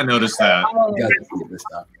 How have I not noticed that? You guys can see this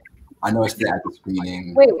stuff. I noticed that at the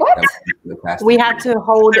screening. Wait, what? We had to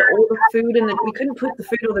hold all the food and we couldn't put the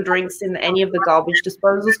food or the drinks in any of the garbage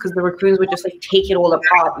disposals because the raccoons would just like take it all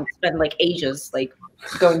apart and spend like ages like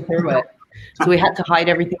going through it. So we had to hide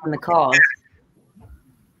everything in the cars.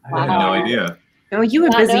 I had no idea. Oh, you were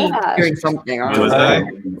busy doing something. Was I?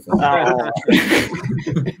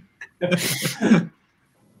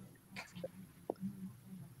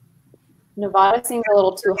 Nevada seems a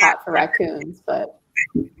little too hot for raccoons, but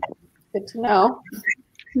good to know.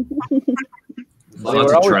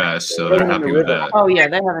 Lots of trash, so they're happy with that. Oh yeah,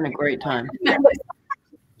 they're having a great time.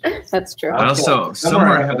 That's true. I also,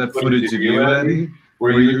 somewhere I had that footage of you, Eddie,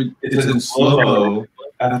 where it's in slow-mo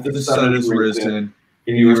after the sun has risen,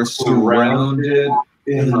 and you were surrounded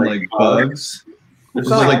in like bugs. It was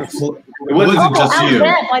like, it wasn't just you.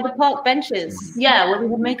 There by the park benches. Yeah, where we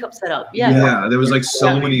had makeup set up. Yeah. Yeah, there was like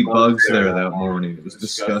so many bugs there that morning. It was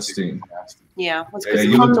disgusting. Yeah, it's Yeah, because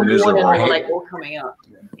you from looked the miserable. water they were like all coming up.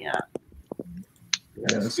 Yeah.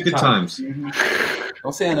 Yeah, it's good times.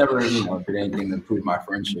 Don't say I never, did anything to improve my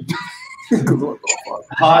friendship.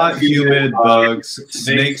 Hot, humid bugs,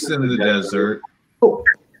 snakes in the desert,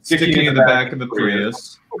 sticking in the back of the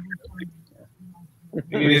Prius.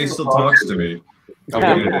 And he still talks to me.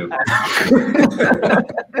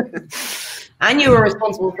 And you were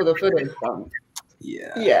responsible for the footage.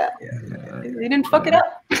 Yeah. Yeah. You didn't fuck it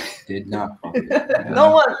up. Did not fuck it up.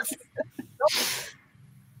 No once.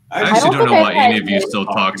 I actually don't know why any of you still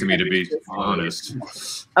talk to me, to be honest.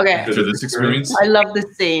 Okay. After this experience? I love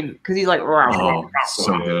this scene because he's like, oh,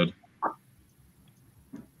 so good.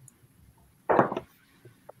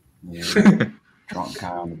 Yeah. Drunk guy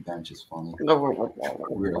on the bench is funny. We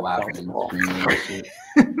were laughing and screaming and shit.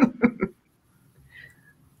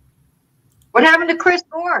 What happened to Chris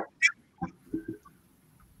Moore?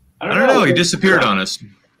 I don't know. He disappeared on us.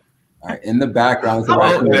 All right, in the background.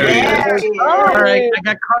 Oh, there he is. All right, I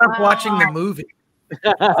got caught up watching the movie.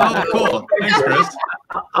 Oh, cool. Thanks, Chris.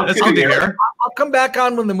 That's good to hear. I'll come back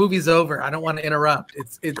on when the movie's over. I don't want to interrupt.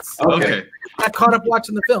 It's okay. I got caught up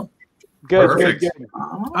watching the film. Good. Perfect. Good.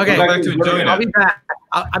 Okay. Go back to enjoying I'll it. be back.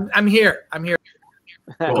 I'm here. I'm here.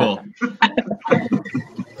 Cool.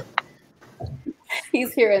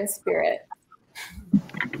 He's here in spirit.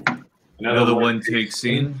 Another one-take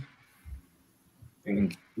scene.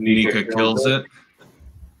 And Nika kills it.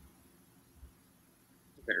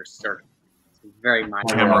 Better start. It's very minor.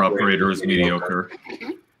 Camera operator is mediocre.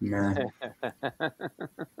 Man.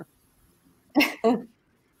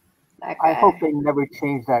 I hope they never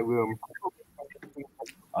change that room.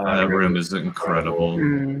 That room is incredible.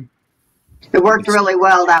 It worked really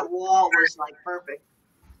well. That wall was like perfect.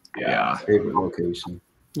 Yeah. Favorite location.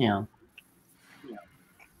 Yeah.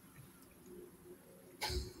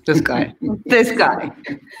 This guy. This guy.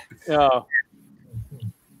 Oh.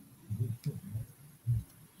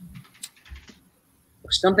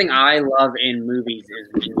 Something I love in movies is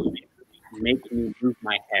when you make me move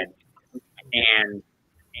my head, and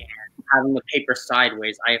having the paper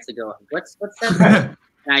sideways, I have to go, what's that?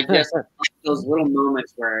 And I just those little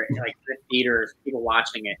moments where, like, the theaters, people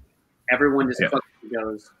watching it, everyone just fucking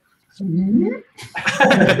goes.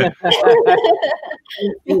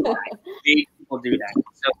 People do that.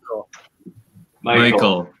 It's so cool.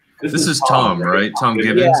 Michael, this is Tom, right? Tom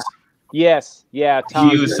Gibbons. Yes. Yeah. Tom.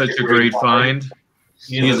 He was such a great find.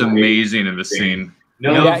 He is amazing in the scene.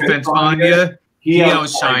 No offense, Vanja. He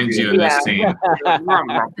outshines you in this scene.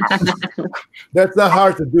 That's not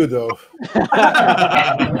hard to do, though.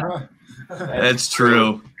 That's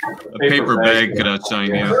true. A paper bag could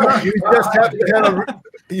outshine you.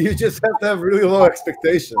 You just have to have really low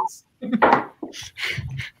expectations.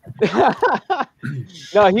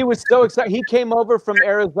 No, he was so excited. He came over from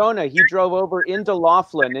Arizona. He drove over into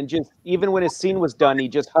Laughlin, and just even when his scene was done, he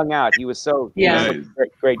just hung out. He was so he was a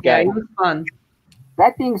great guy. Yeah, he was fun.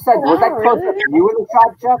 That being said, was that close up to you in the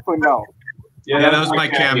shot, Jeff, or no? Yeah, that was my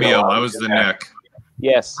cameo. I was the neck.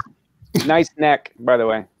 Yes. Nice neck, by the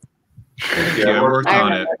way. Yeah, I worked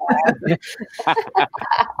on it.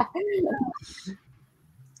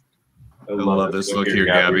 I love this look here,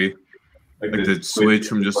 Gabby. Like the switch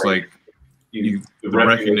from just like the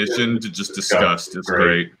recognition to just disgust. It's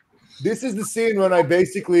great. This is the scene when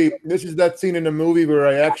this is that scene in the movie where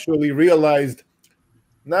I actually realized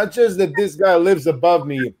not just that this guy lives above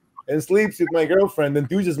me and sleeps with my girlfriend and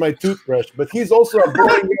uses my toothbrush, but he's also a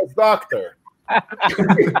boring-ass doctor.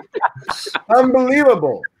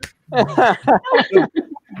 Unbelievable.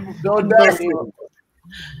 So that's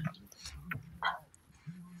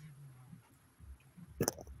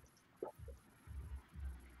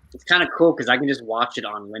It's kind of cool because I can just watch it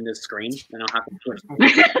on Linda's screen and I'll have to push.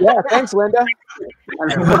 Yeah, thanks, Linda.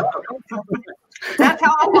 That's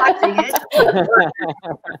how I'm watching it.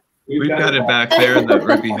 We've got it back there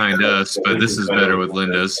right behind us, but this is better with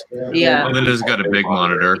Linda's. Yeah. Linda's got a big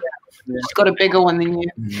monitor. She's got a bigger one than you.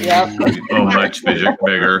 Yep. Oh, much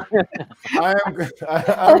bigger. I'm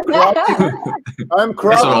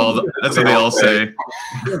cropping. That's what they all say.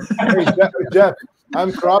 Hey, Jeff,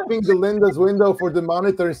 I'm cropping the Linda's window for the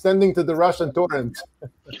monitor and sending to the Russian torrent.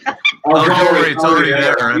 It's already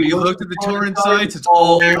there. Have you looked at the torrent sites? It's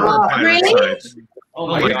all over pirate sites. Oh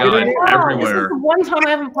my god, everywhere. This is the one time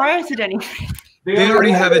I haven't pirated anything. They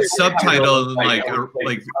already have it subtitled like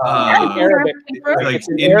Arabic. like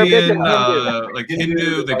Indian, like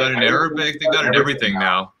Hindu. They got it in Arabic. They got it in everything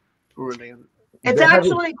now. It's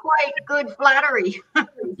actually quite good flattery.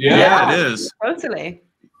 Yeah, it is. Totally.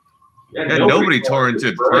 Yeah, nobody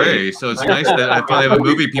torrented Prey, so it's nice that I finally have a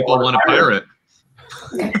movie people want to pirate.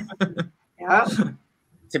 Yeah.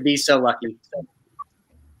 To be so lucky.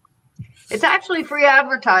 It's actually free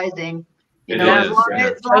advertising. You know, It as is, long,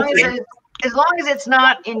 yeah. as long as it's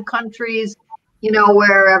not in countries, you know,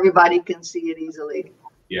 where everybody can see it easily.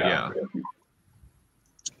 Yeah.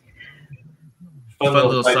 Fun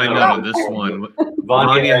little side note on this one.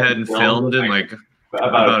 Vanja hadn't filmed in like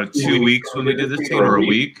about 2 weeks when we did this scene, or a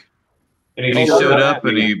week. And he showed up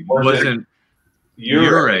and he wasn't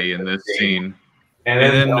Jure in this scene. And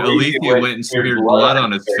then Alethea went and smeared blood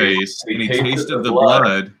on his face, and he tasted the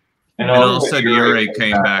blood. And all of a sudden, Jure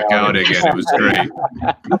came back out again. It was great.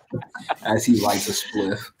 As he likes a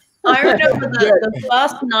spliff. I remember the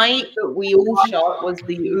first night that we all shot was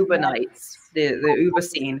the Uber nights, the Uber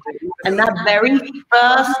scene. And that very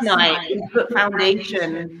first night, we put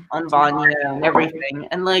foundation on Vanya and everything.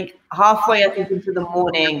 And like halfway, I think, into the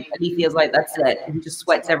morning, Alethea's like, that's it. And he just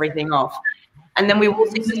sweats everything off. And then we were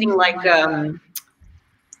also using like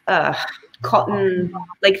cotton,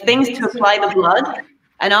 like things to apply the blood.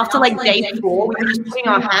 And after like day 4, we were just putting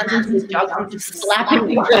our hands into his jugs and just slapping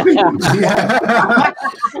the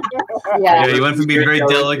Yeah, you went from being very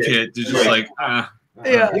delicate to just like,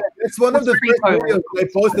 Yeah, it's one of the first videos I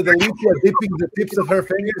posted. Alethea dipping the tips of her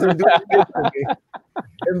fingers and doing this to me.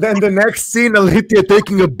 And then the next scene, Alethea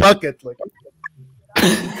taking a bucket. Like,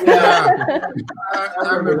 Yeah, I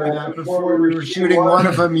remember that before we were shooting one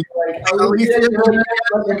of them. Like, Alethea,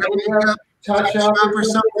 touch up or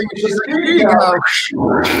something. And she's like, here you go.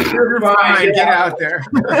 You're fine. Get out there.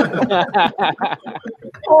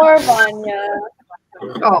 Poor Vanya.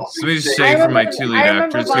 Oh, so let me just say for my 2 lead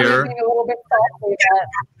actors here. A little bit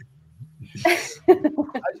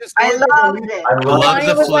I loved it. I love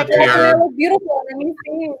the flip here. Beautiful. And you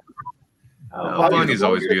see. Vanya's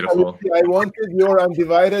always beautiful. I wanted your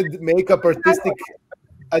undivided makeup artistic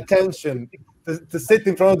attention to sit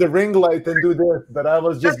in front of the ring light and do this, but I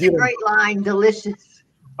was just Such a great line. Delicious.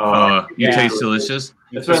 You taste delicious.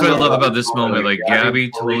 That's what I love about this moment. Like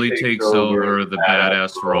Gabby totally takes over the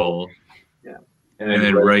badass role. And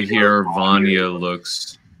then right here, Vanya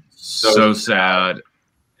looks so sad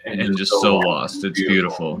and just so lost. It's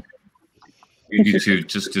beautiful. You two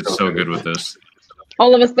just did so good with this.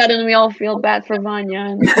 All of a sudden, we all feel bad for Vanya,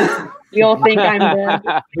 and we all think I'm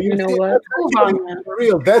the, you know what? For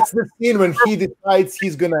real, that's the scene when he decides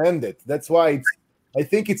he's gonna end it. That's why I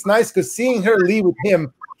think it's nice because seeing her leave with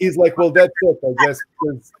him, he's like, well, that's it, I guess.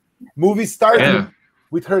 Because movie started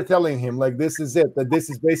with her telling him, like, this is it. That this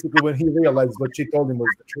is basically when he realized what she told him was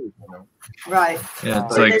the truth. You know? Right. Yeah,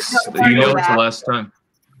 it's like you know it's the last time.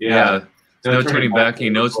 Yeah, no turning back. You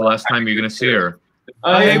know it's the last time you're gonna see her.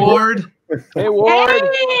 Hey, Ward. Hey, Ward.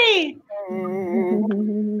 Hey!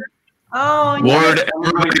 Oh, Ward,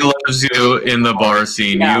 everybody loves you in the bar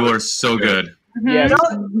scene. You are so good. Yes.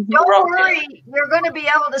 Don't worry, you're going to be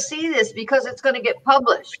able to see this because it's going to get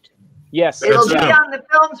published. Yes. It'll be on the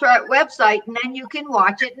Film Threat website, and then you can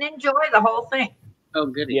watch it and enjoy the whole thing. Oh,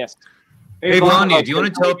 good. Yes. Hey, Vanja, do you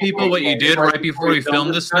want to tell people what you did right before we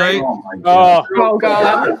filmed this night? Oh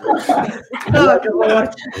God.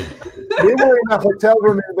 We were in a hotel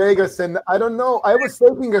room in Vegas, and I don't know. I was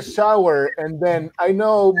taking a shower, and then I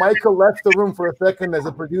know Michael left the room for a second as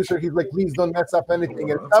a producer. He's like, "Please don't mess up anything."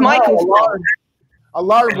 And somehow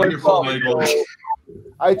alarm went off. So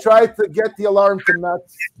I tried to get the alarm to not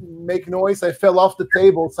make noise. I fell off the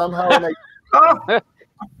table somehow, and I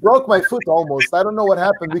broke my foot almost. I don't know what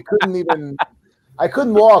happened. We couldn't even. I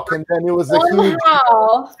couldn't walk, and then it was a huge.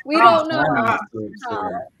 We don't know.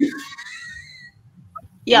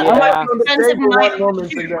 Yeah. Yeah.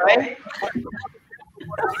 Right?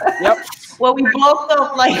 Yep. Well, we blocked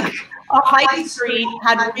off like a high street,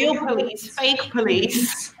 had real police, fake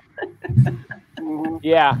police.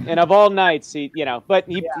 Yeah, and of all nights, he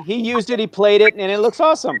he used it, he played it, and it looks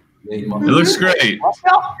awesome. It looks great.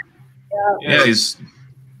 Yeah, he's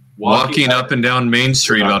walking up and down Main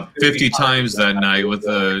Street about 50 times that night with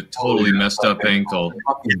a totally messed up ankle.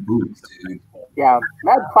 Yeah,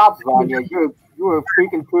 mad props, Vanja. You were a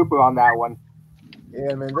freaking trooper on that one.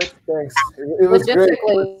 Yeah, man, thanks. It was great.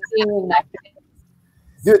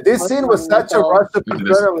 Dude, this scene was such a rush of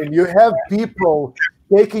adrenaline. You have people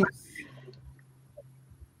taking.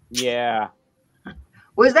 Yeah.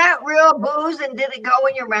 Was that real booze, and did it go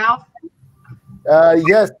in your mouth?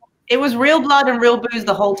 Yes. It was real blood and real booze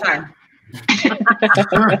the whole time. It's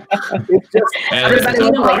just everybody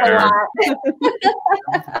looked like a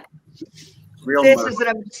lot.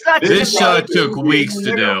 This shot took weeks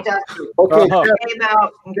to do. Okay, Came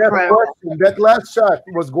out incredible. Jeff, that last shot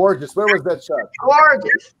was gorgeous. Where was that shot?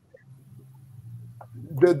 Gorgeous.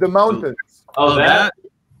 The mountains. Oh,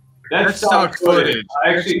 that's stock footage.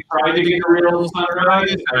 I actually tried to get a real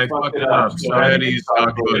sunrise, and I fucked it up. So I had to use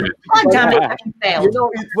stock footage. You know,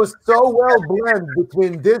 it was so well blended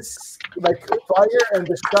between this, like, fire and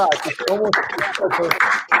the shot. It's almost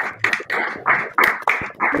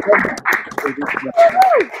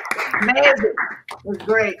amazing. It was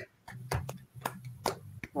great.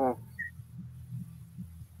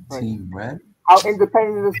 Team Red. How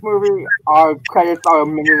independent of this movie, our credits are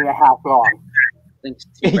 1.5 minutes long. Thanks.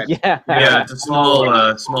 Yeah. Yeah, it's a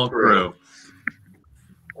small crew.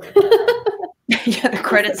 Yeah, the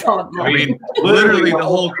credits on. I mean, literally the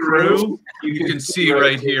whole crew you can see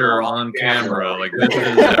right here on camera. Like, this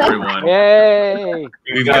is everyone. Yay!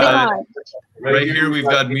 We've got right here. We've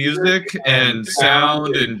got music and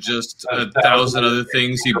sound and just 1,000 other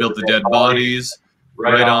things. He built the dead bodies.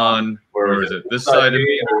 Right on. Where is it? This side of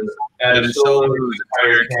me. And Shola, who's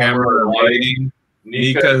entire camera and lighting.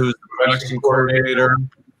 Nika, who's the production coordinator.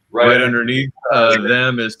 Right underneath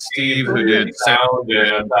them is Steve, who did sound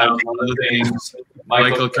and 1,000 other things.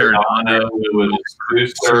 Michael Cardano, who was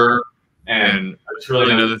producer, and a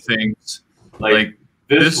trillion other things. Like,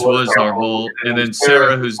 this was our whole, and then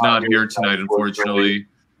Sarah, who's not here tonight, unfortunately.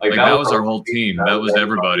 Like, that was our whole team. That was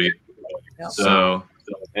everybody. So,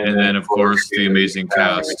 and then, of course, the amazing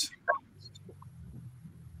cast.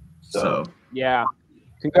 So. Yeah.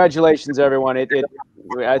 Congratulations, everyone. I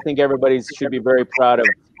think everybody should be very proud of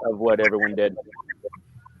what everyone did.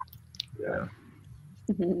 Yeah.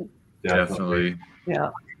 Definitely.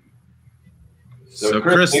 Yeah. So,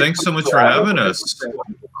 Chris, thanks so much for having us.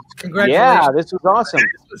 Congratulations. Yeah, this was awesome.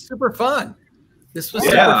 This was super fun. This was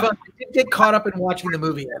super fun. I didn't get caught up in watching the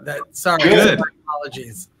movie. Sorry. Good.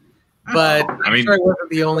 Apologies. But I mean, sure I wasn't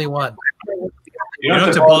the only one. You don't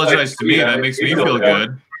have to apologize to me. That makes me feel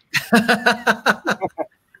good.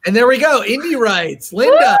 And there we go. Indie Rights.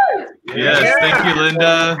 Linda. Yes, thank you,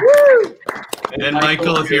 Linda. And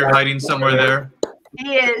Michael, if you're hiding somewhere there.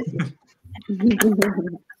 He is.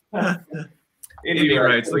 Indie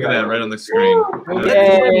Rights. Look at that right on the screen.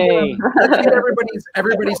 Yay. Let's get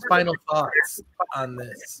everybody's final thoughts on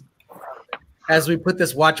this. As we put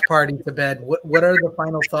this watch party to bed, what are the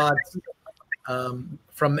final thoughts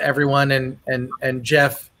from everyone? And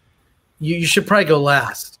Geoff, you should probably go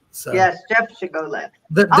last. So. Yes, Geoff should go last.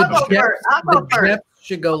 I'll go first. Geoff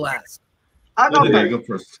should go last. I'll go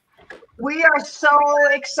first. We are so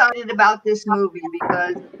excited about this movie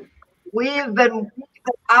because we've been,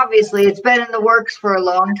 obviously, it's been in the works for a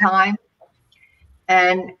long time.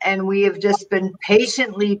 And we have just been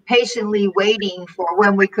patiently waiting for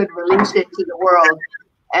when we could release it to the world.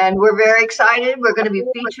 And we're very excited. We're going to be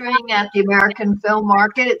featuring at the American Film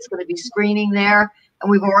Market. It's going to be screening there. And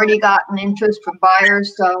we've already gotten interest from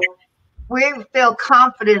buyers. So we feel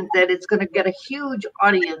confident that it's going to get a huge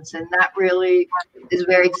audience, and that really is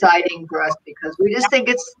very exciting for us because we think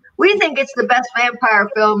it's the best vampire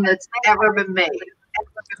film that's ever been made.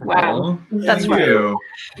 Wow, that's Thank right. you.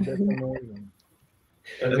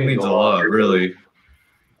 That means a lot, really.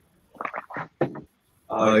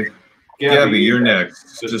 Gabby, you're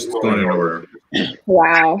next. Just going in order.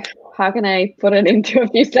 Wow. How can I put it into a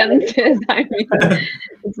few sentences? I mean,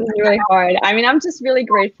 this is really hard. I mean, I'm just really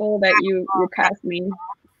grateful that you cast me,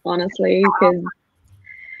 honestly, because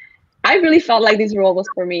I really felt like this role was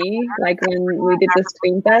for me. Like when we did the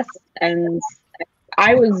screen test, and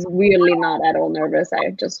I was weirdly not at all nervous.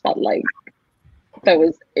 I just felt like it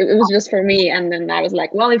was just for me. And then I was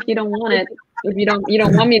like, well, if you don't want it, if you don't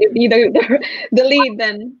want me to be the lead,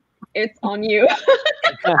 then it's on you.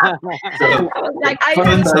 I was like,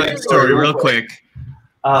 Fun side story, real quick.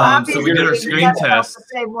 So we did our screen test. The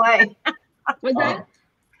same way. Was that?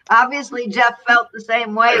 Obviously, Geoff felt the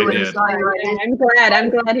same way when he saw you. I'm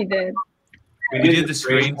glad he did. We did the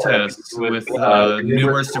screen test with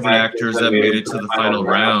numerous different actors that made it to the final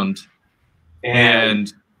round,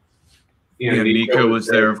 and Nika was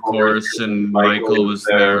there, of course, and Michael was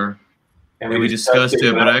there, and we discussed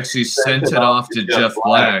it. But I actually sent it off to Geoff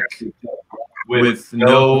Black with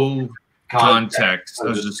no context. I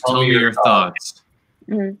was just telling me your thoughts,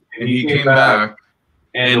 and he came back,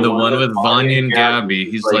 and the one with Vanja and Gabby,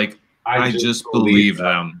 he's like, I just believe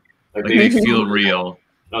them, like they feel real.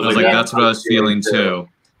 I was like, that's what I was feeling too.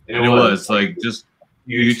 And it was like, just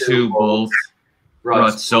you two both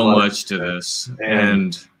brought so much to this.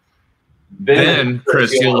 And then,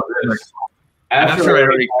 Chris, after I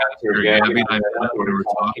already got her, Gabby and I were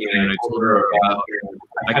talking, and I told her about,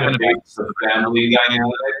 I kind of based the family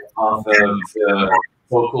dynamic off of the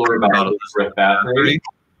folklore about Elizabeth Bathory.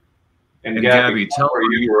 And Gabby, tell her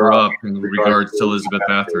you grew up in regards to Elizabeth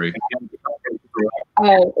Bathory.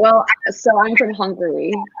 Oh, well, so I'm from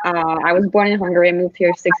Hungary. I was born in Hungary. I moved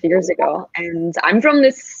here 6 years ago. And I'm from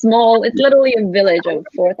this small, it's literally a village of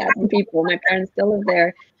 4,000 people. My parents still live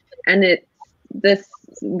there. And this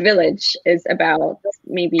village is about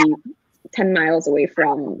maybe 10 miles away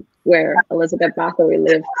from where Elizabeth Bathory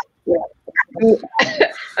lived, who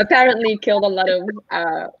apparently killed a lot of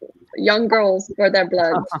young girls for their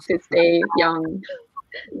blood to stay young.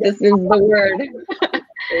 This is the word.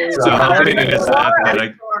 So how funny is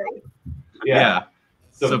that? Yeah.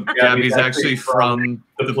 So Gabby's actually from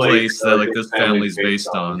the place that like this family's based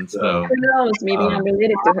on. So who knows? Maybe I'm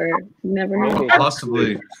related to her. You never know.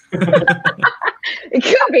 Possibly. It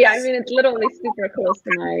could be. I mean, it's literally super close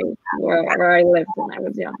to where I lived when I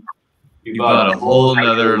was young. You brought a whole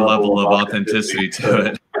nother level of authenticity to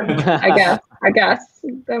it. I guess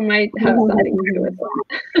that might have something to do with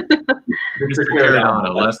it. Mr.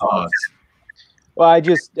 Caradonna, last thoughts. Well, I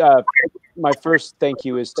just my first thank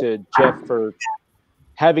you is to Geoff for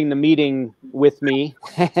having the meeting with me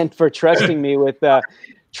and for trusting me with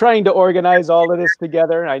trying to organize all of this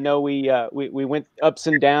together. I know we went ups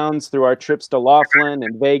and downs through our trips to Laughlin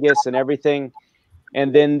and Vegas and everything,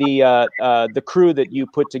 and then the crew that you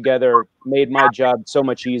put together made my job so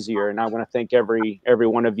much easier. And I want to thank every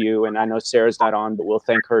one of you. And I know Sarah's not on, but we'll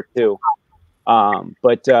thank her too.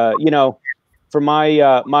 But you know, for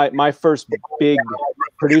my my first big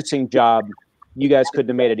producing job, you guys couldn't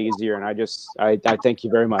have made it easier, and I thank you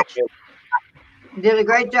very much. You did a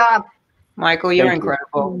great job, Michael. You're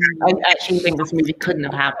incredible. I actually think this movie couldn't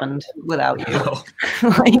have happened without you.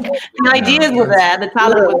 Like the ideas were there, the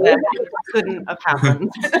talent was there, but it couldn't have happened.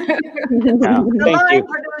 The line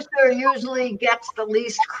producer usually gets the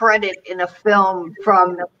least credit in a film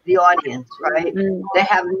from the audience, right? They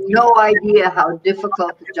have no idea how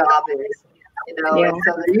difficult the job is. You know, and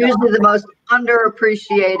so they're usually the most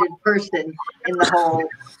underappreciated person in the whole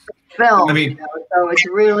film. I mean, you know? So it's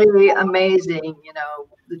really amazing, you know,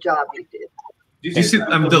 the job you did. Did you see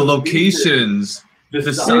the locations,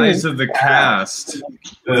 the size of the cast,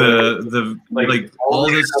 the like all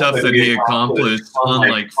this stuff that he accomplished on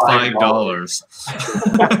like $5?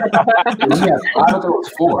 Yeah, I thought it was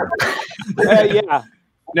 $4. Yeah.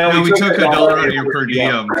 No, we took $1 out of your per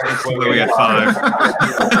diem. That's why we had 5.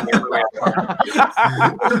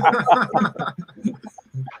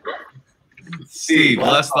 Steve,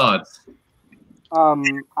 last thoughts.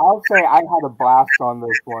 I'll say I had a blast on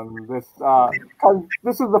this one. This because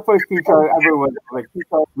this is the first feature I ever was like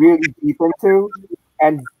really deep into,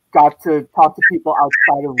 and got to talk to people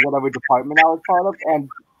outside of whatever department I was part of, and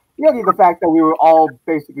really the fact that we were all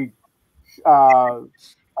basically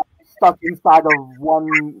stuck inside of one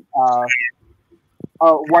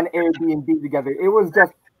Airbnb together. It was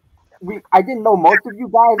just I didn't know most of you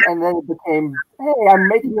guys, and then it became, hey, I'm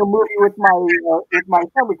making a movie with my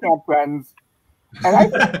summer camp friends, and I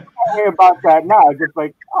don't hear about that now. Just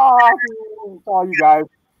like, it's all you guys.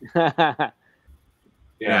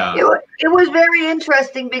 Yeah. It was very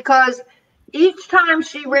interesting because each time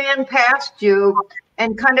she ran past you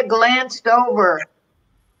and kind of glanced over,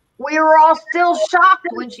 we were all still shocked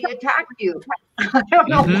when she attacked you. I don't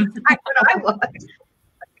know what I was.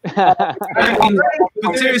 I mean,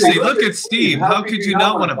 but seriously, look at Steve. How could you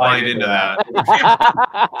not want to bite into that?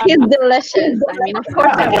 He's delicious. I mean, of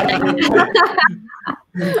course I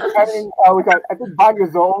I think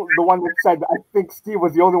Vanya's the one that said, I think Steve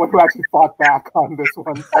was the only one who actually fought back on this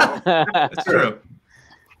one. That's true.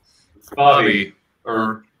 Bobby,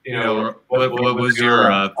 or what was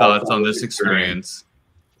your thoughts on this experience?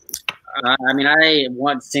 I mean, I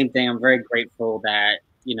want the same thing. I'm very grateful that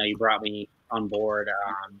you brought me on board,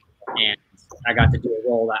 and I got to do a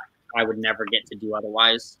role that I would never get to do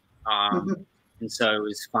otherwise. And so it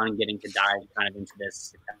was fun getting to dive kind of into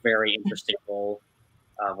this very interesting role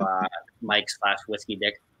of Mike/Whiskey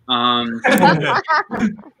Dick.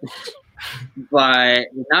 But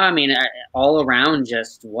no, I mean, all around,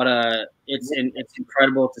 just it's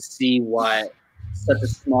incredible to see what such a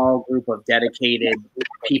small group of dedicated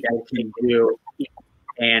people can do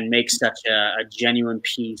and make such a genuine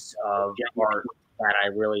piece of art that I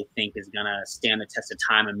really think is going to stand the test of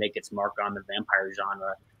time and make its mark on the vampire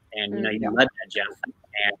genre. And, you led that, Geoff,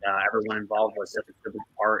 and everyone involved was such a privileged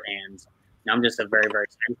part. And I'm just a very, very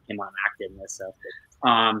excited to come on active in this. So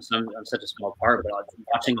I'm such a small part, but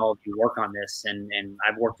watching all of you work on this, and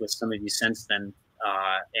I've worked with some of you since then,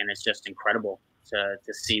 and it's just incredible to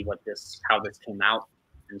see how this came out.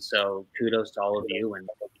 And so kudos to all of you, and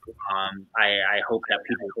I hope that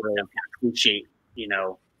people really appreciate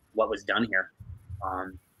what was done here.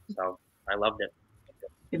 So I loved it.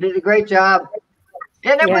 You did a great job,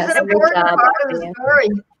 and it was an important part of the story.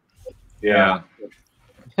 Yeah.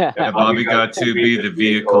 Yeah, Bobby got to be the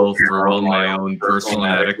vehicle for all my own personal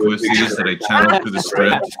inadequacies that I channeled through the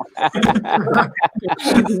script.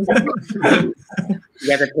 You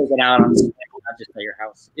got to take it out on not just at your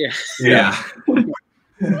house. Yeah.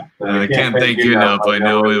 I can't thank you enough. I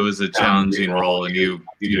know it was a challenging role, and you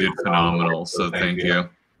did phenomenal. So thank you.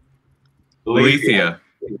 Alethea,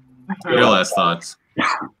 your last thoughts.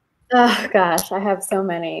 Oh gosh, I have so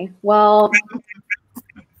many. Well,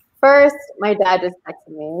 first, my dad just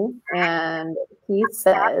texted me, and he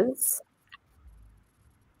says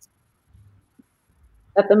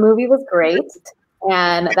that the movie was great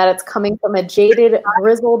and that it's coming from a jaded,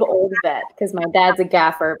 grizzled old vet, because my dad's a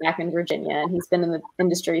gaffer back in Virginia, and he's been in the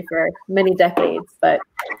industry for many decades. But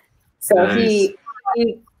so nice.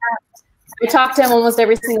 We talked to him almost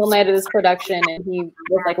every single night of this production, and he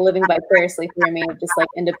was like living vicariously through me of just like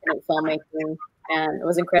independent filmmaking, and it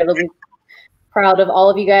was incredibly proud of all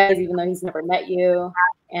of you guys, even though he's never met you.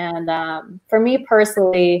 And for me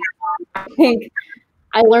personally, I think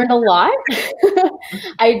I learned a lot.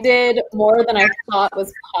 I did more than I thought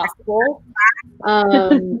was possible.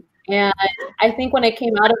 And I think when I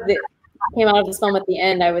came out of this film at the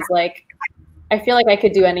end, I was like, I feel like I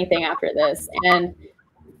could do anything after this. And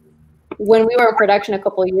when we were in production a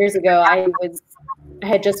couple of years ago, I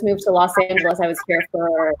had just moved to Los Angeles. I was here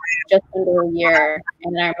for just under a year.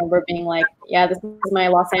 And I remember being like, yeah, this is my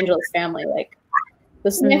Los Angeles family. Like,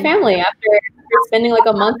 this is my family. After spending like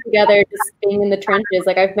a month together, just being in the trenches.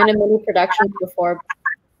 Like, I've been in many productions before.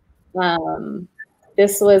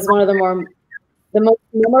 This was one of the most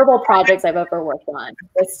memorable projects I've ever worked on.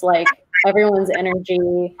 It's like everyone's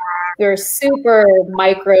energy. We're a super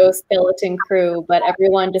micro skeleton crew, but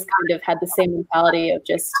everyone just kind of had the same mentality of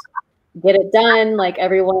just get it done. Like,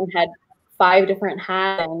 everyone had 5 different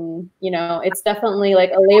hats, and it's definitely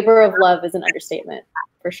like a labor of love is an understatement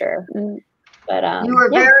for sure. But you were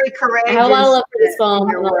very courageous. I have a lot of love for this film.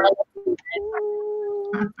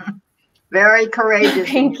 Very courageous.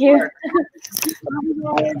 Thank you.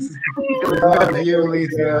 Love you,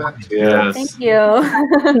 Lisa. Yes. Thank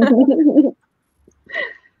you.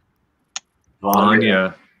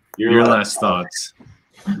 Vanja, your last thoughts.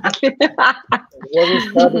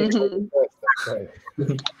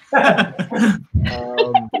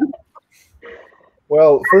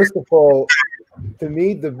 Well, first of all, to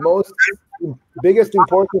me, the biggest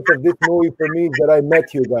importance of this movie for me is that I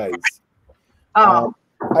met you guys.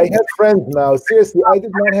 I have friends now. Seriously, I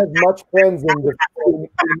did not have much friends in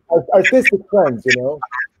artistic friends.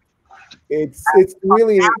 It's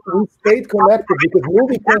really, we stayed connected because the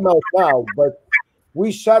movie came out now, but we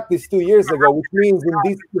shot this 2 years ago, which means in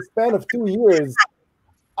the span of 2 years,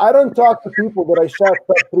 I don't talk to people that I shot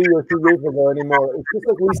stuff 3 or 2 years ago anymore. It's just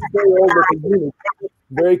like we stay all as a unit,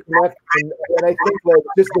 very connected. And I think like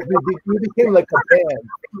just that we became like a band.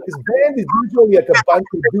 Because band is usually like a bunch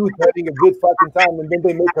of dudes having a good fucking time, and then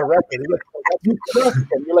they make a record. Like, you trust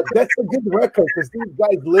them. You're like, that's a good record because these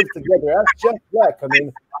guys live together. Ask Geoff Black. I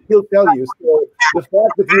mean, he'll tell you. So the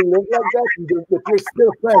fact that we live like that, and that we're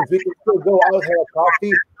still friends, we can still go out, have a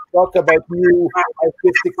coffee, talk about new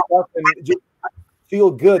artistic stuff, and just feel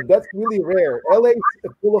good. That's really rare. LA is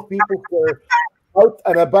full of people who are out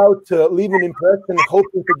and about to leave an impression,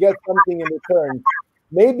 hoping to get something in return.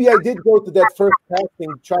 Maybe I did go to that first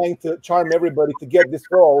casting trying to charm everybody to get this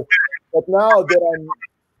role, but now that I'm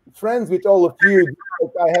friends with all of you,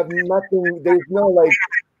 like, I have nothing. There's no like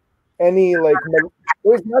any like.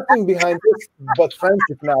 There's nothing behind this but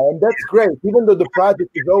friendship now, and that's great. Even though the project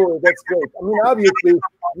is over, that's great. I mean, obviously,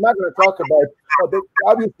 I'm not going to talk about.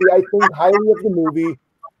 Obviously, I think highly of the movie.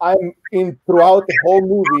 I'm in throughout the whole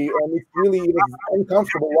movie, and it was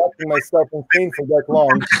uncomfortable watching myself on screen for that long.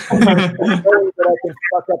 Knowing that I can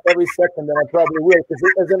fuck up every second, and I probably will, because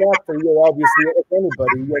as an actor, you're obviously, as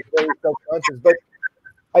anybody, you're very self-conscious. But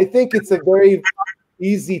I think it's a very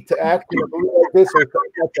easy to act in a movie like this, or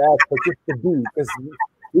not to act, but just to do, because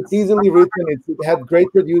it's easily written. It had great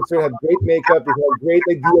producer, had great makeup, it had great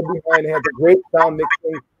idea behind, it had a great sound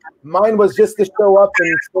mixing. Mine was just to show up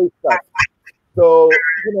and say stuff. So,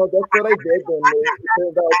 that's what I did, and it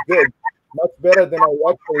turned out good. Much better than I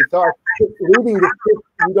actually thought. Just reading the script,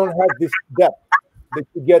 you don't have this depth that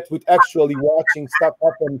you get with actually watching stuff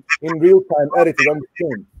happen in real time, edited on the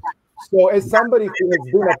screen. So, as somebody who has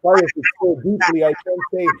been a part of it so deeply, I can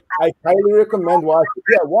say I highly recommend watch it.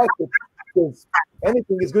 Yeah, watch it, because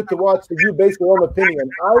anything is good to watch to you based on your own opinion.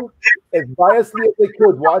 I, as biasly as I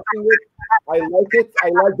could, watching it, I like it. I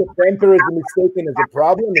like the vampirism is taken as a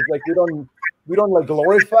problem. It's like we don't like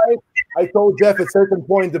glorify it. I told Geoff at a certain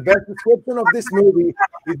point, the best description of this movie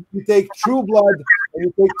is you take True Blood and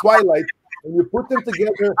you take Twilight and you put them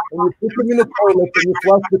together and you put them in a toilet and you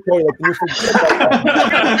flush the toilet and you forget about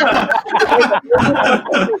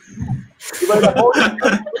that.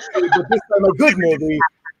 But this time a good movie,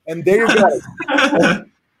 and there you go.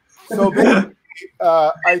 So basically,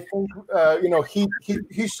 I think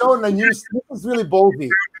he's shown a new. This is really ballsy.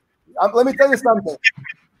 Let me tell you something.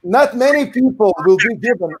 Not many people will be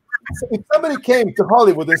given. If somebody came to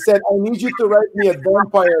Hollywood and said, "I need you to write me a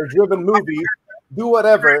vampire-driven movie, do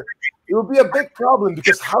whatever," it will be a big problem,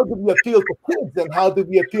 because how do we appeal to kids, and how do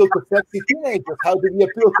we appeal to sexy teenagers? How do we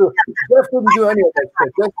appeal to? Geoff couldn't do any of that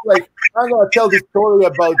shit. Just like, I'm gonna tell this story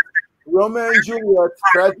about Romeo and Juliet,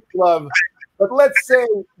 tragic love. But let's say,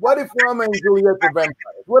 what if Romeo and Juliet were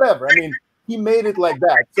vampires? Whatever. I mean, he made it like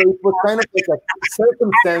that. So it was kind of like a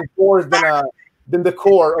circumstance worse than the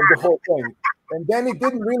core of the whole thing. And then it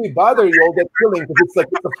didn't really bother you, all that killing, because it's like,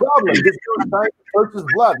 it's a problem. This guy's trying to purchase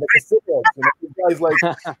blood, like a cigarette. This guy's like,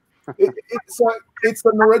 it's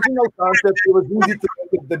an original concept. It was easy to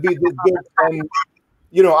make it to be this good. And,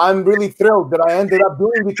 I'm really thrilled that I ended up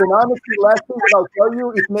doing it. And honestly, last thing that I'll tell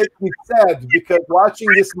you, it makes me sad, because watching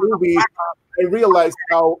this movie, I realized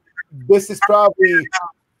how this is probably,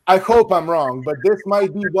 I hope I'm wrong, but this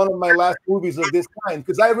might be one of my last movies of this kind,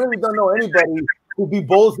 because I really don't know anybody who'd be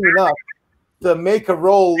ballsy enough to make a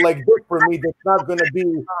role like this for me that's not going to be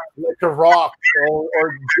like a Rock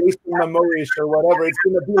or Jason Momoa or whatever. It's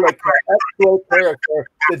going to be like an actual character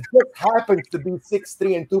that just happens to be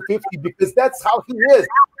 6'3" and 250, because that's how he is.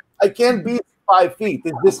 I can't be 5 feet.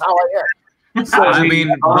 Is this how I am? So, I mean,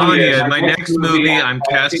 Vanja, my next movie, I'm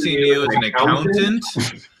casting you as an accountant.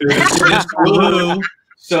 Just blue,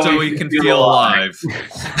 so we can feel alive.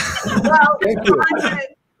 Well,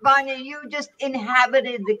 Vanja, you just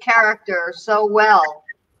inhabited the character so well.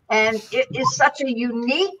 And it is such a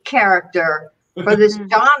unique character for this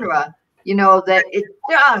genre, that it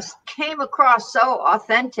just came across so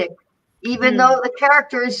authentic, even though the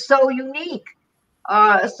character is so unique.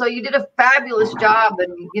 So you did a fabulous job,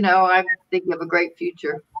 and, I think you have a great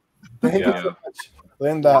future. Thank you so much,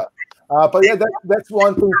 Linda. But yeah, that's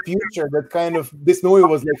one thing. Future that kind of this movie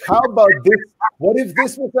was like, how about this? What if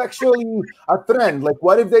this was actually a trend? Like,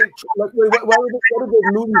 what if they what if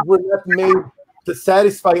the movies were not made to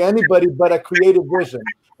satisfy anybody but a creative vision?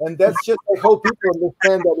 And that's just, I hope people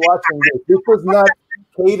understand that watching this. This was not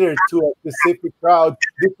catered to a specific crowd.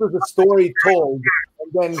 This was a story told,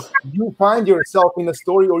 and then you find yourself in a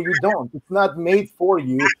story or you don't. It's not made for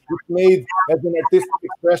you. It's made as an artistic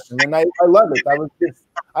expression, and I love it.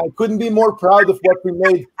 I couldn't be more proud of what we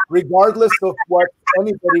made, regardless of what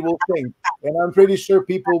anybody will think. And I'm pretty sure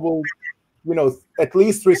people will, at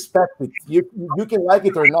least respect it. You can like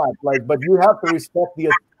it or not, but you have to respect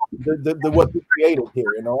the the what we created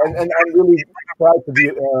here, you know, and I'm really proud to be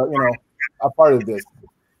you know, a part of this.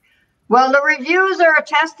 Well, the reviews are a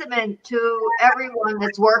testament to everyone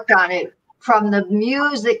that's worked on it, from the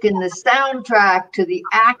music and the soundtrack to the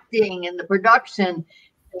acting and the production.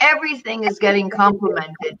 Everything is getting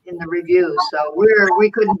complimented in the reviews, so we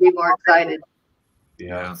couldn't be more excited.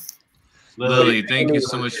 Yeah. Lily, thank you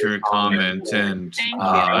so much for your comment, and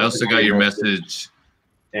I also got your message,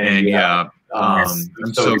 and yeah, I'm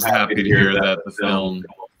so happy to hear that the film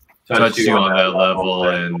touched you on that level,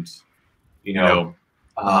 and you know,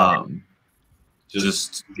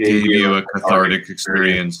 just gave you a cathartic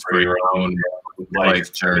experience for your own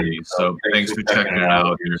life journey. So thanks for checking it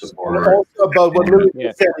out. Your support. Also about what Lily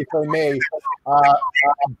said, if I may,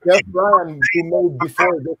 Geoff Ryan, who made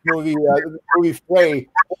before this movie, movie Frey.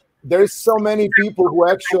 There's so many people who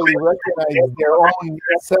actually recognize their own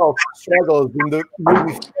self struggles in the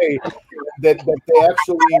movie Frey that they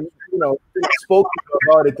actually, you know, spoke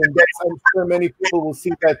about it, and that's, I'm sure many people will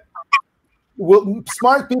see that.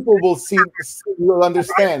 Smart people will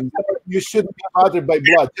understand. You shouldn't be bothered by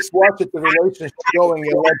blood. Just watch it, the relationship going,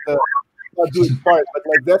 and let the blood do its part. But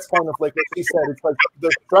like, that's kind of like what she said. It's like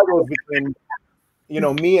the struggles between, you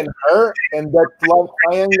know, me and her, and that love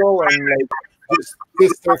triangle, and like this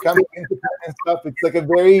sister coming into and stuff. It's like a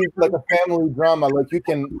very like a family drama. Like you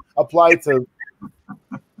can apply to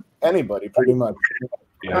anybody pretty much.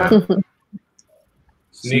 Yeah.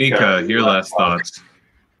 Nika, your last thoughts.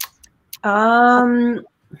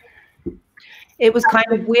 It was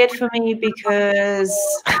kind of weird for me because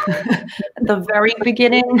at the very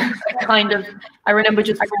beginning, I remember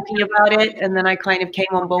just talking about it, and then I kind of came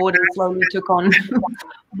on board and slowly took on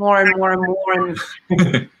more and more and more.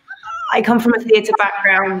 And I come from a theatre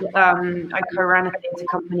background. I co-ran a theatre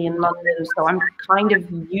company in London, so I'm kind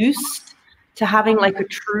of used to having like a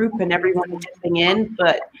troupe and everyone dipping in,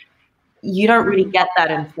 but you don't really get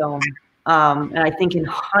that in film. And I think in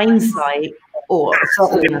hindsight, or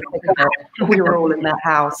certainly in the thick of it, we were all in that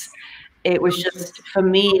house. It was just, for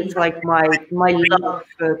me, it's like my love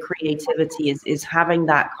for creativity is having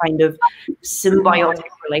that kind of symbiotic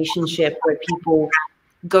relationship where people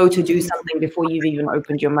go to do something before you've even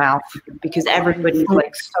opened your mouth, because everybody's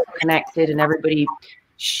like so connected and everybody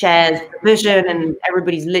shares the vision and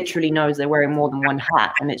everybody's literally knows they're wearing more than one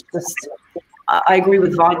hat. And it's just, I agree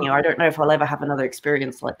with Vanja. I don't know if I'll ever have another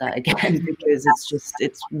experience like that again, because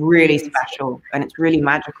it's really special and it's really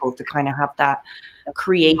magical to kind of have that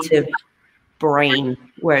creative brain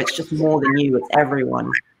where it's just more than you, it's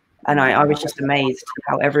everyone. And I was just amazed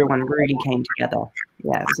how everyone really came together.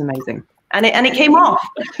 Yeah, it was amazing. And it came off,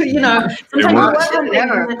 you know,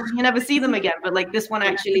 sometimes you never see them again, but like this one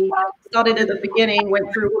actually started at the beginning,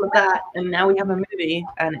 went through all of that, and now we have a movie,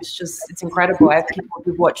 and it's incredible. I have people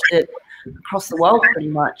who've watched it across the world pretty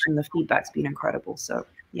much, and the feedback's been incredible. So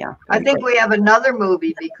yeah, I think we have another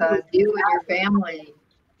movie because you and your family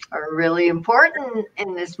are really important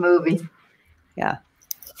in this movie. Yeah.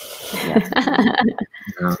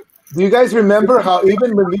 Do you guys remember how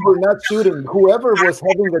even when we were not shooting, whoever was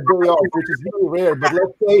having a day off, which is very rare, but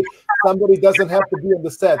let's say somebody doesn't have to be on the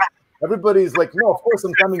set, everybody's like, no, of course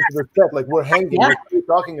I'm coming to the set. Like we're hanging, we're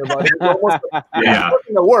talking about it. It's almost like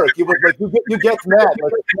working at work. It was like you get mad.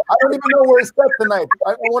 Like, I don't even know where it's set tonight.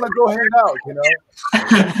 I want to go hang out. You know,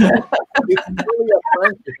 it's really a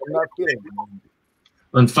friendship. I'm not kidding.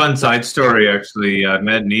 One fun side story, actually, I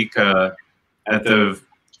met Nika at the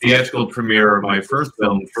theatrical premiere of my first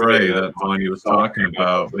film, Frey, that Vanja was talking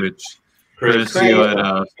about, which Chris, you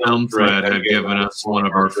at Film Thread had given us one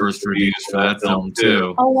of our first reviews for that film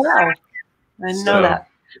too. Oh wow! I didn't know that.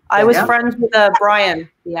 I was friends with Brian,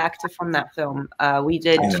 the actor from that film. We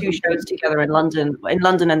did 2 shows together in London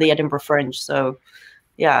and the Edinburgh Fringe. So,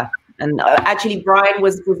 yeah. And actually, Brian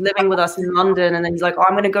was living with us in London, and then he's like, "Oh,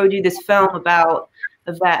 I'm going to go do this film about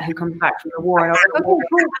a vet who comes back from the war." And I was like,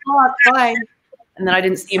 "Okay, cool, fine." And then I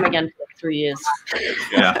didn't see him again for like 3 years.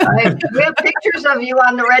 Yeah. We have pictures of you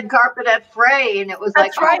on the red carpet at Frey, and it was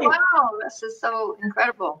That's like, right. oh, wow, this is so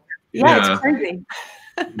incredible. Yeah, it's crazy.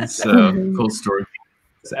 It's a cool story.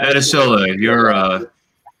 So, Adeshola,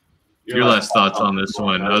 your last thoughts on this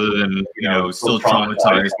one, other than, you know, still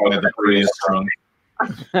traumatized by the Korea strong.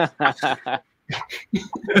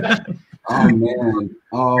 Oh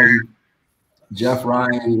man. Geoff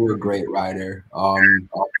Ryan, you're a great writer.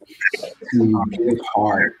 To give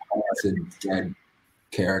heart to dead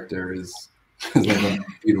characters is like a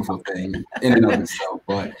beautiful thing in and of itself.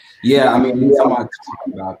 But yeah, I mean, anytime I talk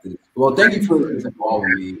about this, well, thank you for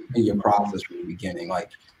involving me in your process from the beginning.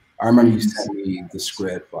 Like, I remember you sent me the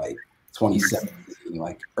script like 2017,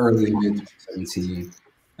 like early mid 2017,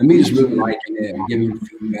 and me just really liking it and giving you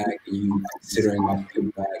feedback and you considering my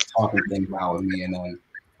feedback, talking things out with me, and then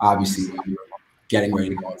obviously when you're getting ready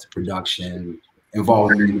to go into production,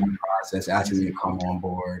 involving me in the process, asking me to come on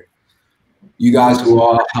board. You guys who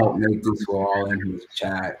all helped make this, who all in this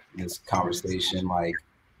chat, this conversation, like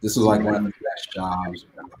this was like one of the best jobs.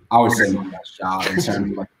 I would say my best job in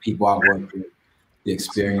terms of like the people I worked with, the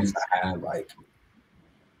experience I had. Like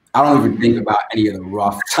I don't even think about any of the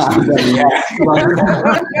rough times that we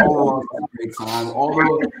had. All great time. All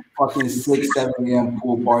the fucking 6, 7 a.m.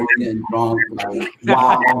 pool party getting drunk, like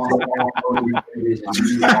wow.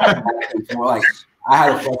 Like I had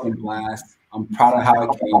a fucking blast. I'm proud of how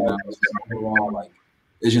it came out. Overall, like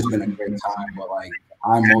it's just been a great time. But like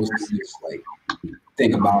I mostly just like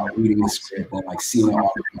think about reading the script and like seeing it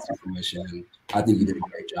all come to fruition. I think you did a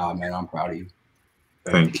great job, man. I'm proud of you.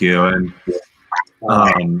 Thank you. And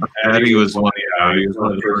Eddie was one of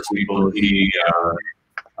the first people. He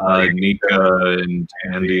Nika and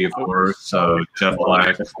Andy, of course, Geoff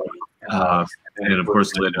Black, and of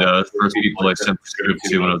course Linda, first people I sent the script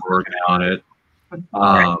to when I was working on it.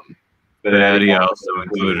 But Eddie also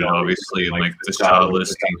included, obviously, in like the shot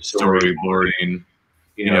listing, storyboarding.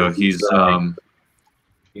 You know, he's a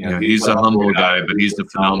humble guy, but he's a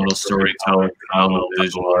phenomenal storyteller, phenomenal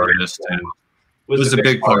visual artist, and was a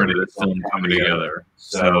big part of this film coming together.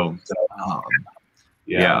 So,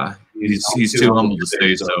 yeah, he's too humble to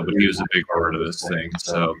say so, but he was a big part of this thing.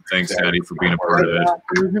 So, thanks, Eddie, for being a part of it.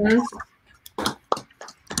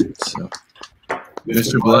 So,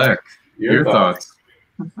 Mr. Black, your thoughts?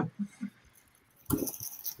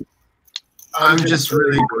 I'm just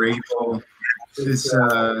really grateful.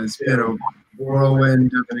 It's been a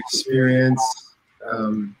whirlwind of an experience.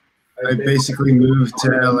 I basically moved to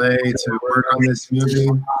LA to work on this movie.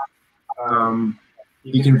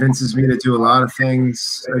 He convinces me to do a lot of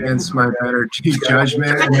things against my better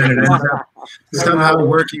judgment, and then it ends up somehow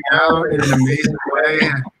working out in an amazing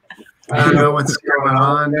way. I don't know what's going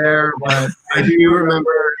on there, but I do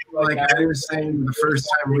remember, like Eddie was saying, the first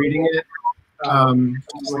time reading it,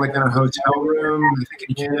 just like in a hotel room, I think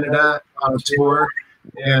in Canada, on a tour,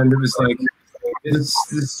 and it was like, this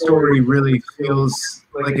story really feels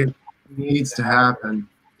like it needs to happen.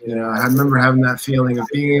 You know, I remember having that feeling of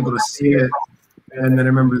being able to see it, and then I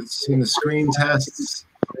remember seeing the screen tests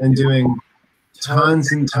and doing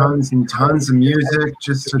tons and tons and tons of music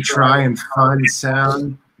just to try and find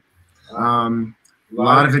sound. A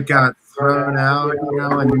lot of it got thrown out, you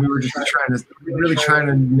know, and we were just really trying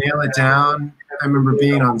to nail it down. I remember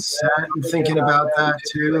being on set and thinking about that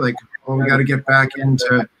too, like, well, we got to get back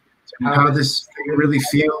into how this thing really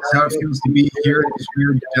feels, how it feels to be here in these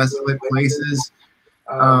weird, desolate places.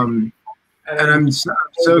 And I'm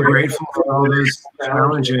so grateful for all those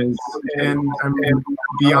challenges. And I'm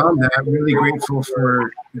beyond that, really grateful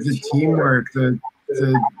for the teamwork, the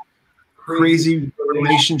crazy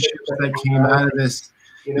relationships that came out of this.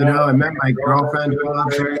 You know, I met my girlfriend who I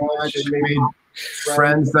love very much. I made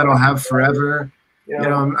friends that I'll have forever. You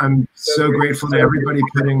know, I'm so grateful to everybody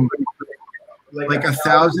putting like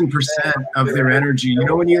 1,000% of their energy. You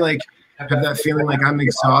know, when you like have that feeling like I'm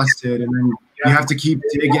exhausted, and then you have to keep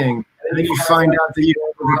digging, and then you find out that you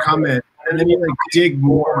don't overcome it, and then you like dig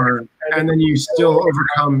more, and then you still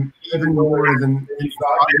overcome even more than you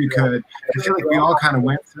thought you could. I feel like we all kind of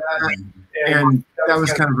went through that, and that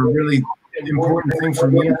was kind of a really important thing for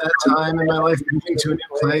me at that time in my life, moving to a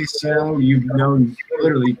new place. You know, you've known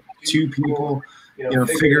literally 2 people, you know,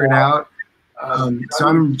 figure it out. So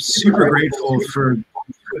I'm super grateful for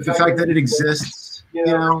the fact that it exists, you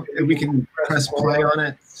know, and we can press play on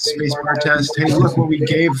it, spacebar test. Hey, look what we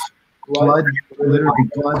gave blood, literally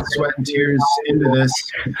blood, sweat, and tears into this.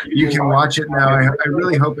 You can watch it now. I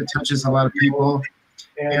really hope it touches a lot of people.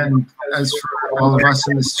 And as for all of us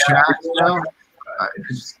in this chat, you know, I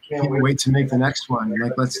just can't wait to make the next one.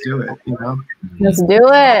 Like, let's do it, you know? Let's do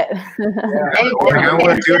it. Like, I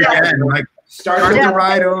want to do it again. Like, start the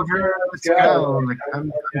ride over. Let's go. Like,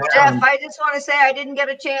 I'm Geoff, I just want to say I didn't get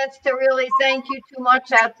a chance to really thank you too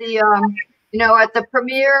much at the, you know, at the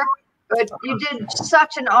premiere. But you did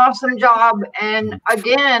such an awesome job. And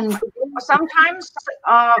again, sometimes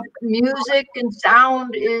music and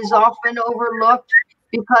sound is often overlooked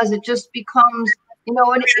because it just becomes, you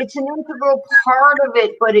know, and it's an integral part of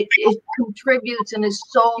it, but it contributes and is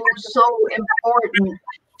so important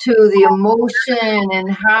to the emotion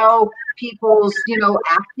and how people's, you know,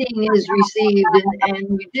 acting is received.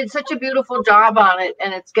 And you did such a beautiful job on it,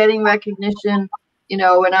 and it's getting recognition. You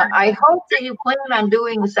know, and I hope that you plan on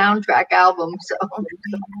doing the soundtrack album. So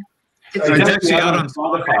it's actually out on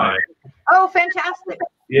Spotify. Oh, fantastic.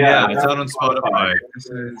 Yeah, it's out on Spotify.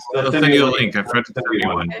 I'll send you a link. I forgot to tell you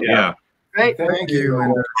one. Yeah. Great. Thank you,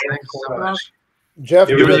 and thanks so much. Jeff,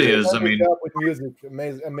 it really is. I mean, with music,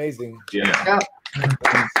 amazing. Yeah.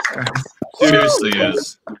 Seriously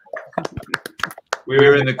is. We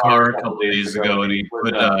were in the car a couple days ago, and he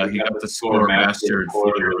got the score mastered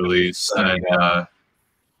for the release, and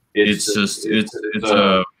it's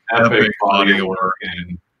a epic audio work,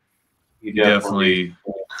 and he definitely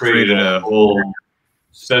created a whole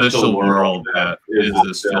special world that is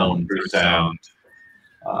this film through sound.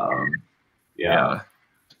 Yeah.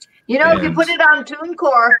 You know, if you put it on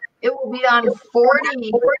TuneCore, it will be on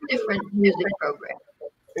 40 different music programs.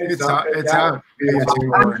 It's out via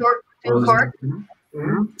TuneCore. TuneCore?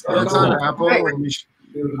 It's on Apple, and you should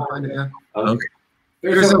be able to find it there. Okay.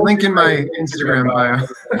 There's a link in my Instagram bio.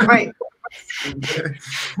 Right.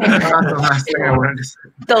 Not the last thing I wanted to say.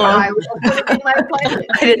 I will put it in my playlist.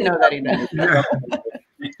 I didn't know that either.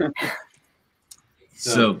 Yeah.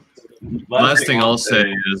 So, last thing I'll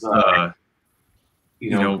say is,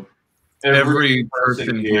 you know, every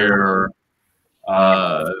person here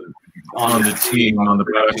on the team, on the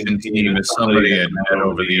production team, is somebody I've met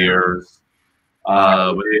over the years. With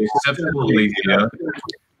the exception of Alicia,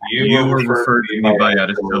 you were referred to me by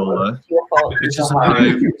Adeshola, which is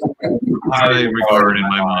high regard in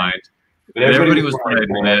my mind. But everybody was what I'd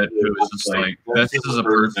met who was just like, this is a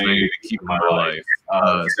person I need to keep in my life.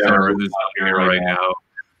 Sarah, who's not here right now.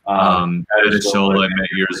 Adeshola I met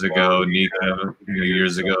years ago, Nika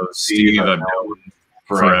years ago, Steve I've known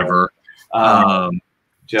forever,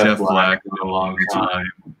 Geoff Black for a long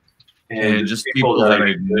time, and just people that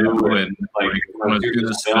I knew. And like when I was doing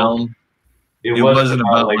this film, it wasn't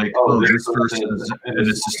about like, oh, this person is an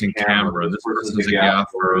assistant camera, this person is a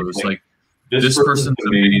gaffer. It was like, this person's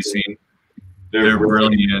amazing, they're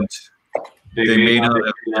brilliant, they may not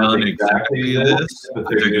have done exactly this, but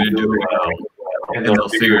they're going to do it well, and they'll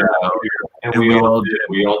figure it out. And we all did.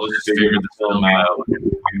 We all just figured the film out. We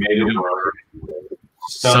made it work.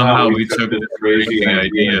 Somehow we took this crazy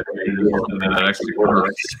idea and something that actually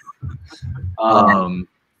works.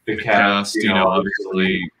 The cast, you know,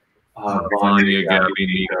 obviously, Vanja, Gabby,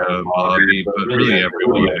 Nika, Bobby, but really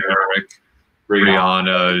everyone, Eric,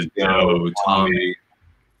 Brianna, Joe, Tommy,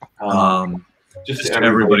 just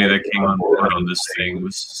everybody that came on board on this thing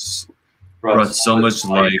brought so much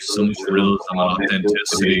life, so much realism and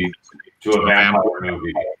authenticity to a vampire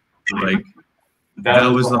movie. Like, that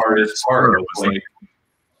was the hardest part. It was like,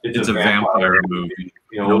 it's a vampire movie.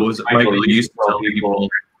 You know, it was Michael used to tell people,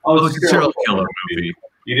 oh, it's a serial killer movie.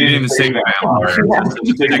 You didn't even say vampire. Just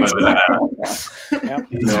stick with that.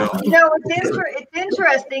 You know, it's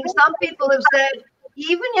interesting. Some people have said,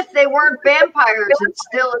 even if they weren't vampires, it's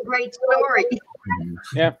still a great story.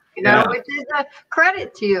 Yeah. You know, which is a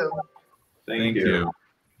credit to you. Thank you.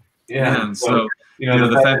 Yeah, and so, you know,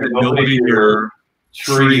 the fact that nobody here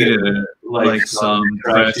treated it like some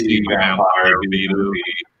trashy vampire movie,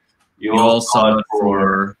 you all saw it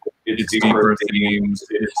for its deeper themes,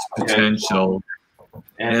 its potential,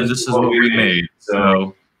 and this is what we made.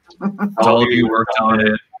 So, to all of you who worked on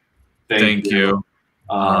it, thank you.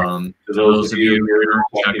 To those of you who are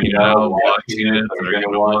checking it out, watching it, that are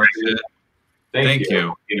going to watch it, thank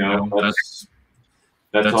you. You know,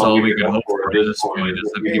 that's all we can hope for at this point,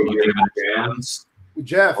 is that people give it a chance.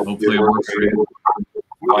 Jeff, hopefully it works for you.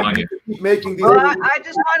 Making these. Well, I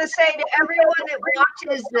just want to say to everyone that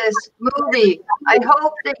watches this movie, I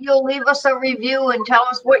hope that you'll leave us a review and tell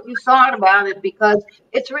us what you thought about it, because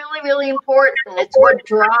it's really, really important. It's what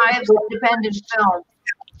drives independent film.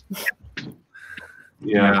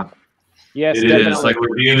 Yeah. Yes, it definitely. is. Like,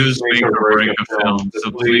 reviews make or break a film,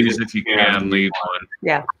 so please, if you can, leave one.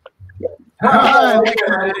 Yeah. We all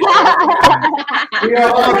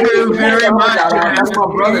do very much. That's my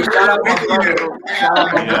brother. Shout out to you.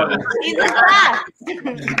 He's the class.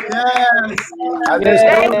 Yes.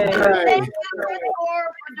 Thank you for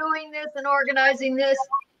doing this and organizing this.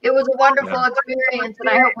 It was a wonderful experience, and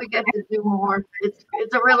I hope we get to do more. It's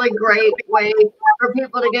a really great way for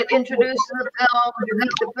people to get introduced to the film, to meet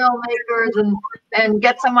the filmmakers, and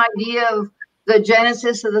get some idea of the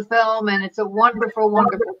genesis of the film, and it's a wonderful,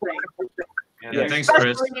 wonderful thing. Yeah, thanks,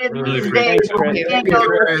 Chris. Really appreciate it.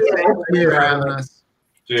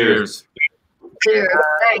 Cheers. Cheers.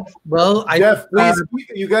 Thanks. Well, Jeff, please,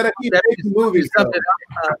 you got to keep making movies.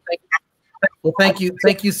 Well, thank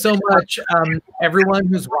you so much, everyone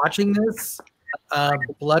who's watching this.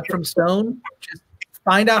 Blood from Stone. Just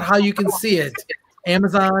find out how you can see it.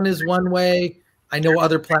 Amazon is one way. I know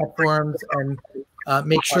other platforms, and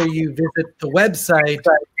make sure you visit the website,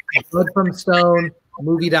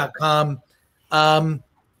 bloodfromstonemovie.com.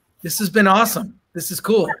 This has been awesome. This is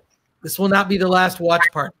cool. This will not be the last watch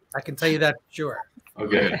party. I can tell you that for sure.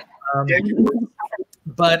 Okay.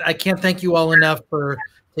 But I can't thank you all enough for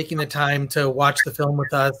taking the time to watch the film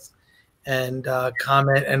with us and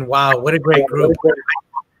comment. And wow, what a great group.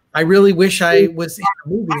 I really wish I was in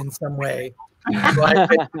the movie in some way. So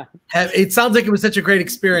it sounds like it was such a great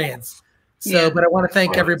experience. So, but I want to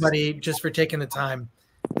thank everybody just for taking the time.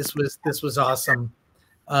 This was awesome.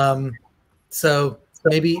 So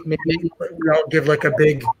maybe we'll give like a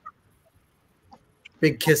big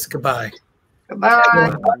kiss goodbye.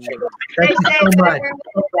 Goodbye. Thank you so much.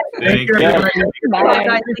 Thank you, everybody.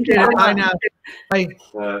 Bye. Bye now. Bye.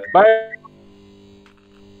 Bye.